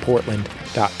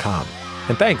listenupportland.com.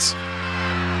 And thanks.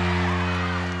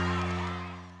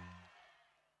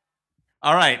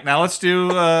 All right, now let's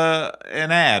do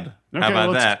an ad. Okay, How about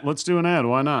let's, that? Let's do an ad.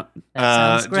 Why not? That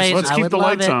sounds great. Let's I keep would the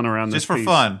love lights it. on around this Just for piece.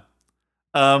 fun.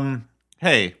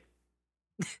 Hey.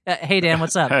 Hey Dan,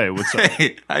 what's up? Hey, what's up?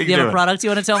 Hey, how you Do you have doing? a product you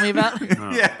want to tell me about?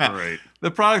 Oh, Yeah. Great. The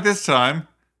product this time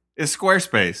is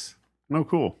Squarespace. Oh,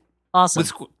 cool. Awesome.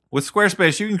 With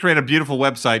Squarespace, you can create a beautiful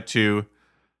website to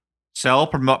sell,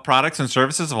 promote products and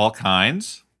services of all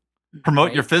kinds, promote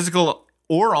Right. your physical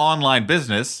or online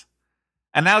business,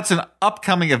 announce an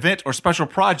upcoming event or special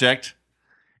project,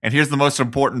 and here's the most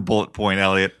important bullet point,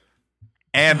 Elliot,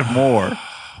 and more.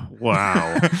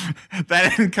 Wow.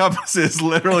 That encompasses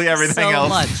literally everything so else.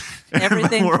 much. in the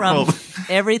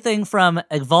Everything from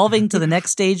evolving to the next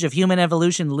stage of human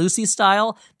evolution, Lucy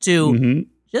style, to Mhm.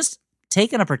 just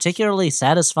taking a particularly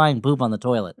satisfying poop on the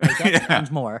toilet. Like, that's Yeah.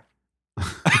 and more.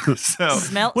 So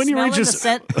When you reach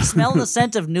Smell the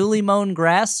scent of newly mown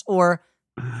grass, or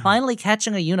finally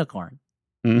catching a unicorn.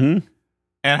 Mm-hmm.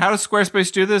 And how does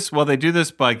Squarespace do this? Well, they do this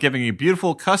by giving you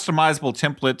beautiful, customizable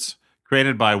templates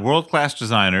created by world-class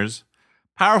designers,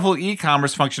 powerful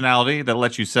e-commerce functionality that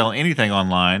lets you sell anything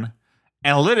online,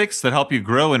 analytics that help you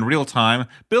grow in real time,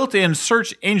 built-in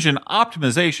search engine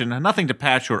optimization, nothing to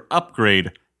patch or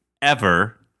upgrade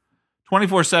ever,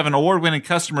 24/7 award-winning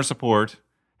customer support.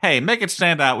 Hey, make it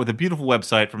stand out with a beautiful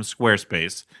website from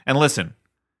Squarespace. And listen,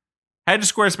 head to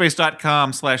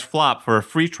squarespace.com/flop for a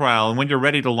free trial, and when you're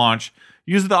ready to launch,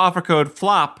 use the offer code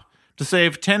FLOP to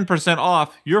save 10%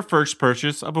 off your first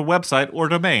purchase of a website or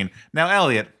domain. Now,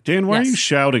 Elliot, Dan, why are Yes. you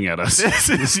shouting at us? this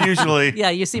is usually Yeah,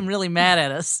 you seem really mad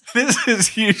at us.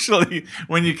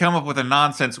 when you come up with a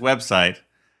nonsense website.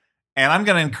 And I'm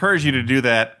going to encourage you to do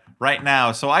that right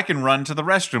now so I can run to the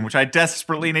restroom, which I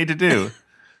desperately need to do.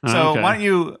 So Okay. why don't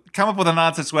you come up with a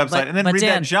nonsense website and then read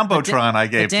Dan, that Jumbotron I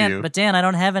gave but Dan, to you. But Dan, I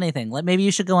don't have anything. Maybe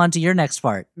you should go on to your next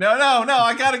part. No,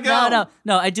 I got to go.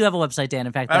 No, I do have a website, Dan.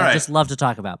 In fact, All that right. I'd just love to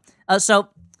talk about. So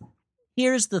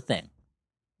here's the thing.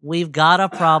 we've got a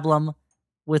problem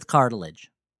with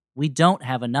cartilage. We don't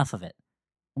have enough of it.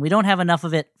 And we don't have enough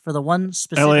of it for the one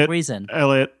specific reason.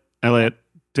 Elliot,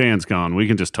 Dan's gone. We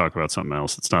can just talk about something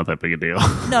else. It's not that big a deal.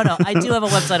 No, I do have a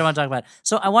website I want to talk about.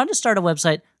 So I wanted to start a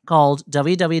website called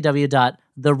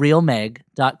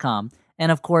www.therealmeg.com.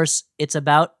 And of course, it's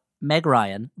about Meg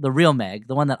Ryan, the real Meg,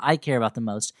 the one that I care about the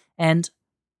most, and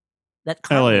that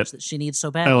cartilage that she needs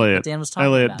so badly that Dan was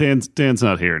talking about. Dan's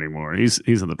not here anymore. He's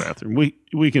in the bathroom. We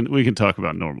can talk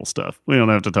about normal stuff. We don't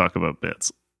have to talk about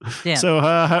bits. Dan, so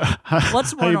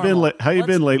what's more how you normal?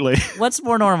 been lately? What's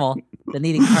more normal than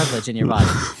needing cartilage in your body?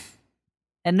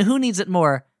 And who needs it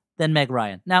more than Meg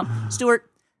Ryan? Now, Stuart,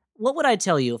 what would I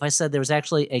tell you if I said there was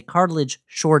actually a cartilage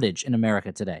shortage in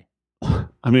America today?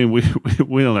 I mean, we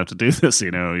don't have to do this,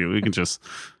 we can just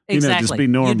just be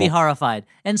normal. You'd be horrified.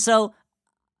 And so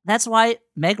that's why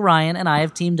Meg Ryan and I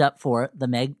have teamed up for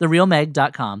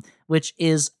therealmeg.com, which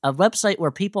is a website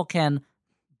where people can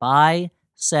buy,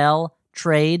 sell,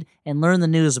 trade, and learn the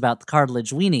news about the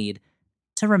cartilage we need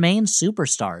to remain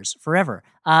superstars forever.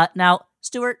 Now,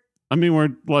 Stuart, I mean, we're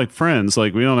like friends.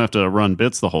 Like, we don't have to run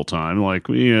bits the whole time. Like,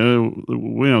 we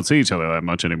don't see each other that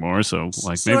much anymore. So,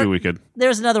 like, maybe we could.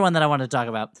 There's another one that I wanted to talk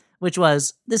about, which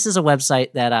was, this is a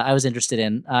website that I was interested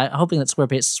in, hoping that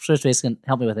Squarespace can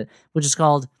help me with it, which is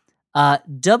called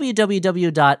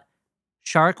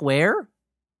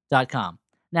www.sharkware.com.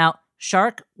 Now,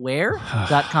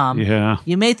 sharkware.com. Yeah.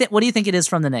 You may think, what do you think it is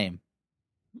from the name?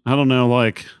 I don't know,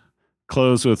 like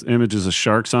clothes with images of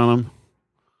sharks on them.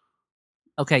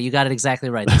 Okay, you got it exactly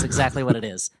right. That's exactly what it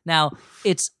is. Now,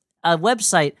 it's a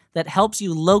website that helps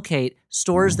you locate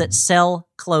stores that sell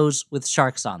clothes with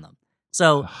sharks on them.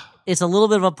 So it's a little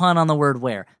bit of a pun on the word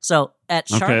wear. So at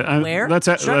Sharkware... That's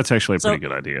actually a pretty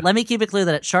good idea. Let me keep it clear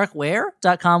that at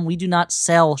sharkware.com, we do not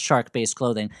sell shark-based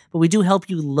clothing, but we do help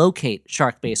you locate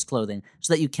shark-based clothing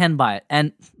so that you can buy it.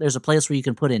 And there's a place where you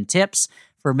can put in tips.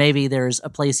 For maybe there's a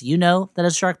place that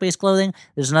has shark-based clothing.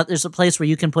 There's a place where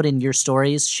you can put in your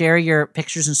stories, share your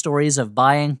pictures and stories of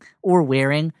buying or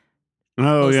wearing.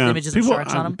 Oh, yeah. Images of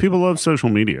sharks on them. People love social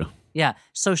media. Yeah.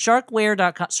 So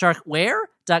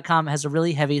sharkware.com has a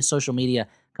really heavy social media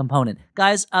component.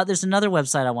 Guys, there's another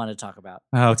website I want to talk about.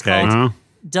 Okay.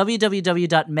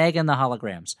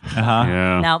 www.megantheholograms.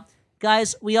 Yeah. Now,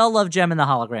 guys, we all love Gem and the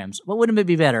Holograms, but wouldn't it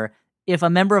be better if a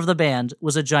member of the band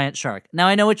was a giant shark? Now,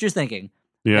 I know what you're thinking.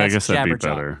 Yeah, That's I guess that'd be Jabberjaw.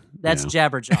 better. That's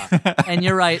Jabberjaw. And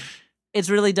you're right. It's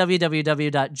really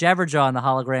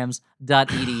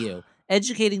www.jabberjawandtheholograms.edu.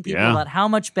 Educating people about how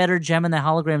much better Gem and the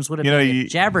Holograms would have been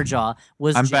if Jabberjaw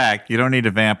was... I'm back. You don't need to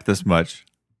vamp this much.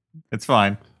 It's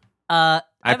fine. I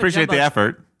appreciate the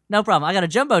effort. No problem. I got a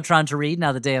Jumbotron to read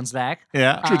now that Dan's back.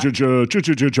 Yeah.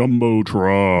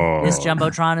 Jumbotron. This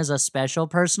Jumbotron is a special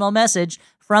personal message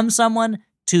from someone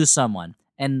to someone.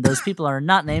 And those people are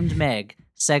not named Meg.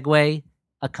 Segue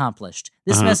accomplished.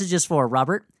 This message is for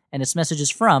Robert, and this message is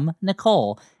from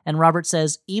Nicole. And Robert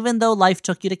says, even though life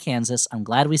took you to Kansas, I'm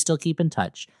glad we still keep in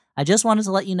touch. I just wanted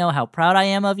to let you know how proud I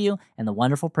am of you and the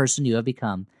wonderful person you have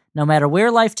become. No matter where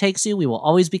life takes you, we will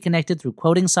always be connected through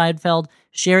quoting Seinfeld,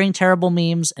 sharing terrible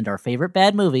memes, and our favorite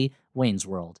bad movie, Wayne's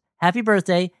World. Happy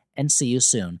birthday, and see you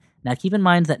soon. Now, keep in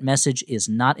mind that message is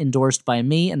not endorsed by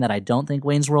me and that I don't think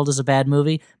Wayne's World is a bad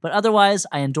movie, but otherwise,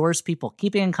 I endorse people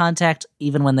keeping in contact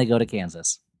even when they go to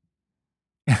Kansas.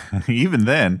 Even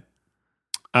then.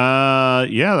 Yeah,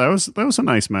 that was a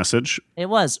nice message. It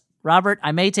was. Robert,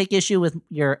 I may take issue with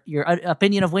your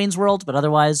opinion of Wayne's World, but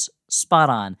otherwise,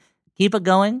 spot on. Keep it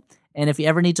going, and if you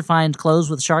ever need to find clothes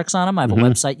with sharks on them, I have a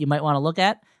website you might want to look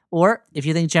at, or if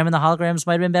you think Gem and the Holograms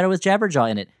might have been better with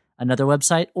Jabberjaw in it, another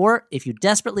website, or if you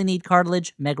desperately need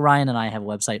cartilage, Meg Ryan and I have a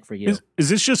website for you. Is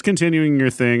this just continuing your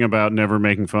thing about never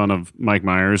making fun of Mike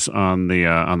Myers on the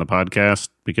podcast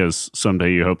because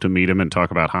someday you hope to meet him and talk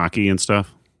about hockey and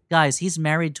stuff? Guys, he's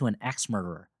married to an axe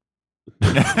murderer.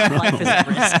 Life is at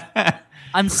risk.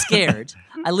 I'm scared.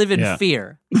 I live in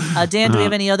fear. Dan, do we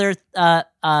have any other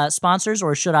sponsors,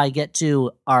 or should I get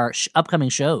to our upcoming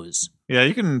shows? Yeah,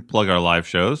 you can plug our live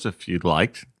shows if you'd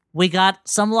like. We got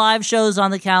some live shows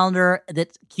on the calendar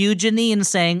that cue Janine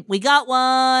saying, we got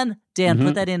one. Dan,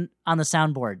 put that in on the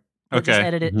soundboard.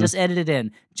 Okay. Just edit it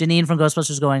in. Janine from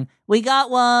Ghostbusters going, we got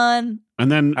one.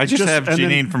 And then I just have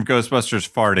Janine from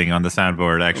Ghostbusters farting on the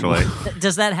soundboard, actually.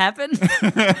 Does that happen?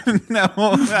 No.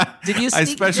 Did you I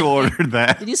special ordered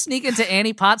that. Did you sneak into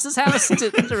Annie Potts' house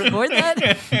to record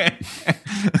that?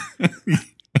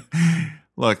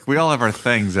 Look, we all have our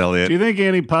things, Elliot. Do you think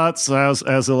Annie Potts has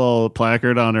a little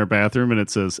placard on her bathroom and it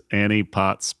says Annie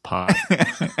Potts pot?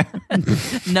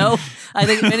 No. I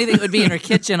think if anything, it would be in her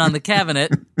kitchen on the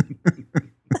cabinet.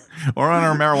 or on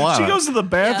her marijuana. She goes to the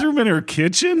bathroom in her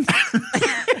kitchen.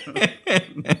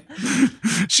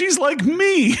 She's like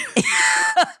me.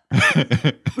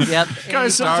 Yep.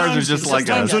 Guys, Stars are just like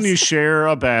sometimes us. when you share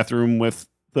a bathroom with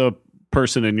the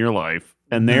person in your life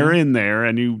and they're in there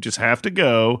and you just have to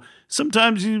go,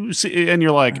 sometimes you see, and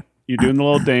you're like, you're doing the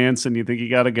little dance and you think you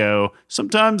got to go.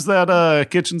 Sometimes that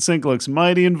kitchen sink looks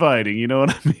mighty inviting. You know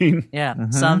what I mean? Yeah.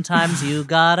 Sometimes you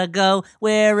gotta go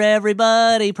where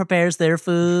everybody prepares their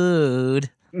food.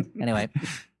 Anyway,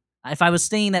 if I was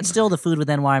staying that still, the food would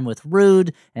then rhyme with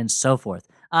rude and so forth.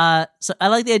 So I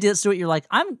like the idea that, Stuart, you're like,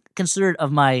 I'm considerate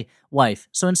of my wife.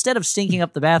 So instead of stinking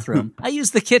up the bathroom, I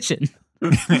use the kitchen.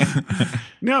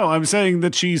 No, I'm saying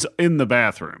that she's in the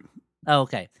bathroom.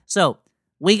 Okay. So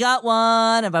we got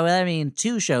one, and by that I mean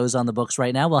 2 shows on the books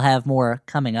right now. We'll have more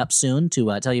coming up soon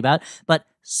to tell you about. But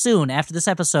soon, after this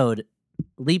episode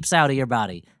leaps out of your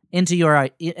body, into your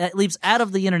it leaps out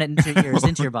of the internet into your ears,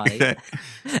 into your body. Okay.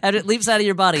 And it leaps out of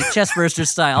your body, chestburster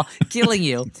style, killing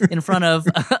you in front of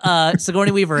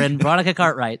Sigourney Weaver and Veronica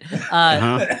Cartwright.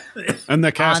 And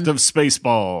the cast of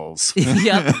Spaceballs.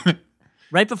 Yep.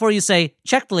 Right before you say,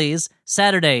 check please,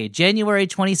 Saturday, January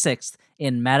 26th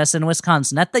in Madison,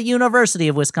 Wisconsin, at the University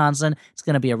of Wisconsin. It's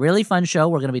going to be a really fun show.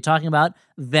 We're going to be talking about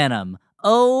Venom.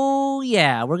 Oh,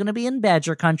 yeah, we're going to be in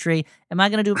Badger Country. Am I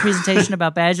going to do a presentation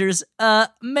about badgers?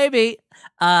 Maybe.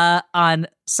 On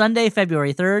Sunday,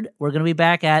 February 3rd, we're going to be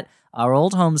back at our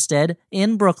old homestead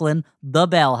in Brooklyn, the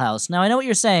Bell House. Now, I know what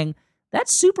you're saying.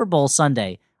 That's Super Bowl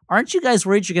Sunday. Aren't you guys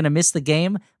worried you're going to miss the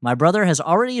game? My brother has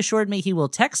already assured me he will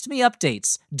text me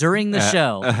updates during the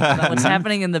show about what's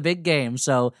happening in the big game.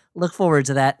 So look forward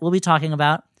to that. We'll be talking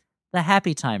about the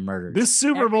Happy Time murders. This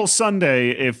Super Bowl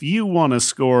Sunday, if you want to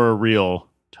score a real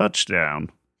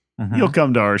touchdown, you'll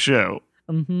come to our show.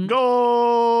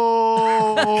 Goal!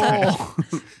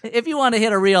 If you want to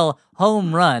hit a real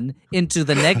home run into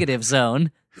the negative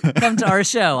zone, come to our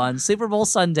show on Super Bowl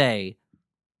Sunday.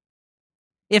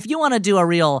 If you want to do a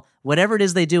real whatever it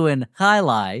is they do in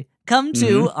Highlight, come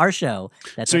to our show.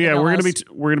 That's So yeah, we're gonna be talking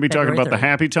February about the 3rd.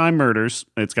 Happy Time murders.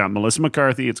 It's got Melissa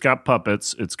McCarthy. It's got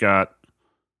puppets. It's got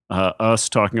us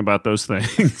talking about those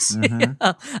things.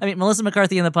 I mean, Melissa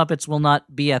McCarthy and the puppets will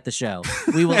not be at the show.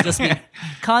 We will just be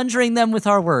conjuring them with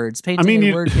our words, painting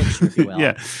a word picture, if you will.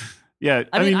 Yeah.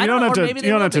 I mean, you don't have to. You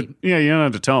don't have to. Yeah, you don't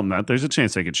have to tell them that. There's a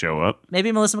chance they could show up.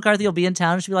 Maybe Melissa McCarthy will be in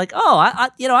town and she'll be like, "Oh,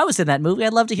 I was in that movie.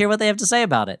 I'd love to hear what they have to say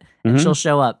about it." And she'll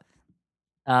show up,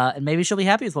 and maybe she'll be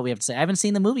happy with what we have to say. I haven't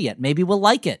seen the movie yet. Maybe we'll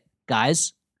like it,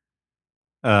 guys.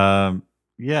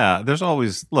 Yeah, there's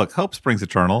always hope springs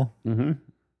eternal. I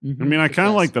mean, I kind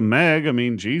of like the Meg. I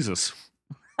mean, Jesus.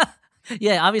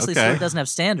 Yeah, obviously, Okay. Stuart doesn't have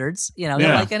standards. You know, Yeah.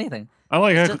 he'll like anything. I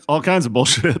like all kinds of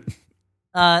bullshit.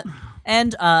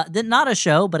 And then not a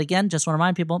show, but again, just want to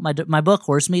remind people, my book,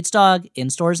 Horse Meets Dog, in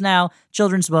stores now,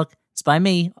 children's book. It's by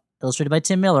me, illustrated by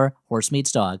Tim Miller, Horse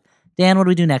Meets Dog. Dan, what do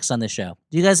we do next on this show?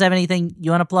 Do you guys have anything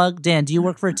you want to plug? Dan, do you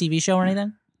work for a TV show or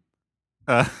anything?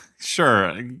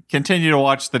 Sure. Continue to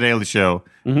watch The Daily Show.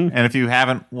 And if you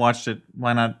haven't watched it,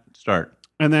 why not start?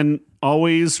 And then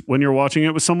always, when you're watching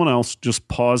it with someone else, just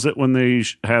pause it when they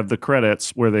have the credits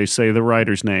where they say the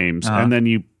writers' names, and then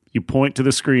you point to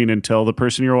the screen and tell the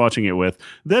person you're watching it with,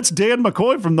 "That's Dan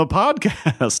McCoy from the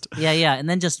podcast." Yeah, and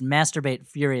then just masturbate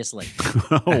furiously.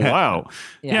 Oh, wow.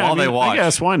 Yeah. While they watch. I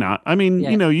guess, why not? I mean,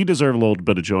 Yeah. you deserve a little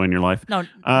bit of joy in your life. No,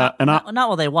 not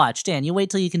while they watch. Dan, you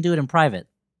wait till you can do it in private.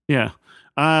 Yeah.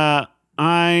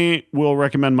 I will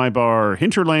recommend my bar,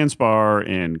 Hinterlands Bar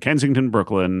in Kensington,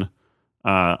 Brooklyn.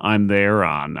 I'm there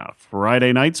on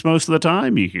Friday nights most of the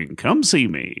time. You can come see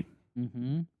me.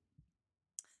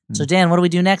 So, Dan, what do we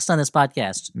do next on this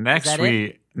podcast? Next, Is that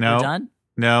We're done?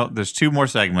 No, there's 2 more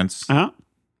segments.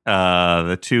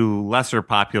 The 2 lesser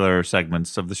popular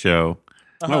segments of the show.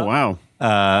 Oh, wow.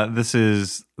 This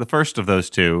is the first of those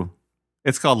 2.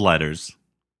 It's called Letters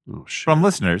from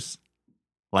listeners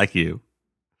like you.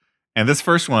 And this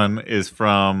first one is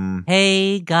from...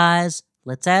 Hey, guys,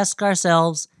 let's ask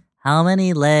ourselves, how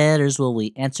many letters will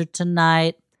we answer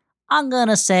tonight? I'm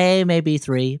gonna say maybe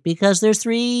 3, because there's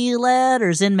 3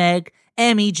 letters in Meg.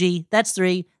 M-E-G, that's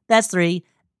 3. That's 3.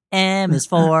 M is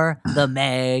for the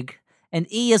Meg. And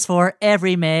E is for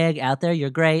every Meg out there, you're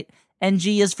great. And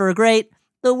G is for great,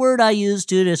 the word I use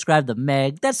to describe the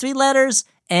Meg. That's 3 letters.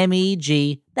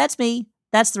 M-E-G, that's me.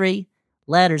 That's 3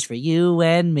 letters for you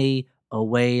and me. Oh,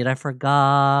 wait, I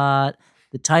forgot.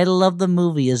 The title of the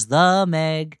movie is The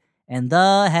Meg, and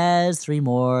the has 3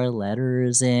 more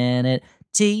letters in it.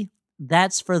 T,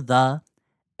 that's for the.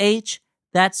 H,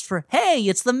 that's for, hey,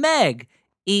 it's the Meg.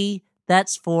 E,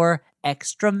 that's for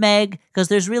extra Meg, because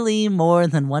there's really more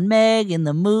than one Meg in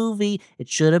the movie. It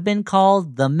should have been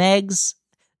called The Megs,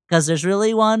 because there's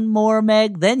really one more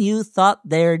Meg than you thought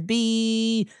there'd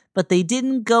be. But they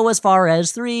didn't go as far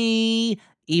as 3,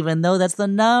 even though that's the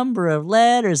number of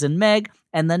letters in Meg,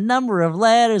 and the number of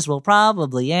letters we'll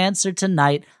probably answer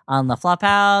tonight on the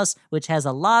Flophouse, which has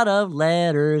a lot of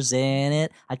letters in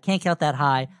it. I can't count that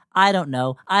high. I don't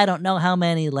know. I don't know how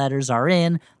many letters are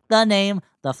in the name,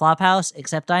 the Flophouse,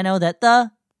 except I know that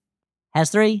the has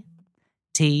 3.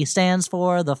 T stands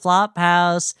for the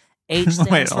Flophouse. H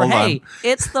stands for hey,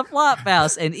 it's the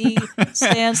Flophouse. And E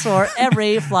stands for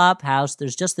every Flophouse.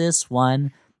 There's just this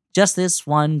one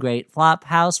great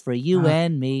Flophouse for you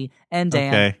and me and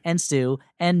Dan and Stu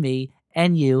and me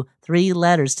and you. 3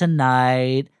 letters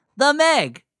tonight. The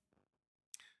Meg.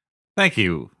 Thank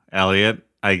you, Elliot,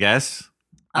 I guess.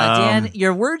 Dan,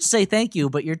 your words say thank you,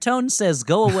 but your tone says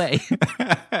go away.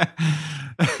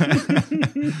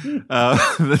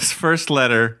 This first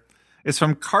letter is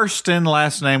from Karsten,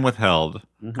 last name withheld.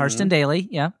 Karsten Daly,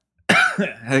 yeah.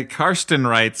 Karsten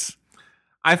writes,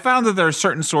 I found that there are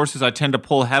certain sources I tend to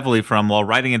pull heavily from while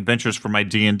writing adventures for my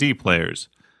D&D players.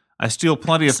 I steal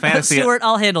plenty of fantasy... Stuart,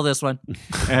 I'll handle this one.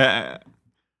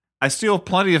 I steal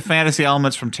plenty of fantasy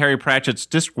elements from Terry Pratchett's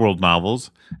Discworld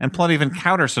novels, and plenty of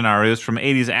encounter scenarios from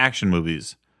 80s action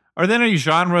movies. Are there any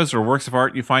genres or works of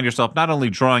art you find yourself not only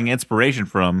drawing inspiration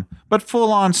from, but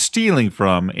full-on stealing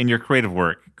from in your creative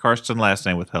work? Karsten, last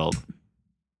name withheld.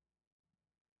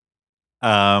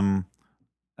 No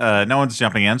one's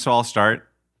jumping in, so I'll start.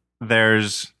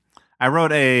 I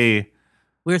wrote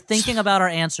We're thinking about our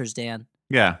answers, Dan.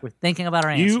 Yeah. We're thinking about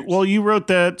our answers. You wrote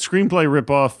that screenplay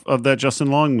ripoff of that Justin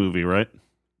Long movie, right?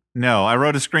 No, I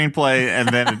wrote a screenplay, and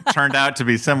then it turned out to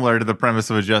be similar to the premise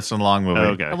of a Justin Long movie.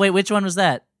 Okay. Wait, which one was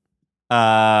that?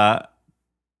 I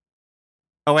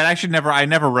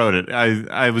never wrote it.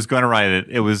 I was going to write it.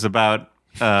 It was about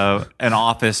an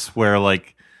office where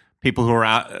like people who are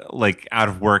out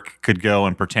of work could go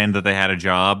and pretend that they had a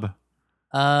job.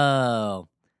 Oh.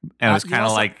 And it was kind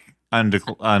of like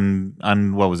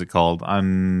what was it called?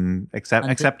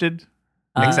 Accepted?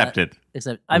 Accepted.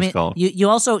 I mean,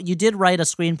 you did write a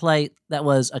screenplay that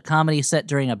was a comedy set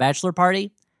during a bachelor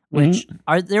party, which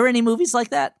are there any movies like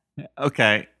that?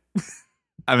 Okay.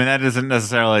 I mean, that isn't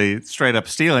necessarily straight up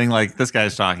stealing like this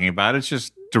guy's talking about. It's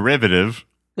just derivative.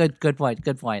 Good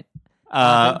point.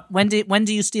 When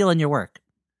do you steal in your work?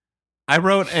 I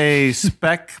wrote a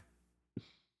spec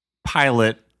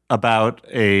pilot about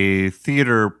a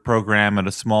theater program at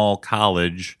a small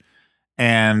college,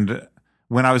 and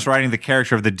when I was writing the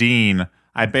character of the dean,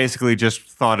 I basically just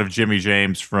thought of Jimmy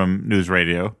James from News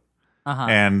Radio,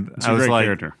 and I was like,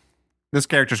 character. This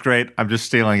character's great. I'm just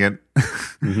stealing it.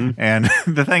 And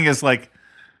the thing is, like,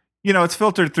 it's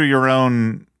filtered through your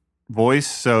own voice,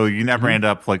 so you never end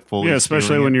up like fully. Yeah,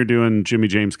 especially when you're doing Jimmy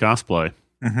James cosplay.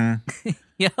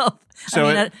 Yep. So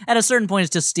at a certain point,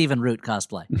 it's just Stephen Root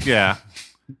cosplay. Yeah.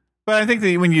 But I think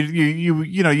that when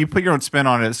you put your own spin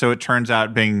on it, so it turns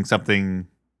out being something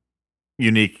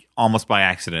unique almost by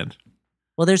accident.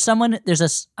 Well, there's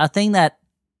a thing that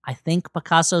I think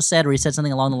Picasso said, or he said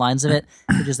something along the lines of it,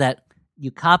 which is that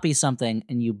you copy something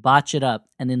and you botch it up,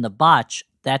 and in the botch,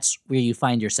 that's where you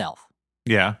find yourself.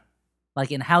 Yeah.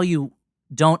 Like in how you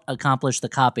don't accomplish the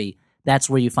copy, that's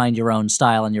where you find your own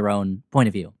style and your own point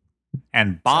of view.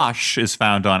 And Bosch is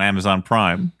found on Amazon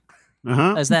Prime.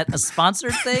 Is that a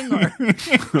sponsored thing? Or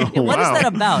what is that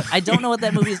about? I don't know what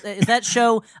that movie is. Is that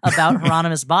show about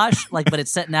Hieronymus Bosch? But it's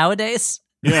set nowadays?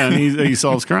 Yeah, and he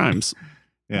solves crimes.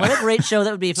 Yeah. What a great show that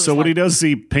would be. If it was what he does is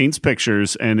he paints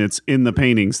pictures, and it's in the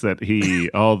paintings that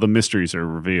all the mysteries are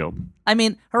revealed. I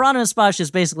mean, Hieronymus Bosch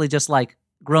is basically just like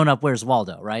Grown Up Where's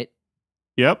Waldo, right?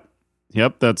 Yep.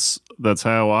 That's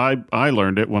how I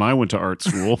learned it when I went to art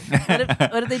school.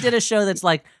 What if they did a show that's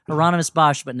like Hieronymus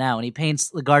Bosch, but now, and he paints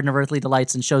the Garden of Earthly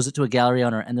Delights and shows it to a gallery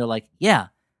owner, and they're like, "Yeah,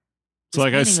 this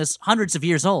painting is hundreds of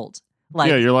years old."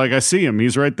 Yeah, you're like, I see him.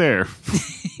 He's right there.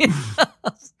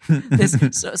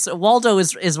 So Waldo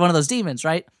is one of those demons,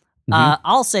 right?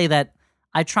 I'll say that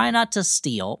I try not to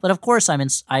steal, but of course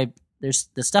there's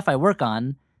the stuff I work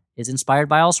on is inspired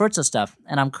by all sorts of stuff,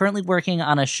 and I'm currently working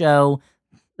on a show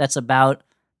that's about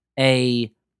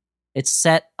it's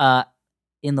set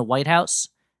in the White House,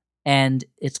 and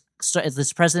it's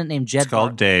this president named Jed. It's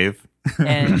called Dave,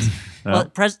 and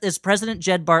it's President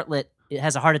Jed Bartlett. It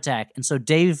has a heart attack, and so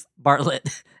Dave Bartlett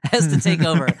has to take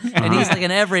over, and he's like an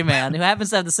everyman who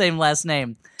happens to have the same last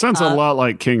name. Sounds a lot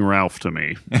like King Ralph to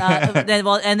me.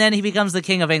 And then he becomes the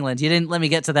King of England. You didn't let me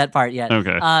get to that part yet.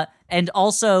 Okay. And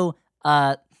also,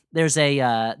 there's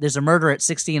a murder at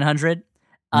 1600.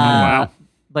 Wow.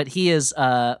 but he is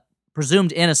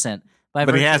presumed innocent.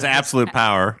 But he has absolute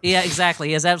power. Yeah, exactly.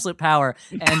 He has absolute power,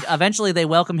 and eventually they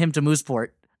welcome him to Mooseport.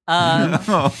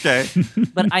 Okay.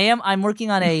 But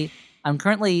I'm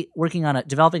currently working on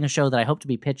developing a show that I hope to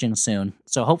be pitching soon.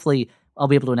 So hopefully I'll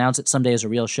be able to announce it someday as a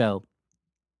real show.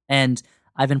 And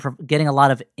I've been getting a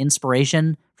lot of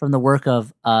inspiration from the work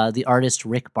of the artist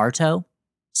Rick Bartow.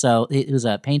 So he was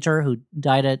a painter who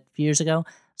died a few years ago.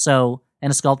 And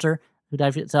a sculptor who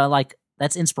died. So like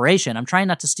that's inspiration. I'm trying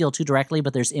not to steal too directly,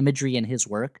 but there's imagery in his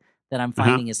work that I'm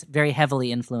finding is very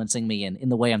heavily influencing me in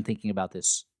the way I'm thinking about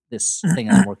this thing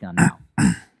that I'm working on now.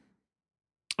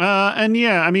 And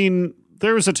yeah, I mean,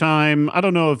 there was a time, I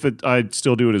don't know if I'd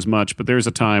still do it as much, but there's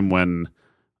a time when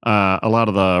a lot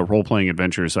of the role-playing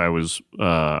adventures I was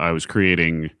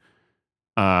creating,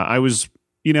 I was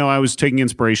taking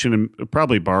inspiration and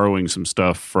probably borrowing some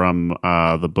stuff from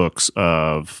the books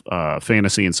of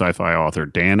fantasy and sci-fi author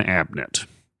Dan Abnett,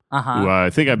 who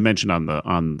I think I've mentioned on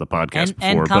the podcast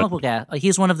before. And comic book guy.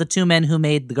 He's one of the two men who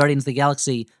made the Guardians of the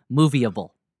Galaxy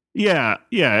movieable. Yeah.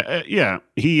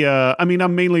 He, I mean,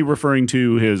 I'm mainly referring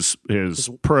to his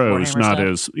prose, not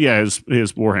his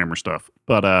Warhammer stuff.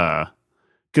 But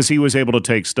because he was able to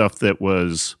take stuff that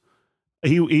was,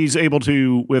 he's able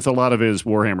to, with a lot of his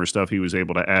Warhammer stuff, he was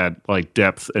able to add like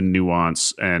depth and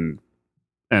nuance and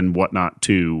whatnot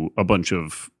to a bunch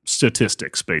of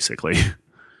statistics, basically,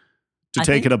 to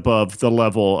take it above the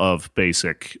level of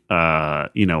basic,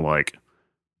 like,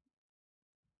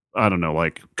 I don't know,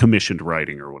 like commissioned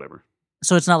writing or whatever.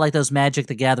 So it's not like those Magic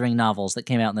the Gathering novels that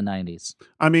came out in the 90s.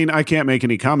 I mean, I can't make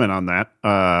any comment on that.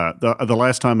 The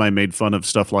last time I made fun of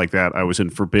stuff like that, I was in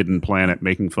Forbidden Planet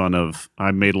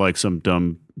I made like some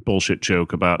dumb bullshit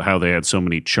joke about how they had so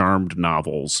many Charmed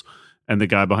novels. And the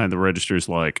guy behind the register is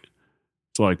like,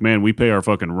 man, we pay our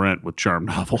fucking rent with Charmed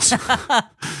novels.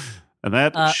 And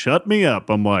that shut me up.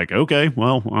 I'm like, okay,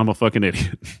 well, I'm a fucking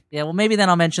idiot. Yeah, well, maybe then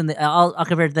I'll mention I'll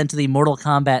compare it then to the Mortal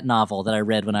Kombat novel that I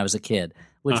read when I was a kid,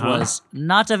 which was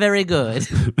not a very good.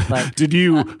 But, did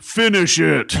you finish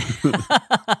it?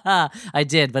 I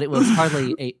did, but it was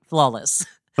hardly flawless.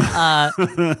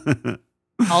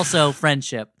 Also,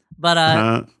 friendship. But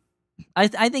I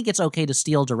think it's okay to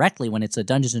steal directly when it's a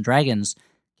Dungeons and Dragons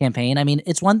campaign. I mean,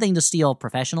 it's one thing to steal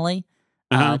professionally,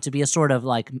 to be a sort of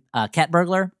like cat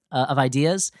burglar of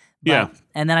ideas. But,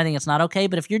 and then I think it's not okay.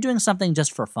 But if you're doing something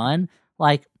just for fun,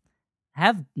 like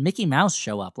have Mickey Mouse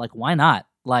show up. Like, why not?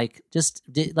 Like, just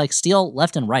like steal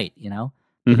left and right. You know,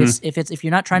 if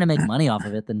you're not trying to make money off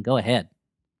of it, then go ahead.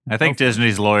 I think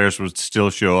Disney's lawyers would still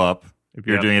show up if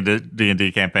you're doing a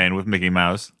D&D campaign with Mickey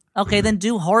Mouse. Okay, then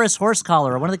do Horace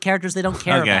Horsecollar, one of the characters they don't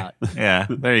care about. Yeah,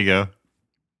 there you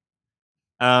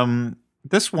go.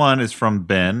 This one is from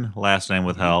Ben, last name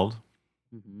withheld.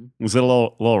 Was it a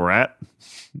little rat?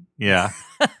 Yeah.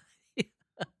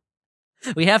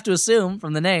 We have to assume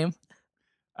from the name.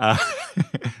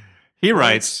 He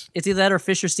writes... It's either that or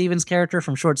Fisher Stevens' character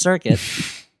from Short Circuit.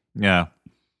 Yeah.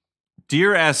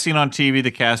 Dear As Seen on TV,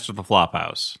 the cast of The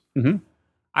Flophouse.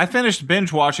 I finished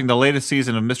binge watching the latest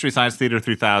season of Mystery Science Theater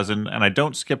 3000, and I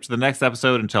don't skip to the next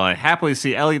episode until I happily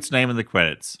see Elliot's name in the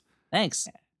credits. Thanks.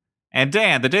 And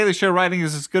Dan, the Daily Show writing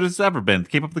is as good as it's ever been.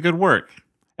 Keep up the good work.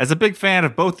 As a big fan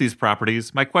of both these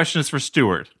properties, my question is for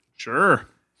Stuart. Sure.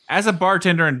 As a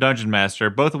bartender and dungeon master,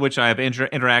 both of which I have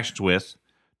interactions with,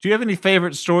 do you have any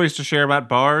favorite stories to share about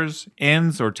bars,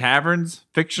 inns, or taverns,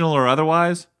 fictional or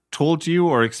otherwise, told to you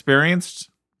or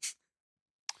experienced?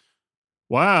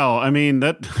 Wow, I mean,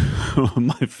 that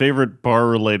my favorite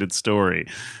bar-related story.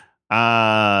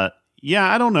 Yeah,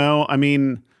 I don't know. I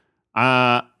mean,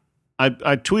 I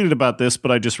tweeted about this,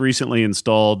 but I just recently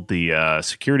installed the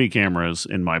security cameras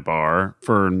in my bar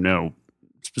for no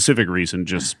specific reason.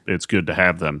 Just it's good to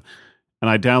have them.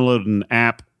 And I downloaded an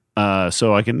app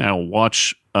so I can now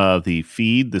watch the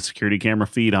security camera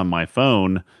feed on my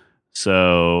phone.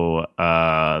 So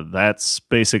that's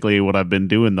basically what I've been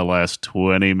doing the last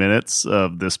 20 minutes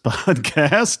of this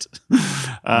podcast.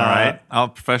 All right. All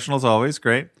professionals always.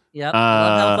 Great. Yep. I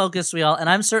love how focused we all. And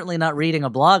I'm certainly not reading a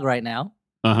blog right now.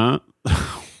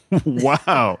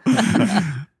 Wow.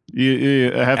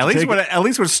 You have at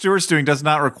least what Stuart's doing does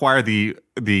not require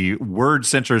the word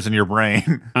centers in your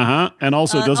brain. And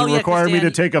also doesn't require me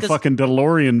to take a fucking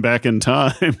DeLorean back in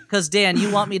time. Because Dan, you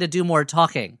want me to do more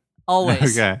talking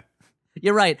always. Okay.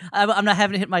 You're right. I'm not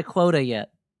having to hit my quota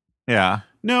yet. Yeah.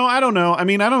 No, I don't know. I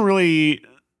mean, I don't really.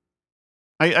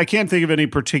 I can't think of any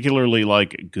particularly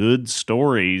like good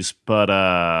stories, but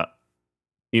I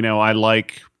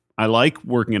like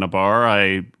working in a bar.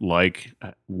 I like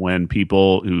when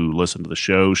people who listen to the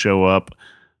show up.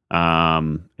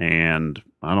 And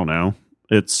I don't know.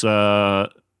 It's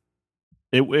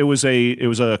It was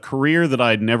a career that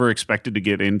I'd never expected to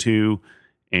get into,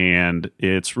 and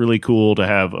it's really cool to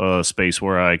have a space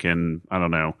where I can, I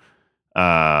don't know,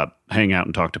 hang out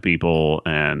and talk to people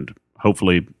and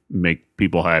hopefully make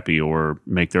people happy or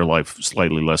make their life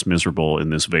slightly less miserable in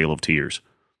this vale of tears.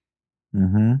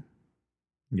 Mm-hmm.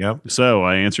 Yep. So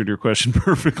I answered your question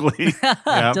perfectly.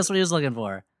 Yep. Just what he was looking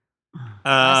for.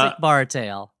 Classic bar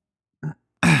tale.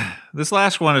 This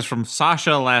last one is from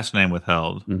Sasha, last name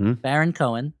withheld. Mm-hmm. Baron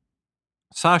Cohen.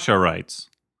 Sasha writes,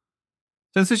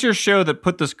 since it's your show that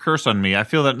put this curse on me, I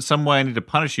feel that in some way I need to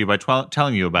punish you by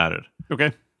telling you about it.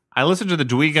 Okay. I listened to the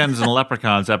Dweegans and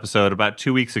Leprechauns episode about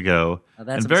 2 weeks ago,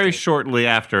 and very shortly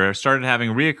after, I started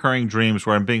having reoccurring dreams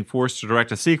where I'm being forced to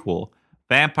direct a sequel,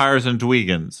 Vampires and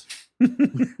Dweegans.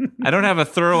 I don't have a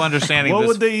thorough understanding What of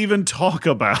this. would they even talk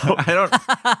about? I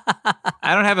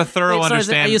don't have a thorough Wait, sorry,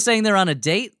 understanding. are you saying they're on a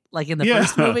date, like in the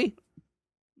first movie?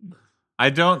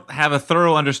 I don't have a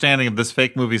thorough understanding of this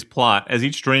fake movie's plot, as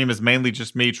each dream is mainly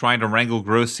just me trying to wrangle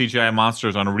gross CGI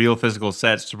monsters on real physical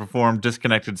sets to perform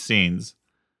disconnected scenes.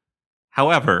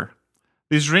 However,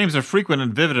 these dreams are frequent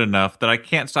and vivid enough that I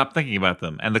can't stop thinking about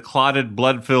them, and the clotted,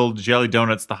 blood-filled jelly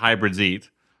donuts the hybrids eat,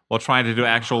 while trying to do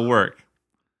actual work.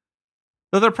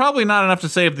 Though they're probably not enough to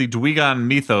save the Dweegan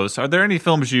mythos, are there any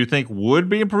films you think would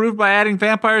be improved by adding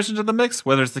vampires into the mix?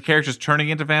 Whether it's the characters turning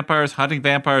into vampires, hunting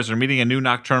vampires, or meeting a new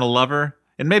nocturnal lover?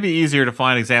 It may be easier to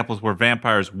find examples where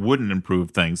vampires wouldn't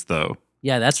improve things, though.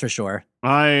 Yeah, that's for sure.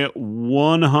 I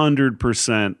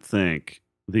 100% think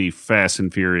the Fast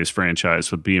and Furious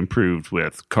franchise would be improved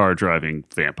with car-driving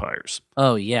vampires.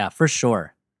 Oh, yeah, for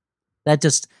sure. That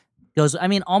just goes, I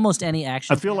mean, almost any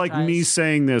action. I feel like me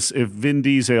saying this, if Vin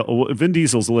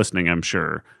Diesel's listening, I'm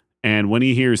sure, and when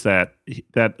he hears that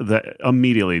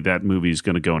immediately that movie's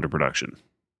going to go into production.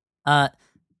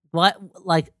 What?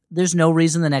 Like, there's no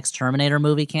reason the next Terminator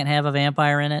movie can't have a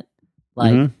vampire in it.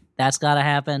 Like, that's got to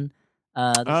happen.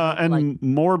 And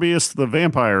Morbius, the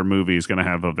vampire movie, is going to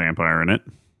have a vampire in it.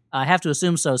 I have to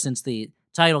assume so, since the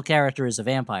title character is a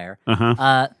vampire.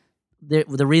 Uh-huh.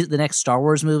 The next Star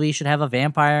Wars movie should have a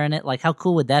vampire in it. Like, how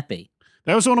cool would that be?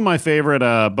 That was one of my favorite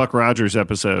Buck Rogers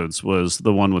episodes, was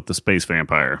the one with the space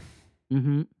vampire.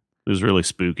 Mm-hmm. It was really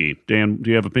spooky. Dan, do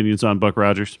you have opinions on Buck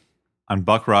Rogers? On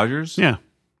Buck Rogers? Yeah.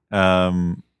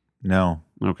 No.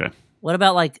 Okay. What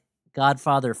about, like,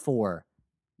 Godfather 4?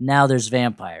 Now there's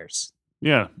vampires.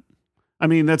 Yeah. I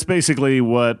mean, that's basically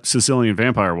what Sicilian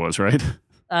Vampire was, right?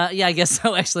 Yeah, I guess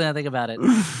so, actually, now I think about it.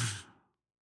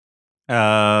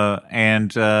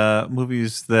 And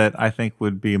movies that I think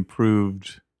would be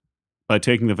improved by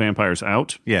taking the vampires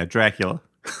out. Yeah, Dracula.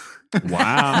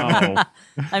 Wow.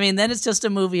 I mean, then it's just a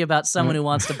movie about someone who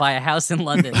wants to buy a house in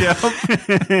London.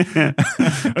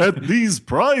 At these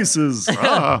prices.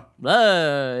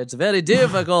 It's very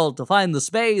difficult to find the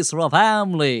space for a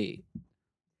family.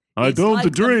 I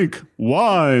don't drink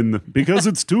wine because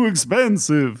it's too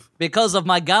expensive. Because of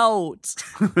my gout.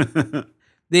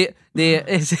 The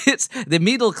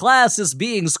middle class is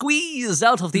being squeezed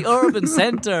out of the urban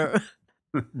center.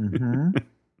 Mm-hmm.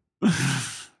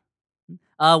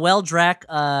 Well, Drac,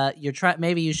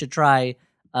 maybe you should try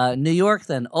New York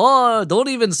then. Oh, don't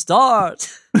even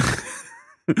start.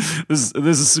 This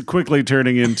is quickly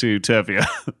turning into Tevye.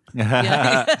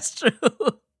 Yeah, that's true.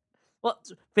 Well,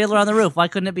 Fiddler on the Roof. Why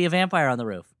couldn't it be a vampire on the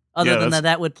roof? Other than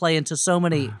that would play into so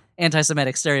many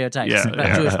anti-Semitic stereotypes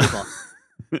about Jewish people.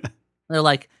 They're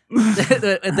like,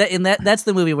 that's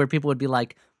the movie where people would be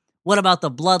like, what about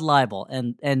the blood libel?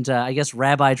 And I guess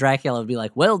Rabbi Dracula would be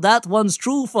like, well, that one's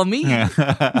true for me.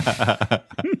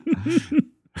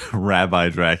 Rabbi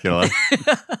Dracula.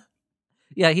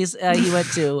 Yeah, he went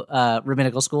to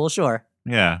rabbinical school, sure.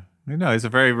 Yeah. No, he's a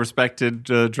very respected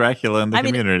Dracula in the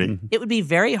community. It would be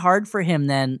very hard for him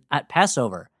then at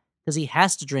Passover because he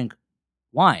has to drink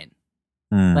wine,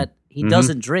 but he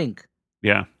doesn't drink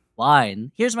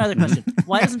wine. Here's my other question.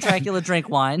 Why doesn't Dracula drink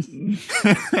wine?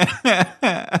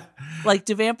 Like,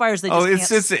 do vampires, they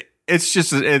just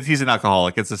he's an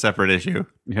alcoholic. It's a separate issue.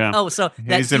 Yeah. Oh, so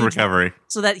he's in recovery.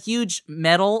 So that huge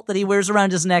medal that he wears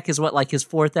around his neck is what, like his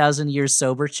 4,000 years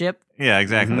sober chip? Yeah,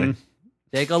 exactly. Mm-hmm.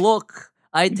 Take a look.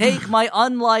 I take my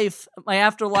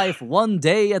afterlife one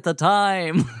day at a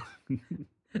time.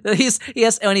 He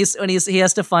has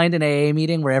to find an AA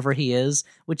meeting wherever he is,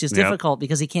 which is difficult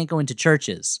because he can't go into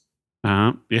churches.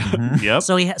 Yeah. Mm-hmm. Yep.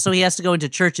 So he has to go into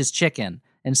Church's Chicken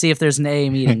and see if there's an AA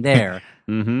meeting there.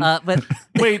 But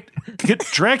Wait,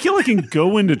 Dracula can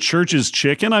go into Church's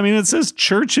chicken? I mean, it says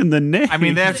church in the name. I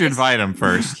mean, they have to invite him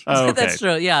first. Oh, okay. that's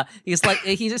true. Yeah, he's like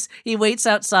he waits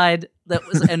outside.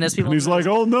 And as people, And he's like,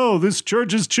 oh no, this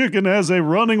Church's chicken has a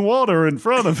running water in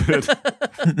front of it.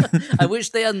 I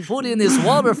wish they hadn't put in this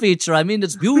water feature. I mean,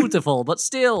 it's beautiful, but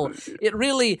still, it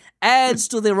really adds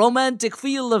to the romantic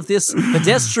feel of this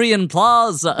pedestrian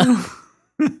plaza.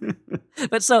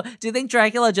 But so, do you think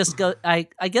Dracula just go? I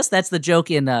guess that's the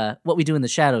joke in What We Do in the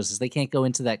Shadows is they can't go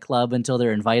into that club until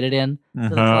they're invited in. To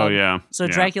the club. Yeah. So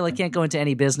Dracula can't go into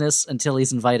any business until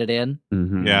he's invited in.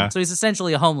 Yeah. So he's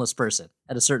essentially a homeless person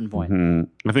at a certain point.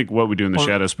 I think What We Do in the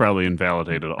Shadows probably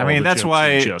invalidated all I mean, the that's jokes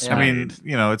why. he just I mean,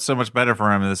 made. it's so much better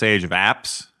for him in this age of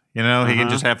apps. He can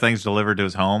just have things delivered to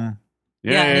his home.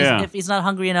 And if he's not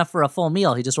hungry enough for a full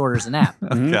meal, he just orders an app.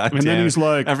 God And damn then it. he's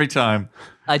like, every time.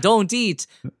 I don't eat.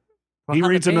 he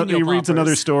reads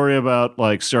another story about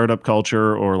like startup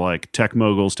culture or like tech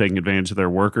moguls taking advantage of their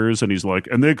workers, and he's like,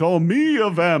 and they call me a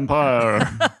vampire.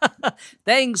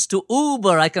 Thanks to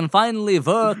Uber, I can finally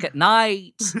work at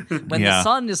night when the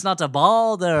sun is not a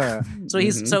bother. So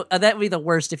so that would be the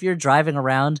worst if you're driving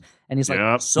around and he's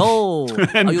like, so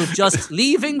are you just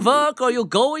leaving work or are you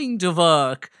going to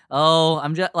work? Oh,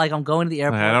 I'm going to the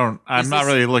airport. I'm not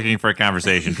really looking for a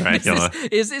conversation, Dracula.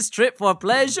 Is this trip for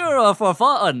pleasure or for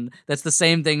fun? That's the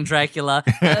same thing, Dracula.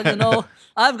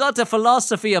 I've got a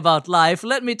philosophy about life.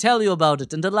 Let me tell you about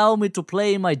it and allow me to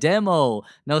play my demo.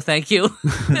 No, thank you.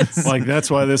 Like, that's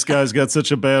why this guy's got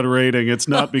such a bad rating. It's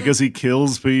not because he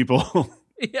kills people.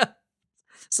 Yeah.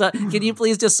 So, can you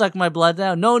please just suck my blood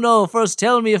now? No. First,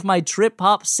 tell me if my trip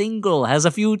hop single has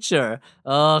a future.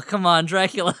 Oh, come on,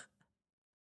 Dracula.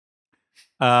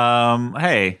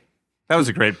 Hey, that was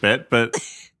a great bit, but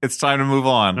it's time to move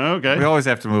on. Okay. We always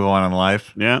have to move on in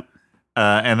life. Yeah.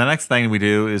 And the next thing we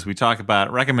do is we talk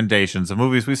about recommendations of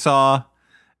movies we saw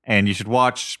and you should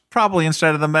watch probably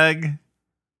instead of The Meg.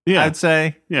 Yeah. I'd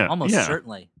say. Yeah. Almost yeah.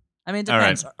 certainly. I mean, it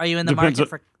depends. Right. Are you in the market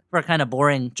for a kind of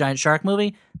boring giant shark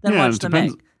movie? Then Yeah, watch it The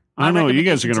depends. Meg. I don't know what you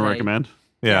guys are recommendation going to today- recommend.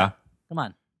 Yeah. Come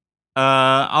on.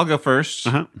 I'll go first.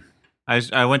 Uh-huh.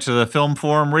 I went to the film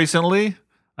forum recently.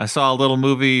 I saw a little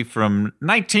movie from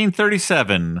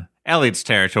 1937, Elliot's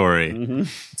Territory. Mm-hmm.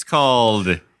 It's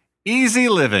called Easy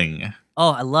Living.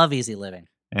 Oh, I love Easy Living.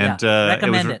 And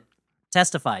recommend it.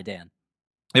 Testify, Dan.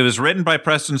 It was written by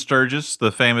Preston Sturges,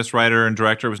 the famous writer and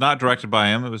director. It was not directed by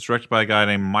him. It was directed by a guy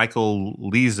named Michael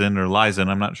Leeson.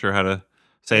 I'm not sure how to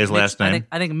say his last name.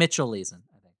 I think Mitchell Leeson.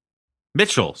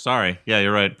 Mitchell. Sorry. Yeah,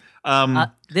 you're right.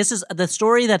 This is the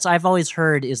story that I've always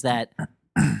heard is that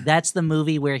that's the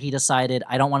movie where he decided,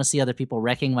 I don't want to see other people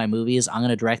wrecking my movies. I'm going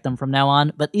to direct them from now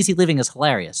on. But Easy Living is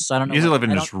hilarious. So I don't know. Easy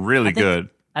Living is really good.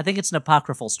 I think it's an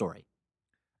apocryphal story.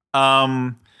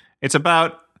 It's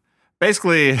about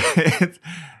basically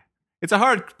it's a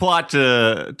hard plot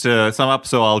to sum up,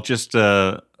 so I'll just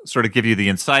sort of give you the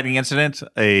inciting incident.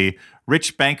 A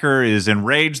rich banker is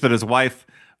enraged that his wife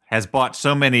has bought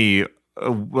so many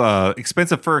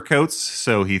expensive fur coats,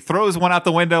 so he throws one out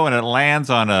the window and it lands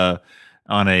on a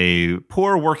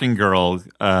poor working girl,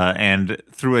 and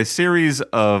through a series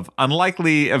of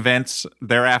unlikely events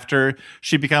thereafter,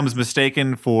 she becomes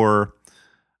mistaken for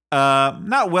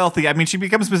not wealthy. I mean, she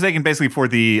becomes mistaken basically for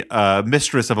the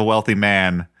mistress of a wealthy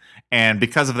man, and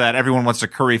because of that, everyone wants to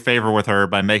curry favor with her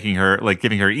by making her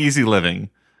giving her easy living.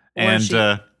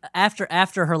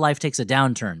 After her life takes a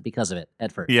downturn because of it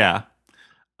at first. Yeah.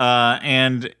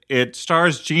 And it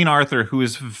stars Jean Arthur, who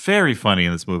is very funny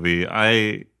in this movie.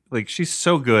 She's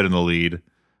so good in the lead.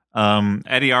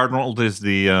 Eddie Arnold is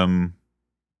the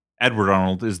Edward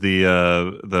Arnold is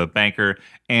the banker,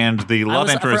 and the love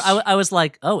interest. I was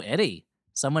like, oh, Eddie,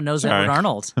 someone knows Sorry. Edward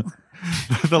Arnold.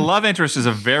 The love interest is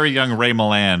a very young Ray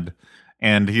Milland,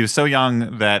 and he was so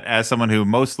young that as someone who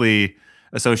mostly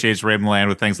associates Ray Milland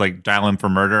with things like Dial M for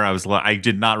Murder, I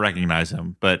did not recognize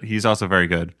him, but he's also very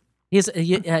good. He's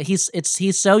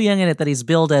so young in it that he's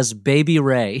billed as Baby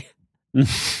Ray.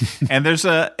 And it's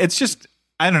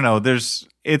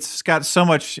got so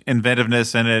much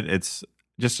inventiveness in it. It's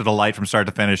just a delight from start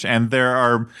to finish. And there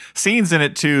are scenes in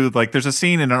it too. Like there's a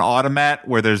scene in an automat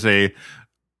where there's a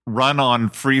run on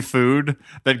free food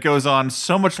that goes on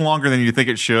so much longer than you think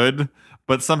it should,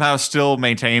 but somehow still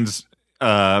maintains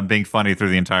being funny through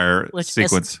the entire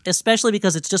sequence. Especially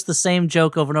because it's just the same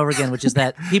joke over and over again, which is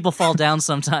that people fall down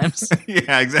sometimes.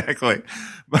 Yeah, exactly.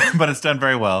 But it's done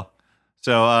very well.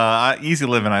 So Easy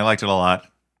Living, I liked it a lot.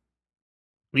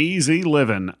 Easy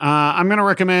living. I'm going to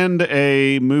recommend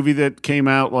a movie that came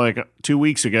out like 2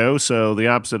 weeks ago, so the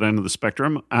opposite end of the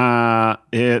spectrum.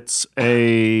 It's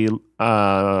a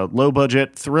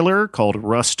low-budget thriller called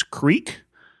Rust Creek.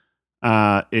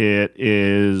 It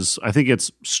is, I think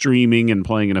it's streaming and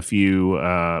playing in a few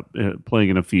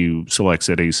select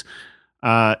cities.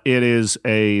 It is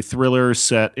a thriller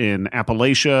set in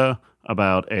Appalachia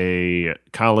about a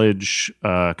college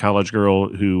girl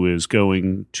who is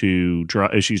going to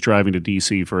she's driving to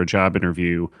DC for a job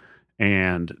interview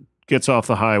and gets off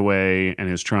the highway and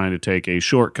is trying to take a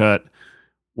shortcut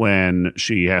when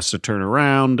she has to turn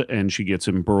around and she gets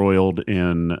embroiled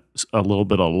in a little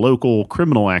bit of local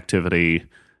criminal activity,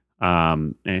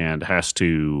 and has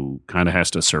to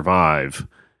survive.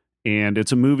 And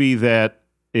it's a movie that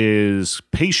is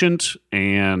patient,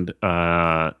 and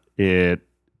it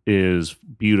is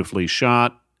beautifully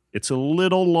shot. It's a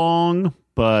little long,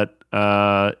 but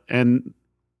and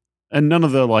none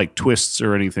of the like twists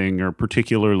or anything are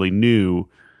particularly new,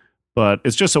 but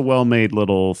it's just a well-made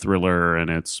little thriller,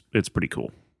 and it's pretty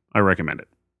cool. I recommend it.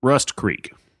 Rust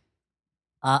Creek.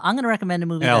 I'm going to recommend a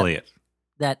movie. Elliot,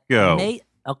 that go.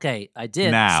 Okay, I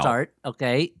did now. start.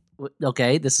 Okay,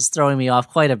 this is throwing me off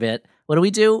quite a bit. What do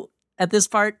we do at this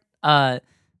part? I'm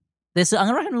going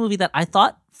to recommend a movie that I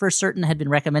thought for certain had been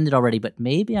recommended already, but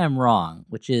maybe I'm wrong,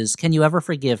 which is Can You Ever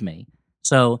Forgive Me?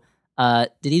 So, did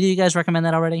either of you guys recommend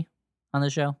that already on the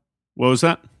show? What was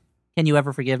that? Can You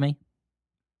Ever Forgive Me?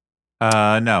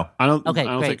 I No. don't Okay, I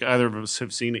don't great. think either of us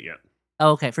have seen it yet.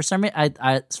 Oh, okay. For some reason, I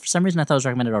thought it was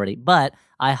recommended already, but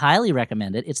I highly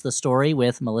recommend it. It's the story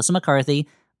with Melissa McCarthy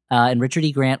and Richard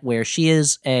E. Grant, where she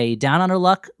is a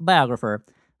down-on-her-luck biographer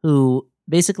who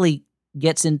basically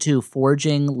gets into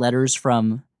forging letters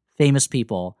from famous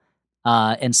people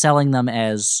and selling them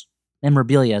as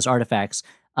memorabilia, as artifacts,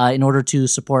 in order to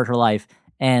support her life,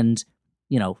 and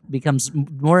becomes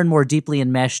more and more deeply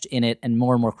enmeshed in it and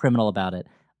more criminal about it.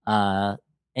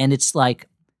 And it's like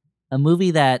a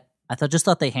movie that I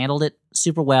thought they handled it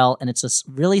super well, and it's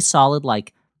a really solid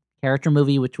like character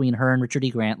movie between her and Richard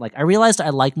E. Grant. Like, I realized I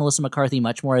like Melissa McCarthy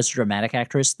much more as a dramatic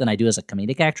actress than I do as a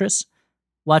comedic actress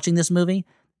watching this movie,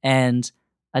 and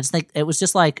I just think it was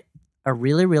just like a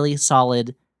really, really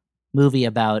solid movie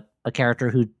about a character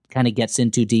who kind of gets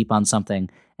in too deep on something,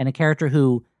 and a character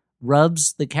who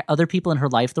rubs the other people in her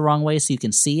life the wrong way, so you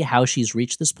can see how she's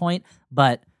reached this point,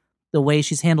 but the way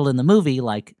she's handled in the movie,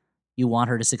 like, you want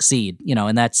her to succeed,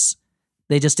 and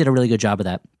they just did a really good job of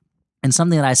that. And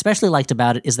something that I especially liked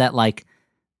about it is that, like,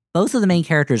 both of the main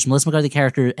characters, Melissa McCarthy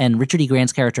character and Richard E.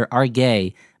 Grant's character, are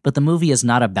gay, but the movie is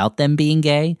not about them being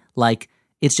gay. Like,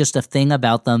 it's just a thing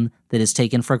about them that is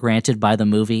taken for granted by the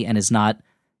movie and is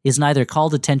neither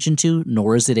called attention to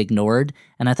nor is it ignored.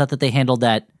 And I thought that they handled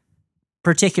that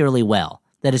particularly well.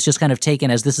 That it's just kind of taken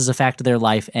as this is a fact of their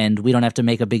life, and we don't have to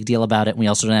make a big deal about it, and we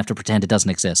also don't have to pretend it doesn't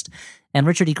exist. And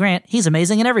Richard E. Grant, he's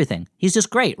amazing in everything. He's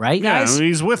just great, right, guys? Yeah,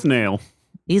 he's with Nail.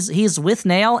 He's with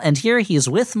Nail, and here he's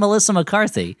with Melissa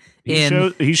McCarthy. He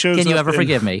shows Can You up Ever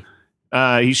Forgive Me?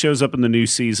 He shows up in the new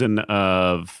season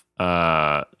of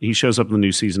a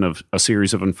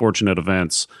series of unfortunate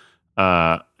events,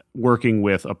 working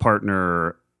with a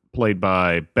partner played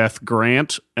by Beth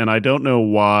Grant, and I don't know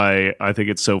why I think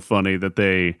it's so funny that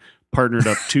they partnered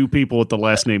up two people with the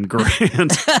last name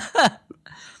Grant.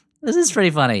 This is pretty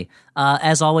funny.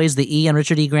 As always, the E in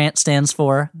Richard E. Grant stands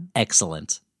for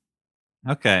excellent.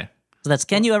 Okay. So that's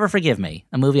Can You Ever Forgive Me?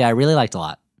 A movie I really liked a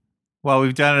lot. Well,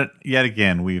 we've done it yet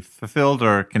again. We've fulfilled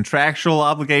our contractual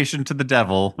obligation to the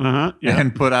devil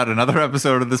and put out another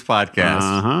episode of this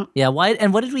podcast. Yeah. Why?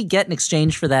 And what did we get in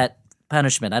exchange for that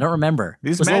punishment? I don't remember.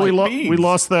 We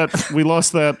lost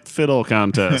that fiddle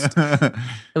contest.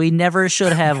 We never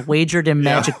should have wagered in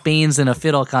magic beans in a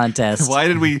fiddle contest. Why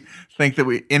did we think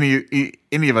that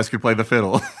any of us could play the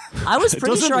fiddle? I was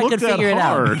pretty sure I could figure it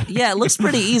out. Yeah, it looks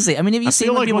pretty easy. I mean, have you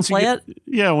seen when people play it?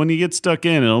 Yeah, when you get stuck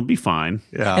in, it'll be fine.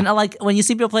 Yeah. And like when you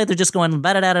see people play it, they're just going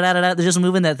da-da-da-da-da-da. They're just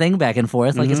moving that thing back and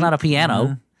forth. Like it's not a piano.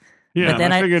 Mm-hmm. Yeah, but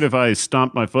then I figured if I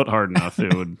stomped my foot hard enough,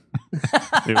 it would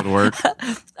work.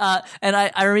 And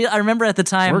I remember at the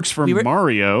time works for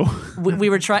Mario. we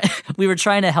were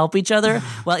trying to help each other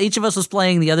while each of us was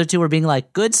playing. The other two were being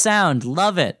like, "Good sound,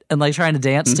 love it," and like trying to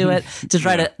dance to it to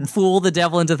try to fool the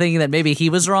devil into thinking that maybe he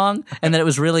was wrong and that it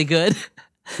was really good.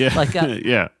 Yeah, like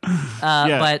yeah.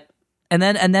 But and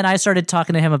then I started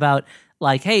talking to him about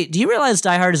like, hey, do you realize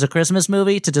Die Hard is a Christmas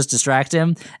movie, to just distract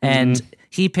him? And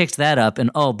he picked that up, and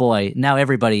oh boy, now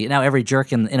every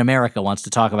jerk in America wants to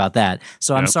talk about that.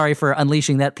 So I'm sorry for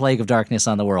unleashing that plague of darkness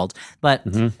on the world. But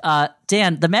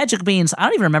Dan, the magic beans, I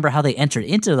don't even remember how they entered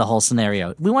into the whole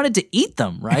scenario. We wanted to eat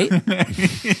them, right?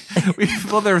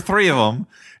 Well, there were 3 of them,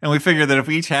 and we figured that if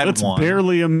we each had That's one.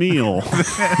 barely a meal.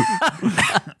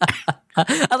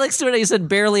 I like Stuart, you said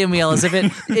barely a meal, as if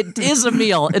it is a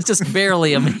meal. It's just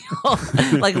barely a meal.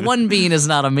 Like 1 bean is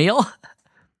not a meal.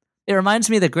 It reminds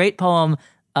me of the great poem,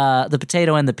 The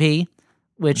Potato and the Pea,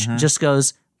 which just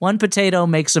goes, 1 potato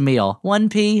makes a meal. 1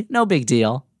 pea, no big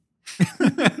deal.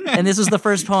 And this is the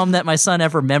first poem that my son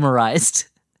ever memorized.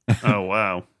 Oh,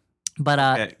 wow.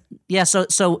 But yeah,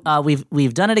 so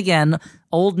we've done it again.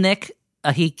 Old Nick,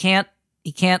 he can't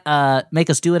make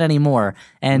us do it anymore.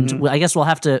 And I guess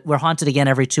we're haunted again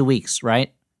every 2 weeks,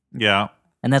 right? Yeah.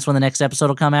 And that's when the next episode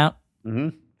will come out?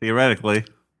 Theoretically.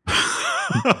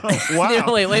 Wow.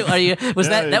 Wait,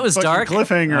 that was dark?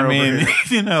 Cliffhanger. I mean, over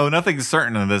here. nothing's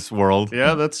certain in this world.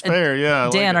 Yeah, that's fair. Yeah.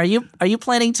 Dan, are you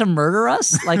planning to murder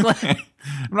us? Like what? I'm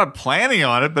not planning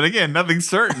on it, but again, nothing's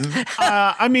certain.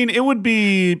 I mean, it would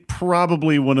be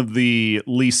probably one of the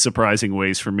least surprising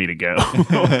ways for me to go.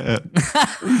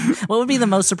 What would be the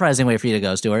most surprising way for you to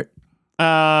go, Stuart?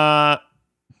 I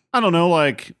don't know,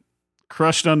 like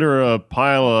crushed under a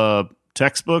pile of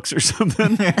textbooks or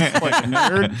something, like a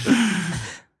nerd.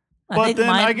 But then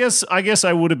I guess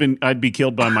I'd be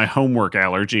killed by my homework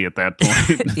allergy at that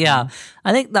point. Yeah,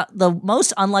 I think the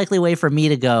most unlikely way for me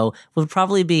to go would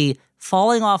probably be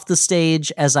falling off the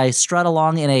stage as I strut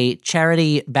along in a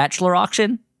charity bachelor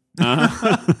auction. I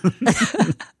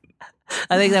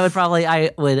think that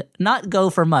I would not go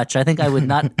for much. I think I would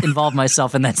not involve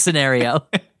myself in that scenario.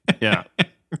 Yeah.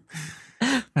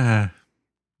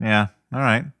 Yeah. All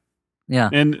right. Yeah.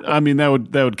 And I mean, that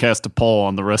would cast a pall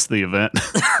on the rest of the event.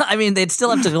 I mean, they'd still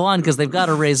have to go on because they've got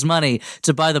to raise money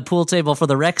to buy the pool table for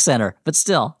the rec center, but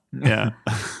still. Yeah.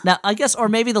 Now, I guess, or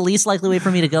maybe the least likely way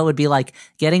for me to go would be like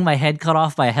getting my head cut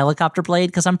off by a helicopter blade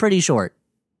because I'm pretty short.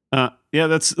 Yeah,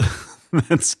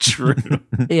 that's true.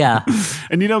 Yeah.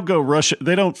 And you don't go rush.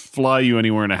 They don't fly you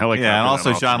anywhere in a helicopter. Yeah, and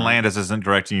also that John often. Landis isn't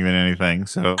directing you in anything,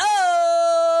 so.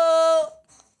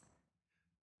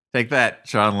 Take that,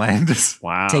 John Landis.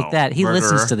 Wow. Take that. He Murderer.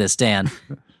 listens to this, Dan.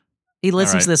 He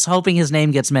listens to this hoping his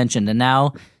name gets mentioned, and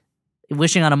now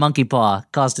wishing on a monkey paw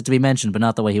caused it to be mentioned, but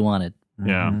not the way he wanted.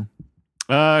 Yeah.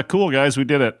 Cool, guys. We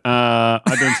did it.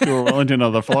 I've been Stuart Wellington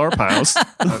of the Flower House.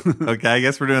 Okay, I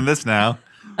guess we're doing this now.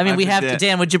 I mean, we have to.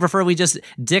 Dan, would you prefer we just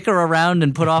dicker around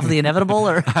and put off the inevitable?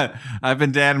 Or I've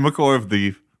been Dan McCoy of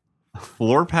the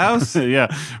Florp House.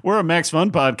 Yeah. We're a Max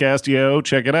Fun podcast, yo.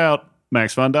 Check it out.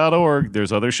 MaxFun.org.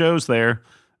 There's other shows there.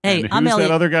 Hey, and I'm who's Elliot.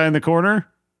 that other guy in the corner?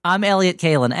 I'm Elliot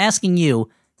Kalin, asking you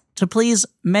to please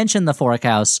mention the Fork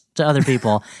House to other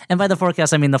people. And by the Fork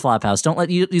House, I mean the Flop House. Don't let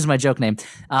you use my joke name.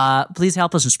 Please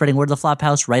help us in spreading word of the Flop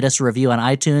House. Write us a review on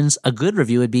iTunes. A good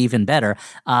review would be even better.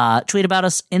 Tweet about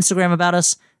us, Instagram about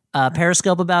us,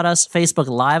 Periscope about us, Facebook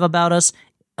Live about us,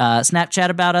 Snapchat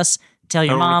about us. Tell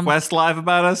your mom. Request Live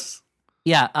about us.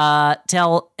 Yeah,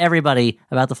 tell everybody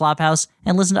about the Flop House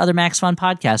and listen to other Max Fun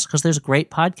podcasts because there's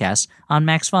great podcasts on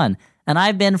Max Fun. And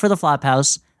I've been for the Flop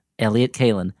House, Elliot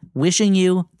Kalin, wishing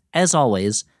you, as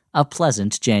always, a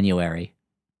pleasant January.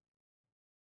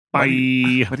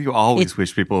 Bye. Why do you always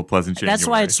wish people a pleasant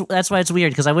January? That's why it's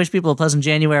weird because I wish people a pleasant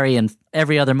January and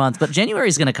every other month, but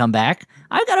January's going to come back.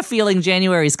 I've got a feeling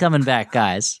January's coming back,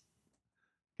 guys.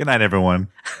 Good night, everyone.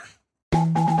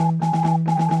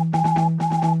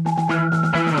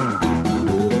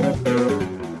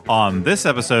 On this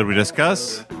episode, we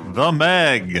discuss The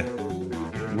Meg.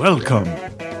 Welcome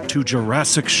to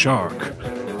Jurassic Shark.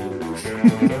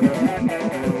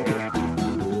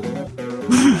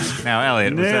 Now,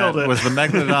 Elliot, Nailed it. was the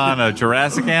Megalodon a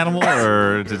Jurassic animal,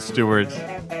 or did Stewart?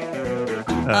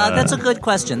 That's a good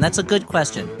question.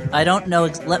 I don't know.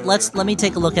 Let me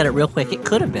take a look at it real quick. It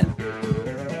could have been.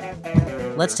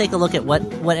 Let's take a look at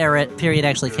what period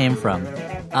actually came from.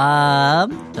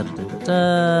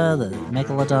 The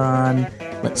Megalodon.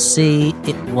 Let's see.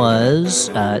 It was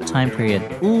time period.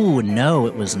 Ooh, no,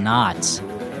 it was not.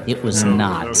 It was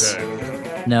not.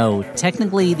 Okay. No,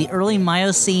 technically the early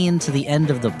Miocene to the end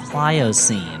of the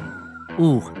Pliocene.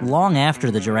 Ooh, long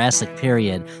after the Jurassic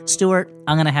period. Stuart,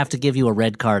 I'm going to have to give you a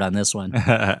red card on this one.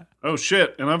 Oh,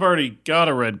 shit. And I've already got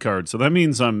a red card. So that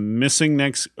means I'm missing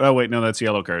next. Oh, wait. No, that's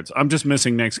yellow cards. I'm just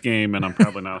missing next game, and I'm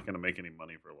probably not going to make any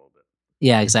money for a little bit.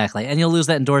 Yeah, exactly. And you'll lose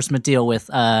that endorsement deal with,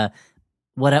 what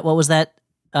was that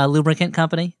lubricant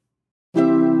company?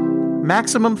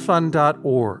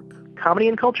 MaximumFun.org. Comedy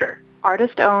and culture.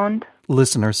 Artist owned.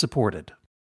 Listener supported.